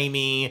betray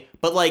me.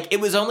 But like, it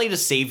was only to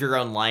save your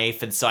own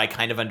life. And so I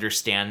kind of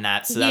understand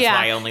that. So that's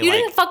why I only You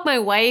didn't fuck my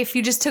wife.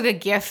 You just took a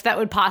gift that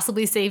would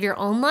possibly save your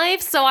own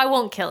life. So I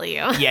won't kill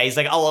you. Yeah. He's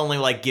like, I'll only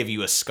like give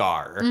you a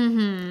scar.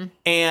 Mm-hmm.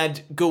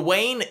 And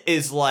Gawain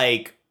is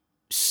like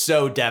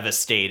so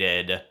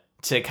devastated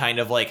to kind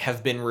of like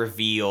have been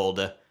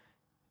revealed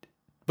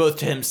both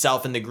to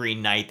himself and the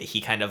Green Knight that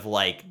he kind of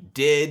like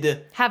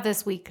did have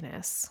this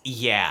weakness.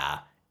 Yeah.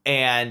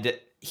 And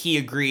he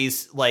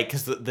agrees, like,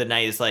 because the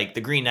knight is like,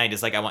 the Green Knight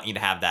is like, I want you to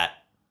have that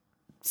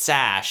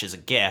sash as a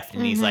gift.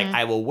 And he's like,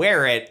 I will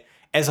wear it.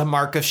 as a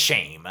mark of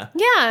shame.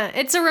 Yeah,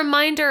 it's a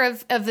reminder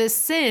of this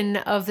sin,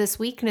 of this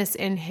weakness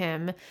in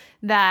him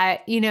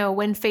that, you know,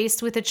 when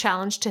faced with a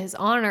challenge to his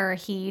honor,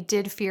 he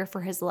did fear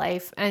for his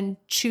life and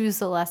choose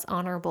the less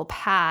honorable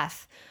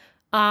path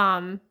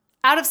out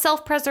of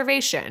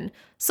self-preservation.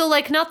 So,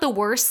 like, not the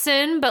worst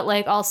sin, but,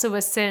 like, also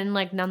a sin,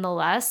 like,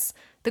 nonetheless.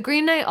 The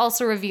Green Knight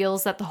also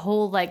reveals that the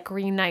whole, like,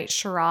 Green Knight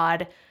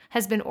charade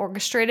has been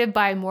orchestrated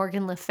by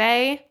Morgan Le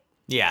Fay.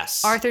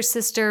 Yes. Arthur's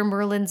sister,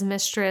 Merlin's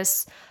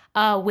mistress,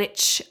 a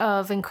witch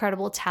of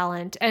incredible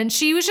talent. And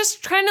she was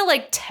just trying to,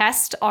 like,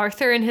 test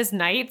Arthur and his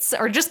knights,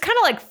 or just kind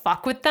of, like,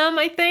 fuck with them,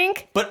 I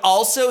think. But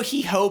also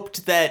he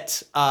hoped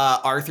that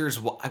Arthur's...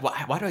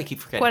 Why do I keep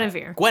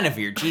forgetting?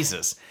 Guinevere,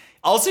 Jesus.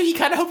 Also, he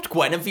kind of hoped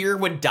Guinevere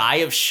would die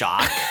of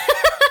shock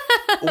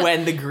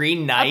when the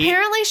Green Knight...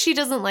 Apparently she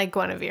doesn't like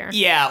Guinevere.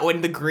 Yeah,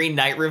 when the Green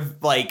Knight,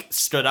 like,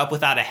 stood up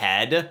without a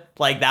head.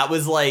 Like, that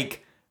was,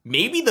 like,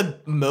 maybe the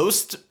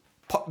most...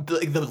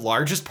 the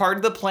largest part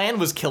of the plan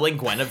was killing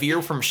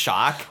Guinevere from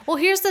shock. Well,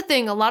 here's the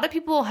thing. A lot of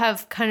people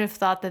have kind of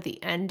thought that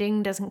the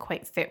ending doesn't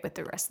quite fit with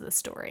the rest of the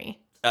story.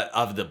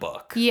 Of the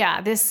book. Yeah,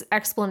 this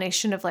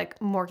explanation of,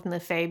 like, Morgan Le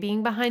Fay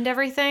being behind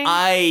everything.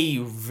 I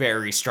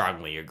very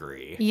strongly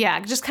agree. Yeah,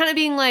 just kind of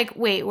being like,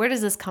 wait, where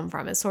does this come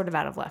from? It's sort of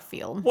out of left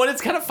field. Well,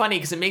 it's kind of funny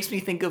because it makes me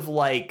think of,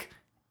 like,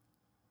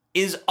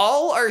 is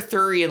all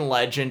Arthurian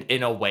legend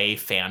in a way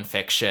fan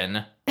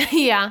fiction?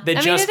 Yeah.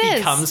 That just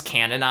becomes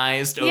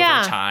canonized over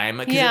time.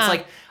 Because it's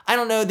like, I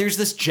don't know, there's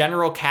this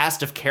general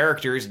cast of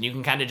characters and you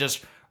can kind of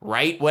just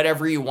write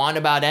whatever you want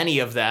about any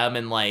of them.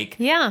 And like,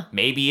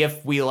 maybe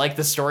if we like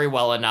the story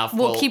well enough,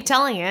 we'll keep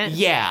telling it.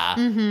 Yeah.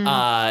 Mm-hmm.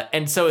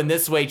 And so in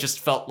this way, just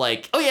felt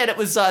like, oh yeah, it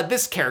was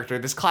this character,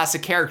 this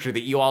classic character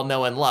that you all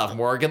know and love,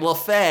 Morgan Le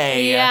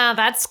Fay. Yeah,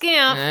 that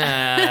scamp.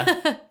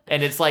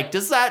 And it's like,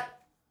 does that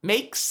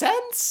make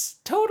sense?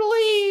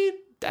 Totally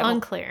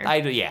unclear.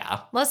 Yeah.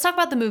 Let's talk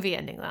about the movie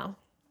ending, though.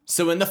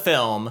 So in the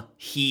film,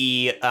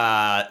 he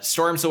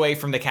storms away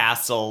from the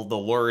castle, the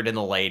lord and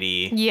the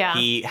lady. Yeah.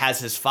 He has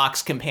his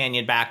fox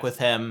companion back with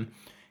him.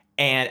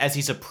 And as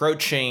he's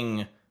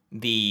approaching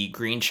the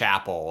Green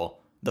Chapel,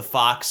 the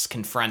fox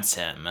confronts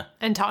him.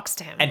 And talks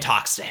to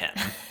him.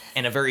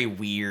 In a very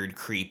weird,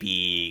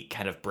 creepy,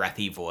 kind of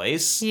breathy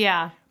voice.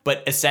 Yeah.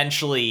 But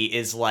essentially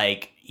is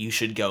like, you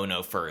should go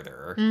no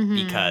further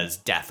because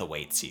death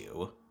awaits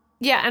you.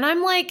 Yeah, and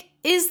I'm like,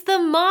 is the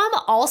mom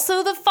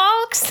also the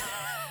fox?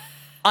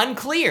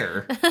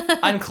 Unclear.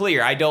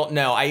 I don't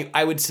know.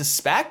 I would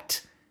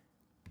suspect,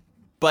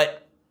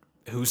 but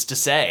who's to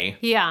say?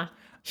 Yeah.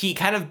 He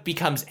kind of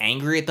becomes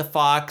angry at the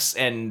fox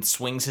and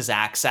swings his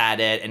axe at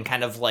it and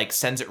kind of like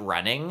sends it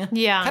running.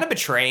 Yeah. Kind of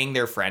betraying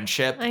their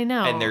friendship. I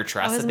know. And their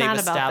trust that they've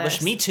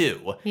established. Me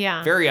too.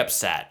 Yeah. Very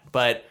upset.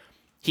 But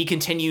he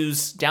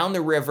continues down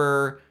the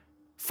river,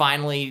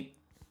 finally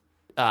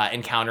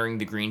encountering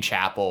the Green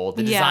Chapel.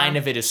 The design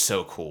of it is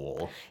so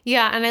cool.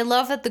 Yeah, and I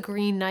love that the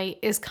Green Knight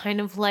is kind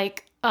of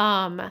like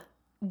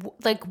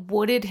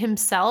wooded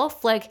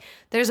himself. Like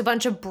there's a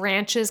bunch of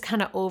branches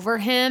kind of over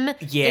him.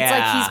 Yeah. It's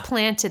like he's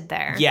planted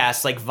there.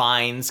 Yes, like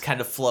vines kind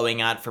of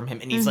flowing out from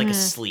him and he's like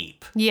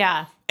asleep.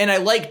 Yeah. And I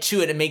like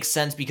too, it makes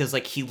sense because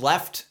like he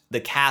left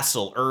the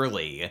castle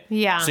early.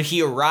 Yeah. So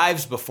he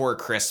arrives before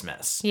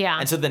Christmas. Yeah.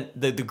 And so then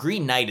the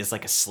Green Knight is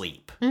like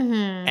asleep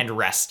and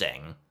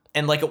resting.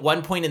 And like at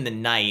one point in the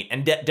night,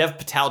 and Dev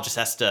Patel just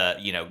has to,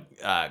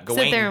 go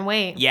sit there and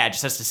wait. Yeah,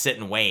 just has to sit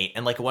and wait.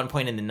 And like at one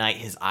point in the night,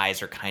 his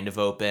eyes are kind of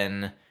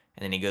open, and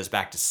then he goes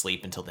back to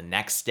sleep until the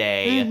next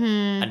day,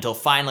 until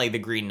finally the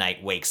Green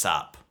Knight wakes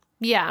up.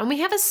 Yeah, and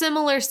we have a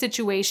similar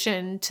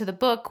situation to the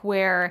book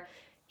where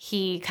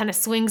he kind of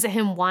swings at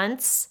him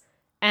once,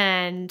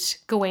 and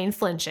Gawain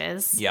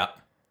flinches. Yep.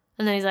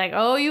 And then he's like,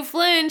 "Oh, you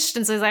flinched,"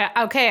 and so he's like,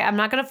 "Okay, I'm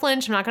not gonna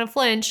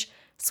flinch."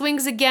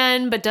 Swings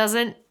again, but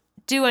doesn't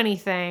do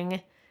anything,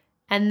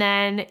 and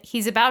then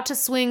he's about to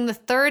swing the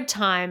third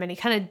time and he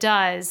kind of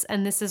does,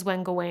 and this is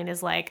when Gawain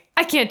is like,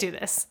 I can't do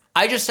this.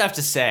 I just have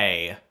to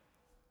say,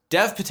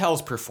 Dev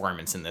Patel's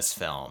performance in this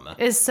film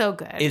is so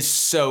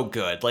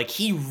good. Like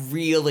he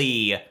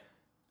really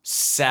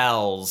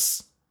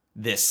sells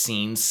this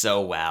scene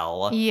so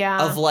well.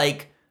 Yeah. Of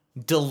like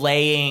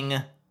delaying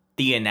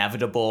the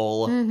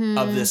inevitable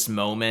of this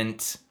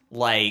moment.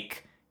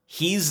 Like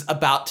he's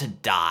about to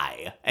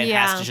die and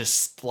has to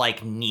just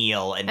like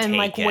kneel and take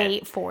like it.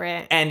 Wait for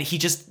it. And he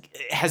just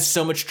has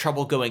so much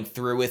trouble going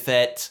through with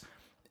it.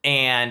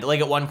 And like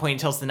at one point he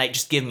tells the knight,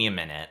 just give me a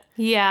minute.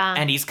 Yeah.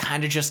 And he's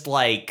kind of just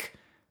like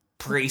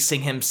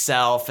bracing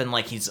himself and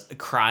like he's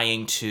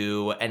crying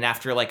too. And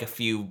after like a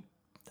few,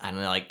 I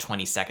don't know, like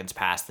 20 seconds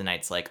pass, the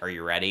knight's like, are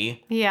you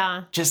ready?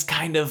 Yeah. Just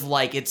kind of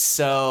like, it's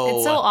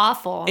so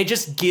awful. It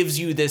just gives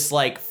you this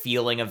like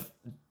feeling of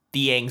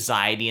the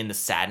anxiety and the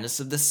sadness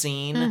of the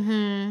scene.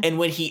 And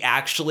when he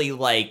actually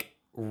like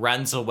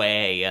runs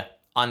away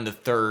on the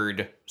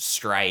third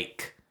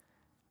strike,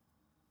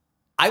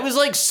 I was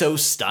like so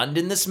stunned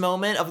in this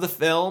moment of the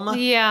film.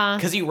 Yeah.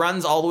 Because he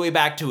runs all the way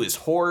back to his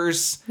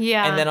horse.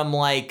 Yeah. And then I'm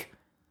like,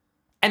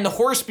 And the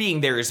horse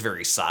being there is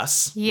very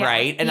sus, Yeah.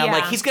 right? And I'm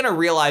like, he's going to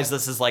realize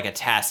this is like a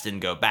test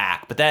and go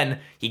back. But then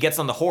he gets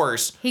on the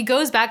horse. He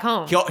goes back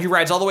home. He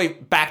rides all the way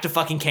back to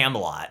fucking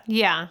Camelot.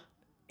 Yeah.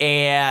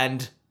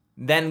 And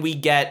then we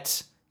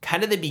get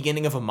kind of the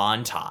beginning of a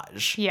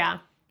montage. Yeah.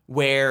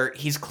 Where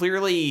he's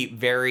clearly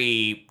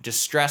very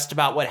distressed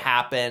about what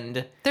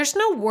happened. There's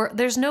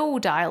no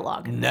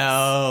dialogue.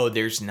 No,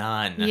 there's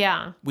none.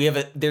 Yeah.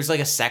 There's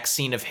like a sex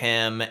scene of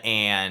him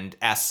and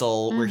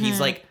Essel where he's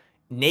like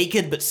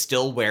naked but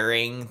still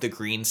wearing the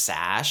green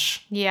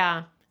sash.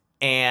 Yeah.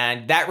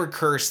 And that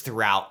recurs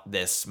throughout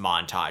this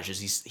montage as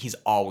he's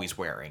always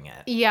wearing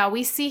it. Yeah,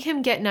 we see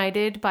him get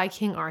knighted by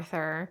King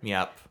Arthur.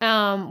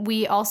 Yep.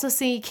 We also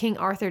see King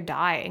Arthur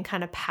die and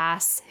kind of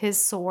pass his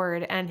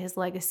sword and his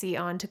legacy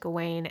on to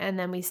Gawain. And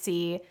then we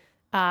see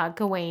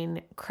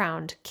Gawain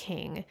crowned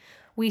king.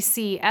 We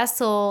see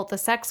Essel, the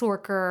sex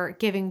worker,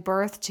 giving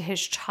birth to his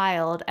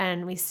child.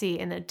 And we see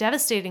in a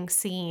devastating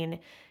scene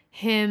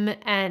him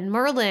and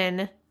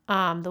Merlin,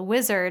 the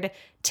wizard,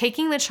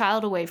 taking the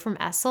child away from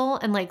Essel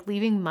and like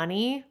leaving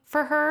money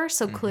for her.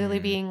 So clearly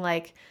being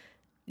like,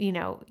 you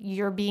know,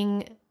 you're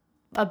being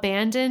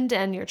abandoned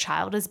and your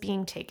child is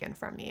being taken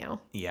from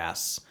you.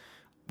 Yes.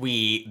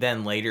 We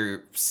then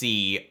later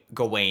see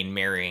Gawain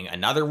marrying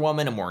another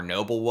woman, a more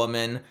noble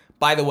woman.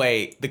 By the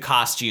way, the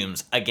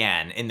costumes,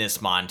 again, in this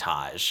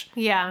montage.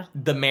 Yeah.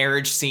 The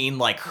marriage scene,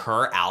 like,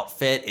 her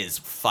outfit is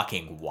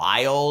fucking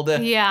wild.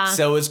 Yeah.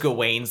 So is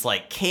Gawain's,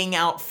 like, king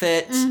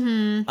outfit.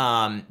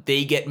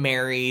 They get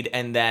married,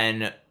 and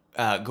then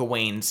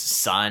Gawain's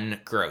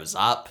son grows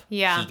up.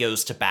 Yeah. He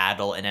goes to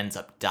battle and ends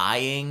up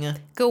dying.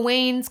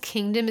 Gawain's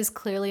kingdom is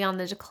clearly on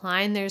the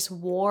decline. There's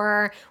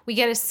war. We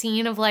get a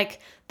scene of, like,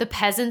 the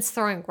peasants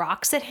throwing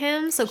rocks at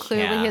him. So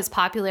clearly his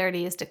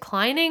popularity is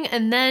declining.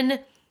 And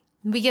then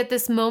we get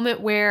this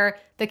moment where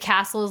the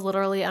castle is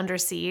literally under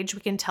siege.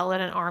 We can tell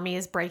that an army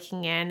is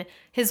breaking in.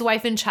 His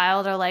wife and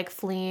child are like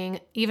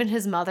fleeing. Even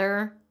his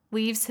mother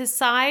leaves his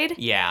side.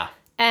 Yeah.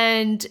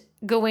 And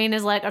Gawain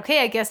is like,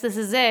 okay, I guess this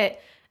is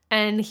it.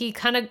 And he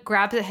kind of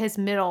grabs at his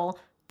middle,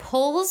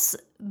 pulls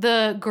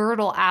the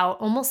girdle out,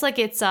 almost like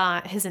it's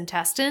his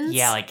intestines.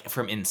 Yeah, like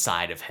from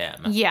inside of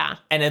him. Yeah.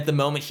 And at the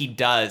moment he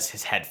does,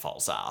 his head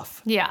falls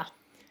off. Yeah.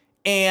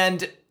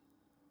 And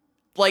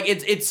like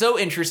it's so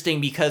interesting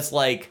because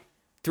like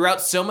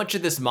throughout so much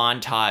of this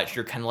montage,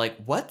 you're kind of like,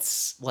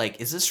 what's, like,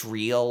 is this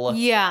real?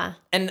 Yeah.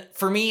 And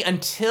for me,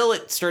 until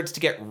it starts to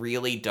get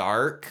really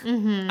dark,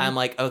 I'm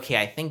like, okay,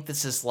 I think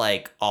this is,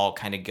 like, all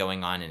kind of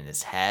going on in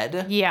his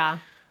head. Yeah.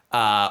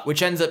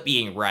 Which ends up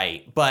being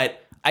right.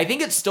 But I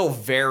think it's still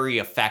very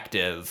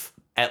effective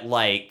at,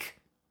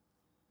 like,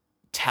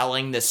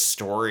 telling this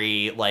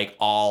story, like,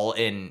 all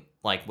in,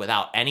 like,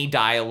 without any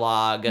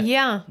dialogue.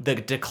 Yeah. The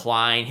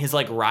decline, his,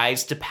 like,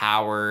 rise to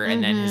power,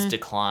 and then his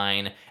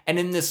decline. And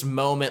in this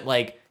moment,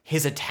 like,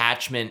 his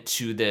attachment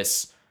to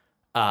this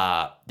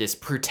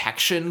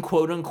protection,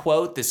 quote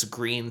unquote, this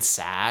green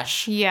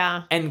sash.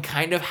 Yeah. And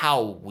kind of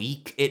how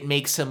weak it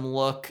makes him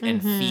look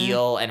and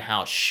feel, and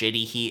how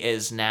shitty he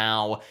is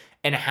now,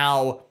 and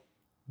how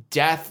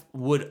death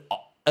would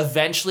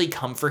eventually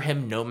come for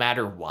him no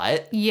matter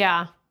what.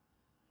 Yeah.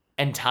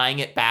 And tying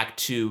it back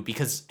to,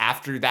 because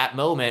after that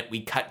moment,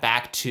 we cut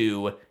back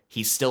to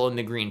he's still in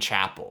the Green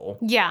Chapel.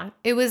 Yeah,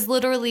 it was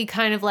literally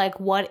kind of like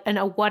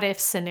a what if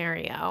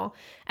scenario.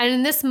 And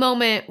in this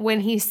moment,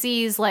 when he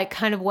sees like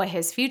kind of what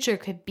his future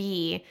could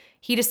be,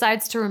 he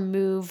decides to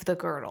remove the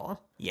girdle.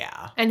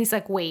 Yeah. And he's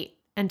like, wait,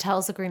 and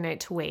tells the Green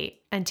Knight to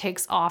wait and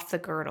takes off the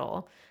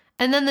girdle.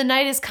 And then the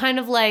knight is kind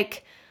of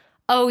like,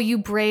 oh, you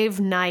brave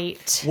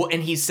knight. Well,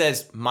 and he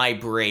says, my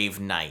brave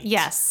knight.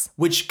 Yes.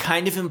 Which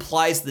kind of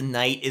implies the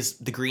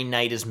Green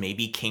Knight is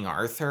maybe King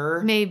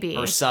Arthur. Maybe.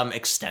 Or some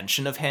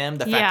extension of him.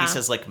 The fact he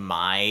says, like,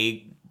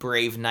 my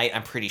brave knight,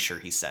 I'm pretty sure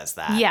he says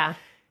that. Yeah.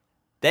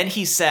 Then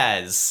he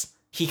says,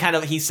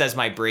 he says,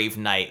 my brave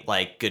knight,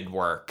 like, good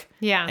work.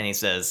 Yeah. And he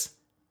says,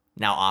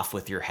 now off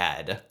with your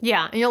head.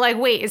 Yeah. And you're like,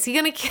 wait, is he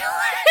going to kill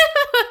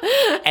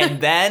him?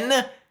 And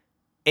then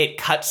it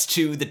cuts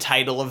to the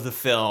title of the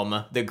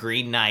film, The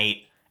Green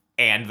Knight,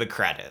 and the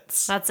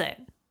credits. That's it.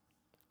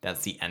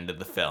 That's the end of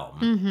the film.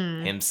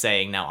 Him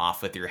saying, now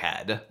off with your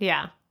head.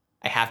 Yeah.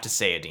 I have to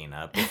say,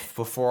 Adina,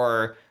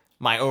 before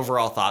my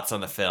overall thoughts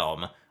on the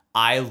film,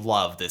 I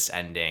love this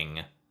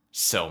ending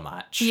so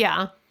much.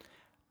 Yeah.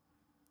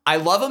 I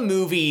love a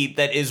movie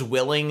that is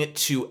willing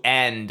to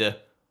end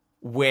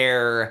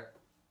where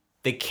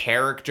the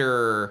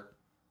character...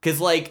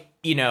 Because, like,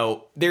 you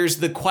know, there's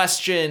the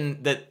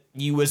question that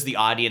you as the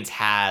audience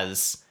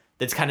has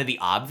that's kind of the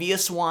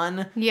obvious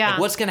one. Yeah. Like,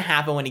 what's going to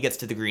happen when he gets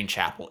to the Green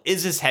Chapel?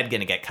 Is his head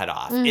going to get cut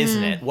off?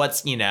 Isn't it?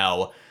 What's, you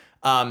know...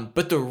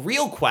 but the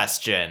real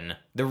question,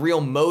 the real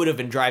motive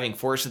and driving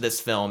force of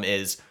this film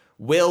is,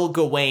 will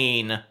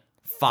Gawain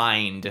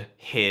find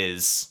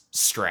his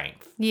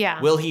strength?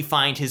 Yeah. Will he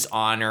find his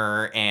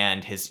honor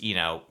and his, you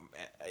know,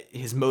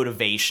 his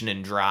motivation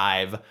and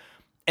drive?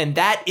 And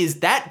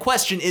that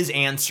question is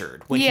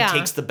answered when he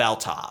takes the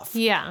belt off.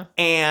 Yeah.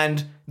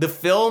 And the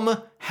film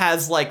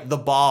has, like, the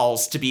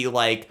balls to be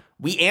like,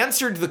 We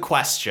answered the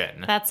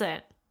question. That's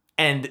it.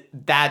 And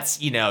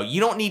that's, you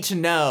don't need to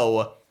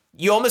know.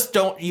 You almost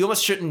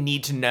shouldn't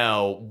need to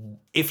know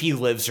if he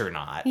lives or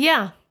not.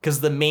 Yeah.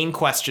 Because the main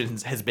question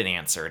has been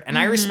answered. And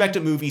I respect a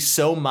movie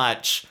so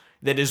much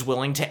that is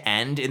willing to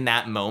end in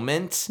that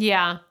moment.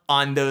 Yeah.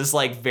 On those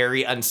like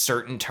very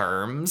uncertain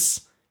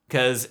terms.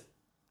 Because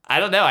I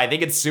don't know. I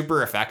think it's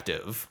super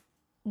effective.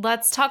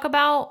 Let's talk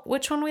about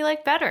which one we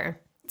like better.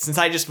 Since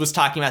I just was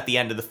talking about the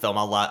end of the film,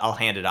 I'll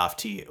hand it off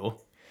to you.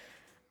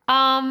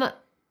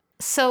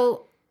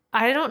 So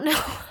I don't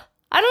know.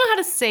 I don't know how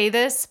to say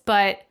this,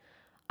 but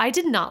I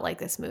did not like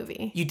this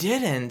movie. You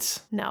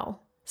didn't? No.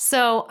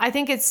 So I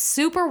think it's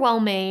super well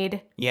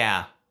made.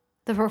 Yeah.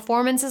 The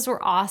performances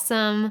were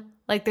awesome.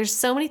 Like there's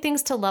so many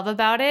things to love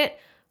about it,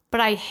 but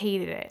I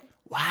hated it.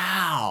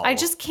 Wow. I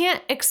just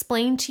can't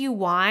explain to you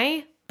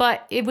why,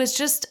 but it was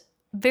just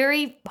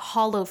very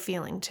hollow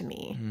feeling to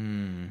me.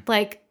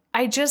 Like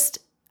I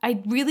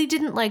really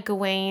didn't like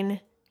Gawain.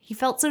 He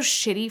felt so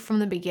shitty from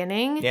the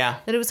beginning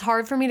that it was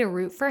hard for me to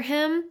root for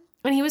him.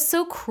 And he was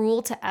so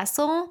cruel to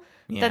Essel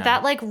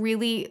that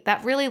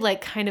really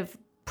like kind of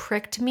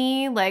pricked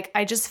me. Like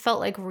I just felt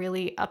like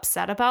really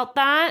upset about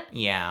that.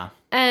 Yeah.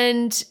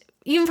 And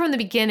even from the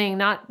beginning,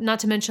 not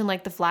to mention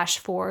like the flash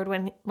forward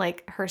when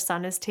like her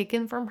son is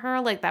taken from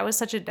her, like that was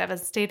such a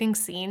devastating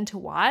scene to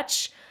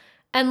watch.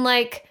 And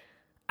like,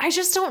 I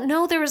just don't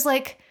know. There was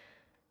like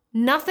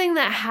nothing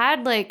that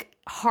had like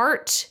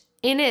heart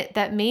in it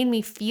that made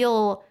me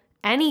feel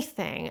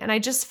anything. And I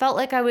just felt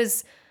like I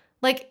was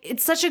like,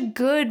 it's such a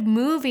good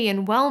movie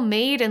and well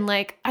made. And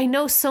like, I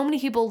know so many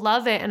people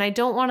love it and I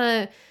don't want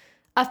to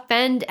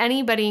offend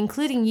anybody,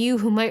 including you,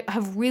 who might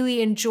have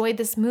really enjoyed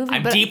this movie.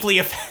 I'm deeply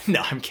offended.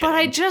 No, I'm kidding. But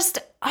I just,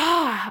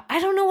 I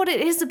don't know what it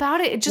is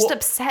about it. It just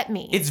upset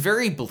me. It's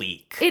very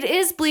bleak. It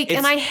is bleak.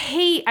 And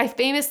I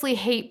famously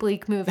hate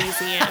bleak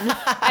movies, Ian.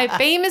 I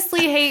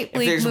famously hate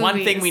bleak movies. If there's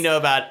one thing we know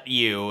about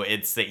you,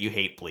 it's that you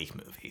hate bleak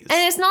movies.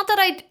 And it's not that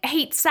I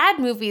hate sad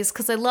movies,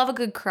 because I love a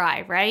good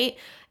cry, right?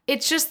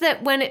 It's just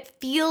that when it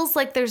feels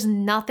like there's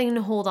nothing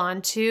to hold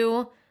on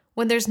to,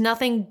 when there's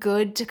nothing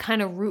good to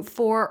kind of root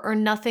for or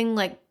nothing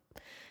like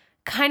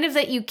kind of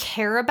that you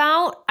care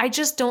about, I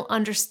just don't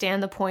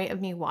understand the point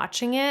of me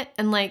watching it.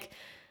 And like,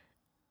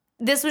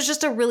 this was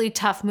just a really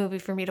tough movie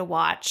for me to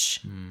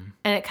watch.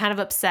 And it kind of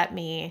upset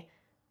me.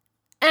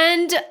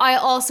 And I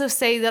also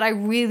say that I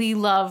really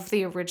love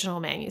the original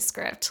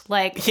manuscript.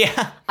 Like,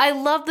 I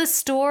love the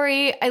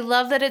story. I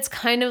love that it's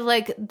kind of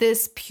like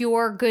this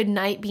pure good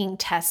knight being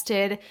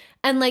tested.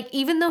 And like,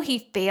 even though he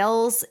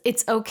fails,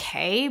 it's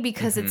okay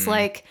because it's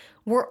like,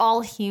 we're all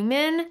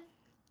human.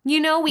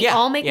 We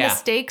all make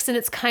mistakes, and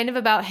it's kind of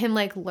about him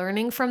like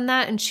learning from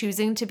that and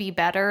choosing to be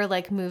better,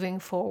 like moving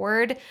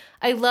forward.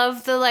 I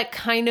love the like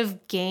kind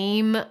of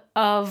game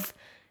of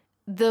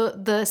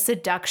the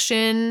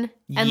seduction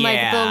and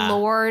like the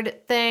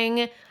Lord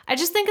thing. I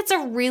just think it's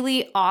a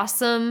really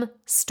awesome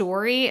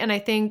story, and I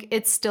think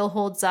it still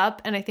holds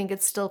up, and I think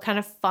it's still kind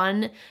of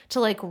fun to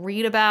like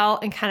read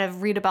about and kind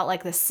of read about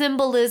like the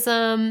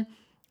symbolism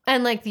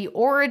and like the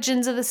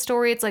origins of the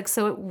story. It's like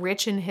so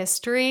rich in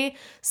history.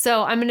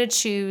 So I'm going to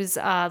choose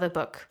the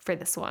book for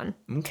this one.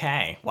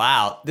 Okay.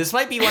 Wow. This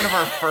might be one of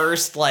our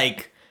first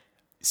like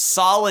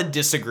solid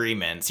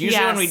disagreements.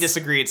 Usually when we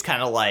disagree, it's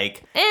kind of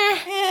like,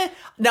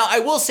 Now, I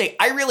will say,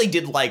 I really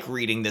did like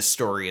reading this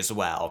story as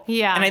well.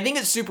 Yeah. And I think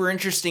it's super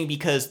interesting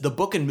because the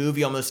book and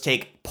movie almost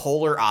take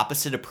polar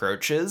opposite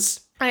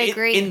approaches. I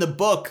agree. In the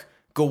book,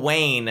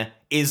 Gawain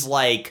is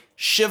like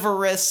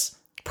chivalrous.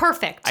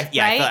 Perfect. I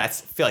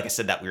feel like I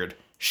said that weird.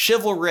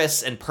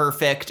 Chivalrous and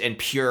perfect and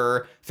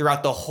pure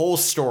throughout the whole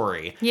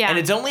story. Yeah. And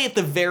it's only at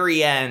the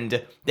very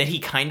end that he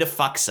kind of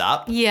fucks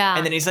up. Yeah.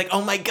 And then he's like,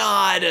 oh my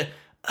God.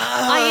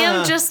 I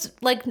am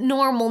just like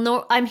normal.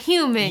 No, I'm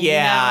human.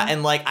 Yeah.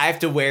 And like, I have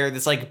to wear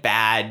this like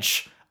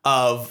badge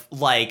of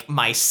like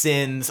my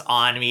sins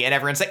on me. And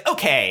everyone's like,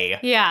 okay.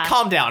 Yeah.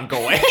 Calm down,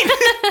 Gawain.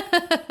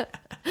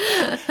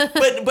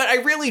 but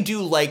I really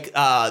do like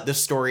the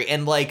story.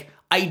 And like,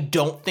 I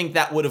don't think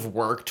that would have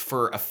worked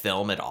for a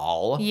film at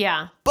all.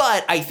 Yeah.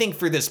 But I think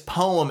for this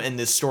poem and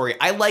this story,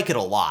 I like it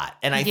a lot.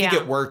 And I think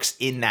it works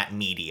in that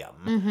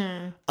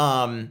medium.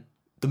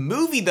 The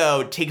movie,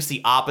 though, takes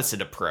the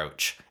opposite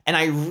approach. And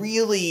I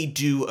really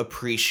do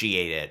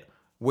appreciate it,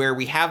 where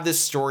we have this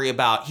story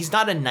about he's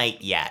not a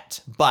knight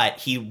yet, but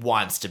he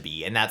wants to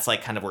be. And that's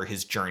like kind of where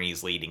his journey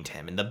is leading to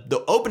him. And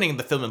the opening of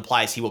the film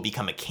implies he will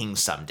become a king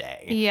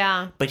someday.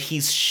 Yeah. But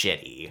he's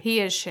shitty. He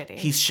is shitty.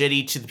 He's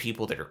shitty to the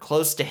people that are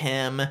close to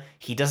him.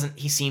 He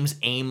seems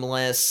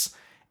aimless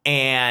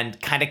and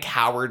kind of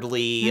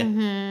cowardly.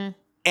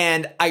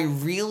 And I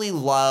really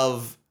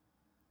love,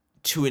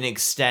 to an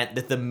extent,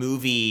 that the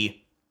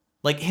movie,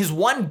 like his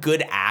one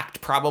good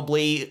act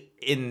probably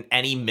in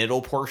any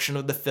middle portion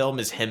of the film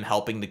is him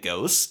helping the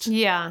ghost.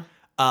 Yeah.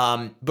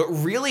 But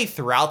really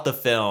throughout the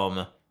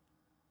film,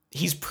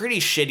 he's pretty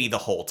shitty the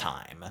whole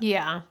time.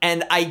 Yeah.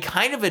 And I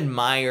kind of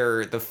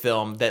admire the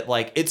film that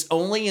like, it's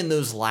only in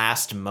those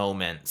last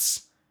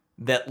moments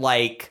that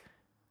like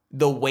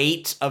the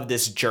weight of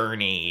this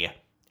journey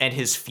and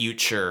his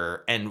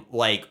future and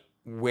like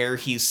where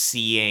he's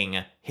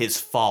seeing his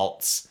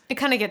faults. It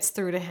kind of gets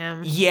through to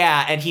him.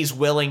 Yeah, and he's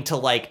willing to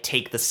like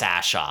take the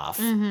sash off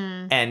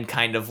and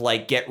kind of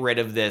like get rid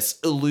of this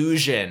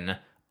illusion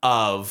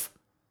of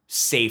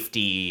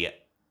safety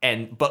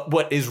but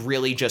what is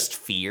really just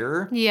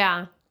fear.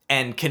 Yeah.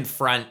 And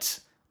confront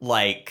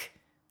like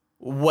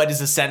what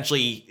is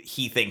essentially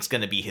he thinks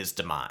going to be his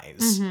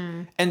demise.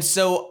 And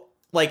so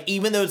like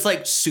even though it's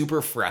like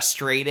super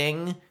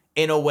frustrating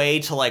in a way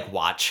to like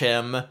watch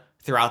him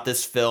throughout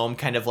this film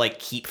kind of like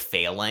keep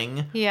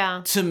failing.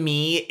 Yeah. To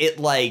me, it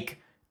like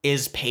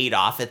is paid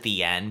off at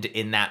the end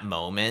in that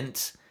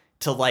moment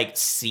to like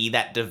see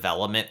that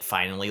development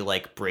finally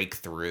like break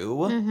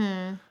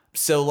through.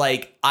 So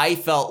like I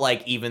felt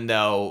like even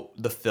though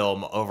the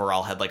film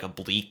overall had like a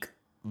bleak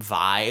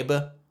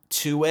vibe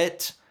to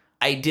it,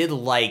 I did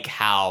like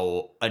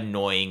how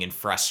annoying and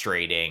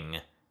frustrating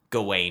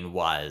Gawain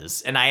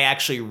was. And I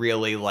actually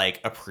really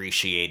like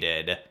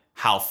appreciated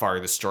how far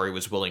the story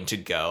was willing to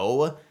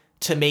go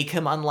to make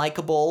him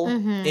unlikable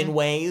in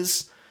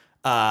ways.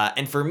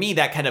 And for me,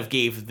 that kind of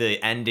gave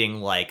the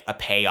ending like a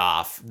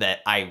payoff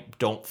that I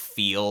don't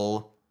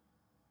feel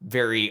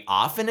very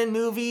often in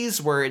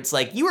movies, where it's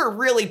like, you are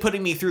really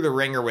putting me through the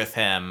ringer with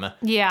him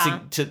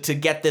to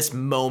get this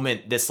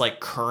moment, this like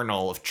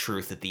kernel of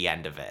truth at the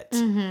end of it.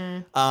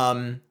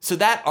 So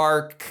that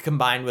arc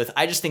combined with,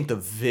 I just think the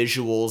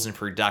visuals and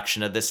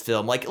production of this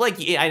film, like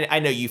I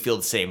know you feel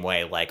the same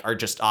way, like are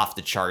just off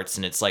the charts,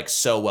 and it's like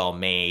so well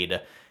made.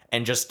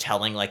 And just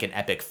telling like an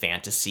epic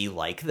fantasy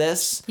like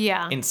this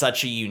in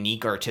such a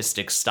unique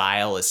artistic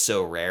style is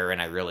so rare,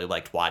 and I really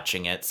liked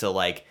watching it. So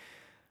like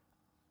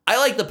I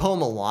like the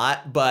poem a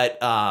lot, but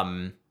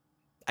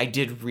I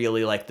did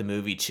really like the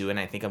movie too, and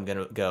I think I'm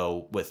gonna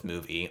go with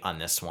movie on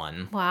this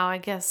one. Wow, I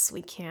guess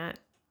we can't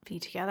be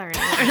together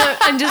anymore.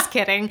 I'm just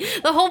kidding.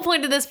 The whole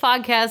point of this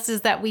podcast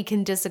is that we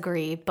can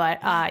disagree,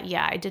 but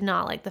yeah, I did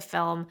not like the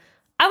film.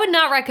 I would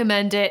not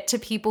recommend it to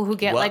people who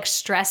get like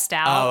stressed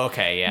out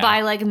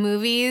by like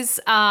movies,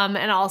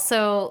 and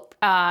also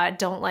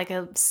don't like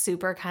a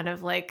super kind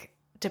of like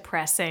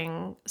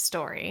depressing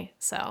story.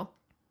 So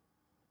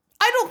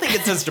I don't think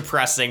it's as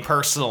depressing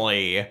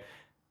personally.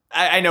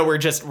 I know we're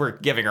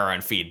giving our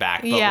own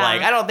feedback, but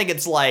like I don't think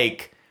it's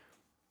like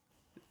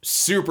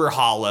super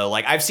hollow.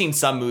 Like I've seen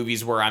some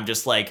movies where I'm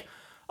just like,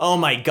 oh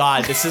my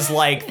God, this is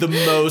like the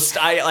most,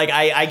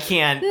 I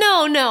can't.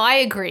 No, I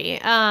agree.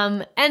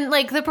 And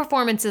like the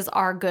performances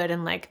are good,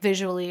 and like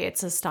visually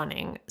it's a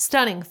stunning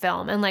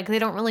film. And like they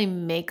don't really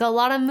make a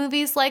lot of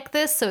movies like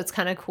this, so it's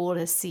kind of cool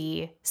to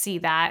see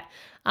that.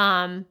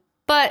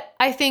 But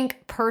I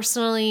think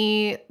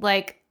personally,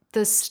 like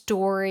the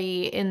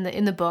story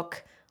in the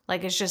book,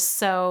 like is just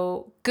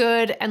so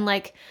good. And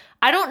like,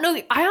 I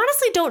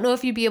honestly don't know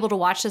if you'd be able to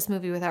watch this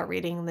movie without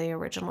reading the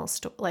original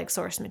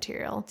source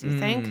material. Do you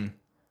think?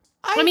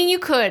 I mean, you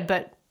could,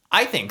 but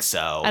I think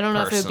so. I don't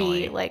know if it would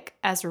be like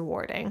as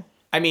rewarding.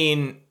 I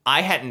mean,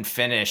 I hadn't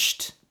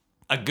finished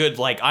a good,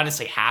 like,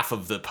 honestly, half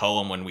of the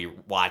poem when we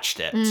watched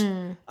it.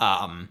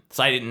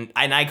 So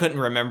I couldn't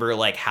remember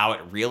like how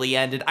it really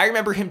ended. I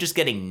remember him just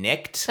getting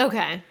nicked.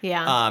 Okay,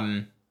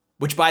 yeah.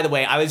 Which, by the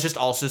way, I was just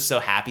also so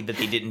happy that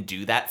they didn't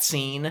do that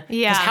scene.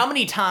 Yeah. Because how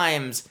many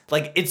times,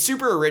 like, it's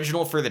super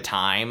original for the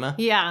time.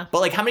 Yeah.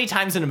 But like, how many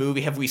times in a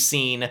movie have we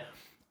seen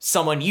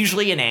someone,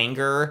 usually in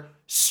anger,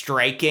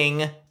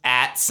 striking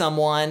at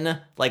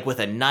someone like with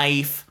a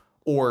knife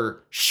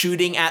or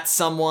shooting at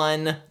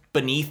someone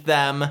beneath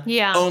them,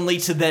 only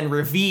to then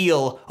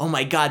reveal, oh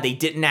my God, they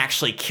didn't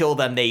actually kill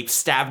them, they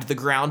stabbed the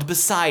ground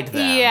beside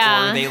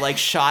them, or they like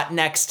shot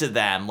next to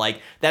them.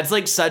 Like that's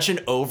like such an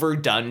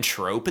overdone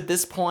trope at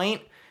this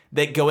point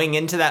that going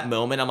into that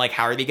moment, I'm like,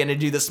 how are they gonna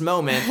do this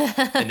moment?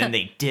 And then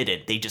they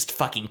didn't. They just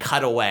fucking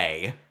cut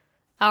away.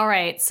 All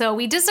right, so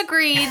we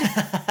disagreed.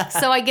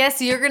 So I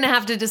guess you're gonna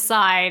have to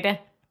decide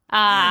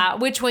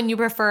which one you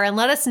prefer, and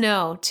let us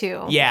know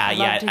too.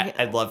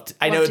 I'd love to.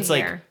 I know it's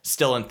like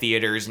still in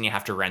theaters and you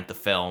have to rent the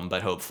film,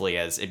 but hopefully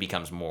as it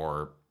becomes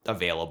more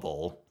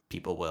available,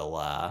 people will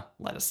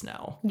let us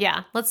know.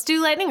 Yeah, let's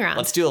do lightning round.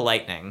 Let's do a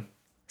lightning.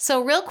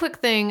 So real quick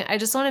thing, I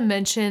just want to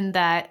mention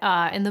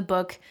that in the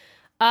book,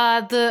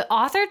 the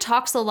author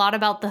talks a lot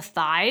about the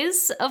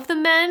thighs of the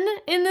men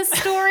in this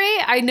story.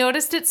 I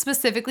noticed it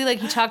specifically, like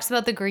he talks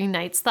about the Green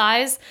Knight's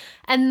thighs.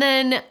 And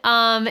then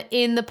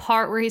in the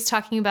part where he's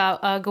talking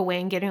about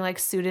Gawain getting like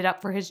suited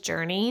up for his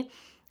journey,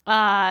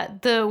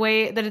 the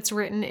way that it's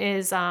written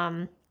is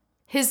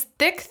his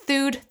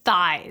thick-thewed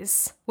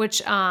thighs,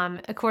 which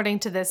according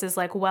to this is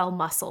like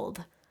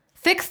well-muscled.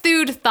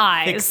 Thick-thewed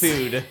thighs.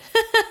 Thick-thewed.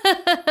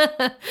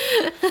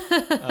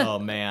 Oh,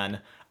 man.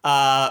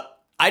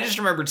 I just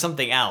remembered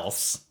something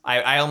else.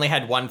 I only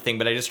had one thing,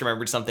 but I just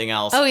remembered something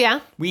else. Oh, yeah?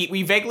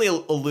 We vaguely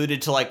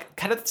alluded to, like,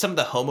 kind of some of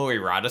the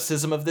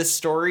homoeroticism of this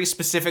story,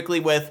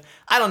 specifically with,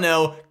 I don't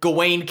know,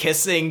 Gawain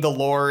kissing the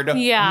Lord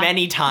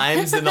many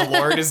times, and the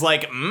Lord is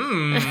like,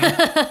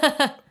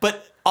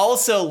 But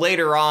also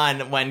later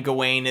on, when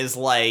Gawain is,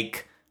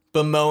 like,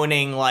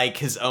 bemoaning, like,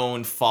 his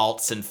own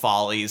faults and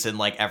follies and,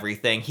 like,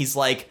 everything, he's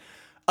like,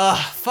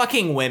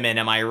 Fucking women,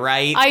 am I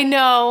right? I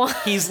know.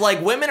 He's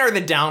like, women are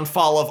the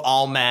downfall of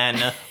all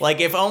men. Like,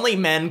 if only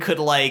men could,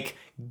 like,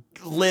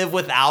 live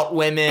without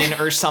women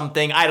or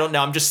something. I don't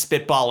know. I'm just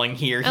spitballing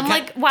here. I'm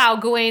like, wow,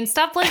 Gawain,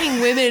 stop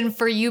blaming women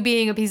for you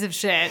being a piece of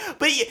shit.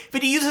 But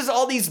he uses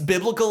all these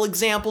biblical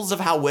examples of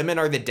how women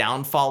are the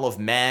downfall of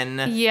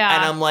men. Yeah.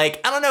 And I'm like,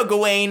 I don't know,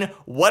 Gawain,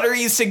 what are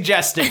you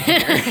suggesting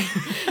here?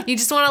 You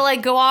just want to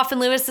like go off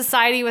and live in a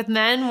society with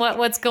men?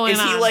 What's going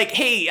on? Is he like,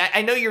 hey,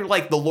 I know you're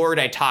like the Lord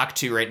I talk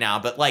to right now,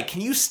 but like,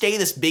 can you stay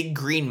this big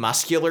green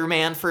muscular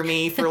man for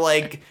me for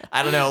like,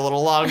 I don't know, a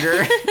little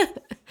longer?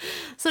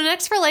 So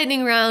next for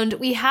lightning round,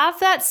 we have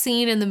that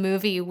scene in the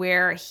movie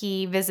where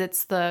he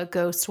visits the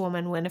ghost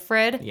woman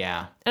Winifred.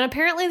 Yeah. And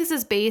apparently this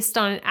is based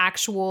on an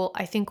actual,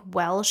 I think,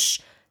 Welsh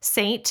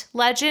saint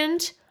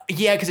legend.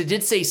 Yeah, because it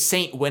did say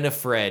Saint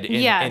Winifred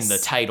in the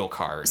title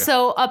card.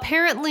 So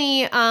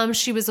apparently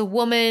she was a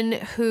woman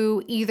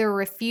who either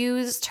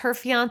refused her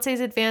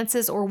fiance's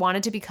advances or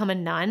wanted to become a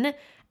nun.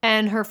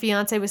 And her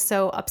fiance was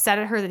so upset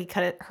at her that he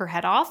cut her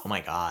head off. Oh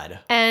my God.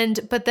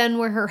 But then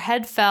where her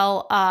head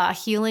fell, a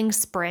healing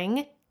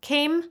spring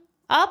came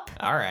up.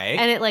 All right.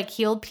 And it like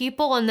healed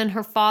people. And then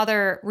her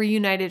father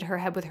reunited her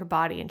head with her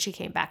body and she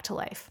came back to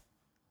life.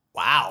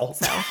 Wow.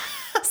 So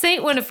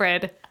Saint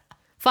Winifred.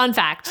 Fun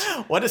fact.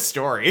 What a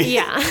story.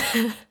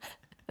 Yeah.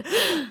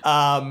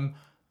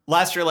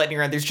 Last year, lightning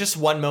round, there's just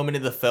one moment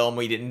in the film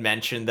we didn't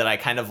mention that I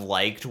kind of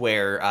liked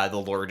where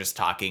the Lord is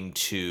talking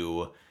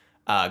to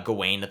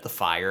Gawain at the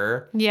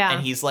fire. Yeah.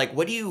 And he's like,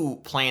 what do you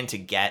plan to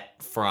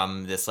get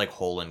from this like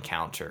whole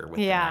encounter with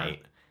the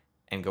knight?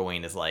 And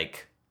Gawain is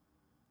like,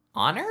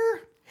 honor?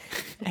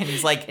 And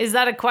he's like, is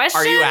that a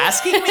question? Are you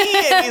asking me?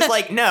 And he's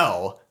like,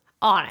 no.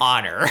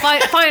 Honor.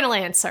 Final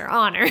answer.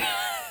 Honor.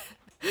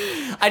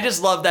 I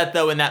just love that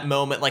though in that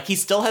moment. Like he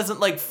still hasn't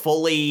like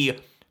fully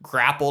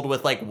grappled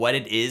with like what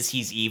it is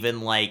he's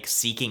even like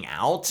seeking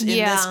out in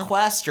this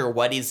quest or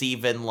what is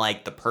even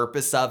like the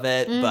purpose of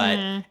it.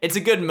 But it's a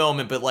good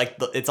moment, but like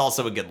it's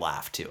also a good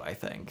laugh too, I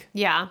think.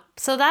 Yeah.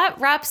 So that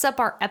wraps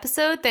up our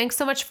episode. Thanks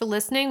so much for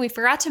listening. We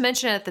forgot to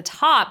mention it at the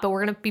top, but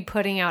we're going to be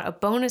putting out a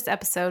bonus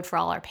episode for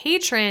all our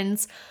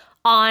patrons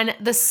on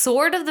the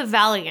Sword of the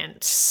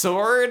Valiant.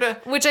 Sword?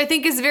 Which I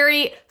think is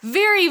very,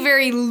 very,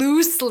 very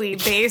loosely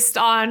based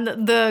on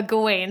the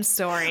Gawain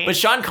story. But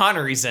Sean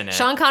Connery's in it.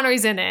 Sean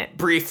Connery's in it.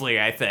 Briefly,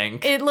 I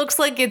think. It looks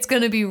like it's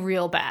going to be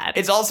real bad.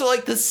 It's also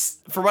like this,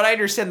 from what I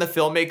understand, the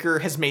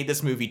filmmaker has made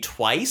this movie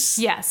twice.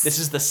 Yes. This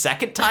is the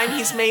second time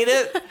he's made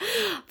it.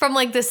 From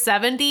like the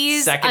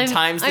 70s. Second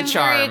time's the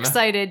charm. I'm very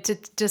excited to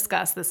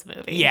discuss this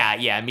movie.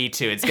 Yeah, me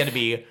too. It's going to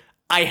be,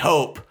 I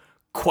hope,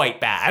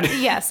 quite bad.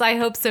 Yes, I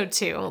hope so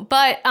too.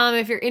 But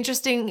if you're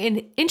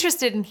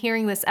interested in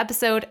hearing this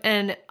episode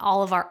and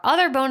all of our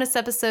other bonus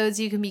episodes,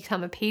 you can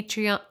become a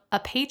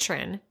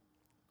patron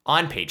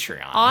on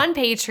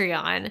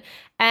Patreon.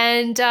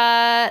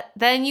 And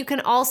then you can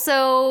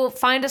also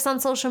find us on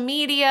social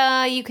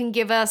media. You can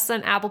give us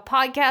an Apple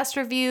Podcast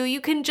review.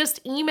 You can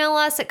just email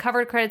us at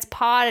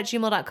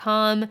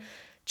coveredcreditspod@gmail.com.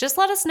 Just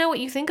let us know what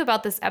you think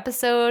about this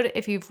episode.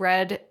 If you've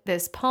read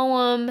this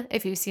poem,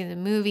 if you've seen the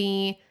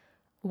movie,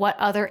 what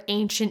other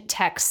ancient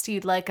text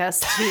you'd like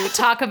us to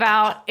talk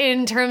about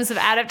in terms of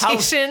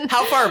adaptation.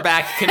 How far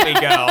back can we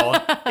go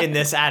in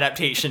this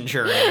adaptation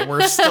journey?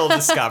 We're still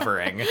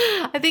discovering.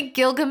 I think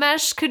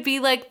Gilgamesh could be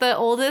like the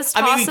oldest,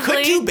 I mean, possibly. we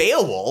could do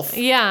Beowulf.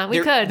 Yeah, we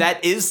could.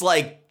 That is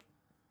like,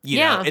 you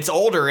know, it's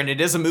older and it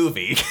is a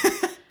movie.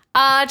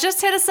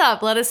 Just hit us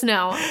up. Let us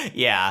know.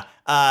 Yeah.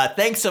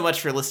 Thanks so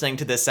much for listening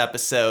to this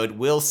episode.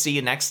 We'll see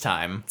you next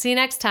time. See you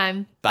next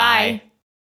time. Bye. Bye.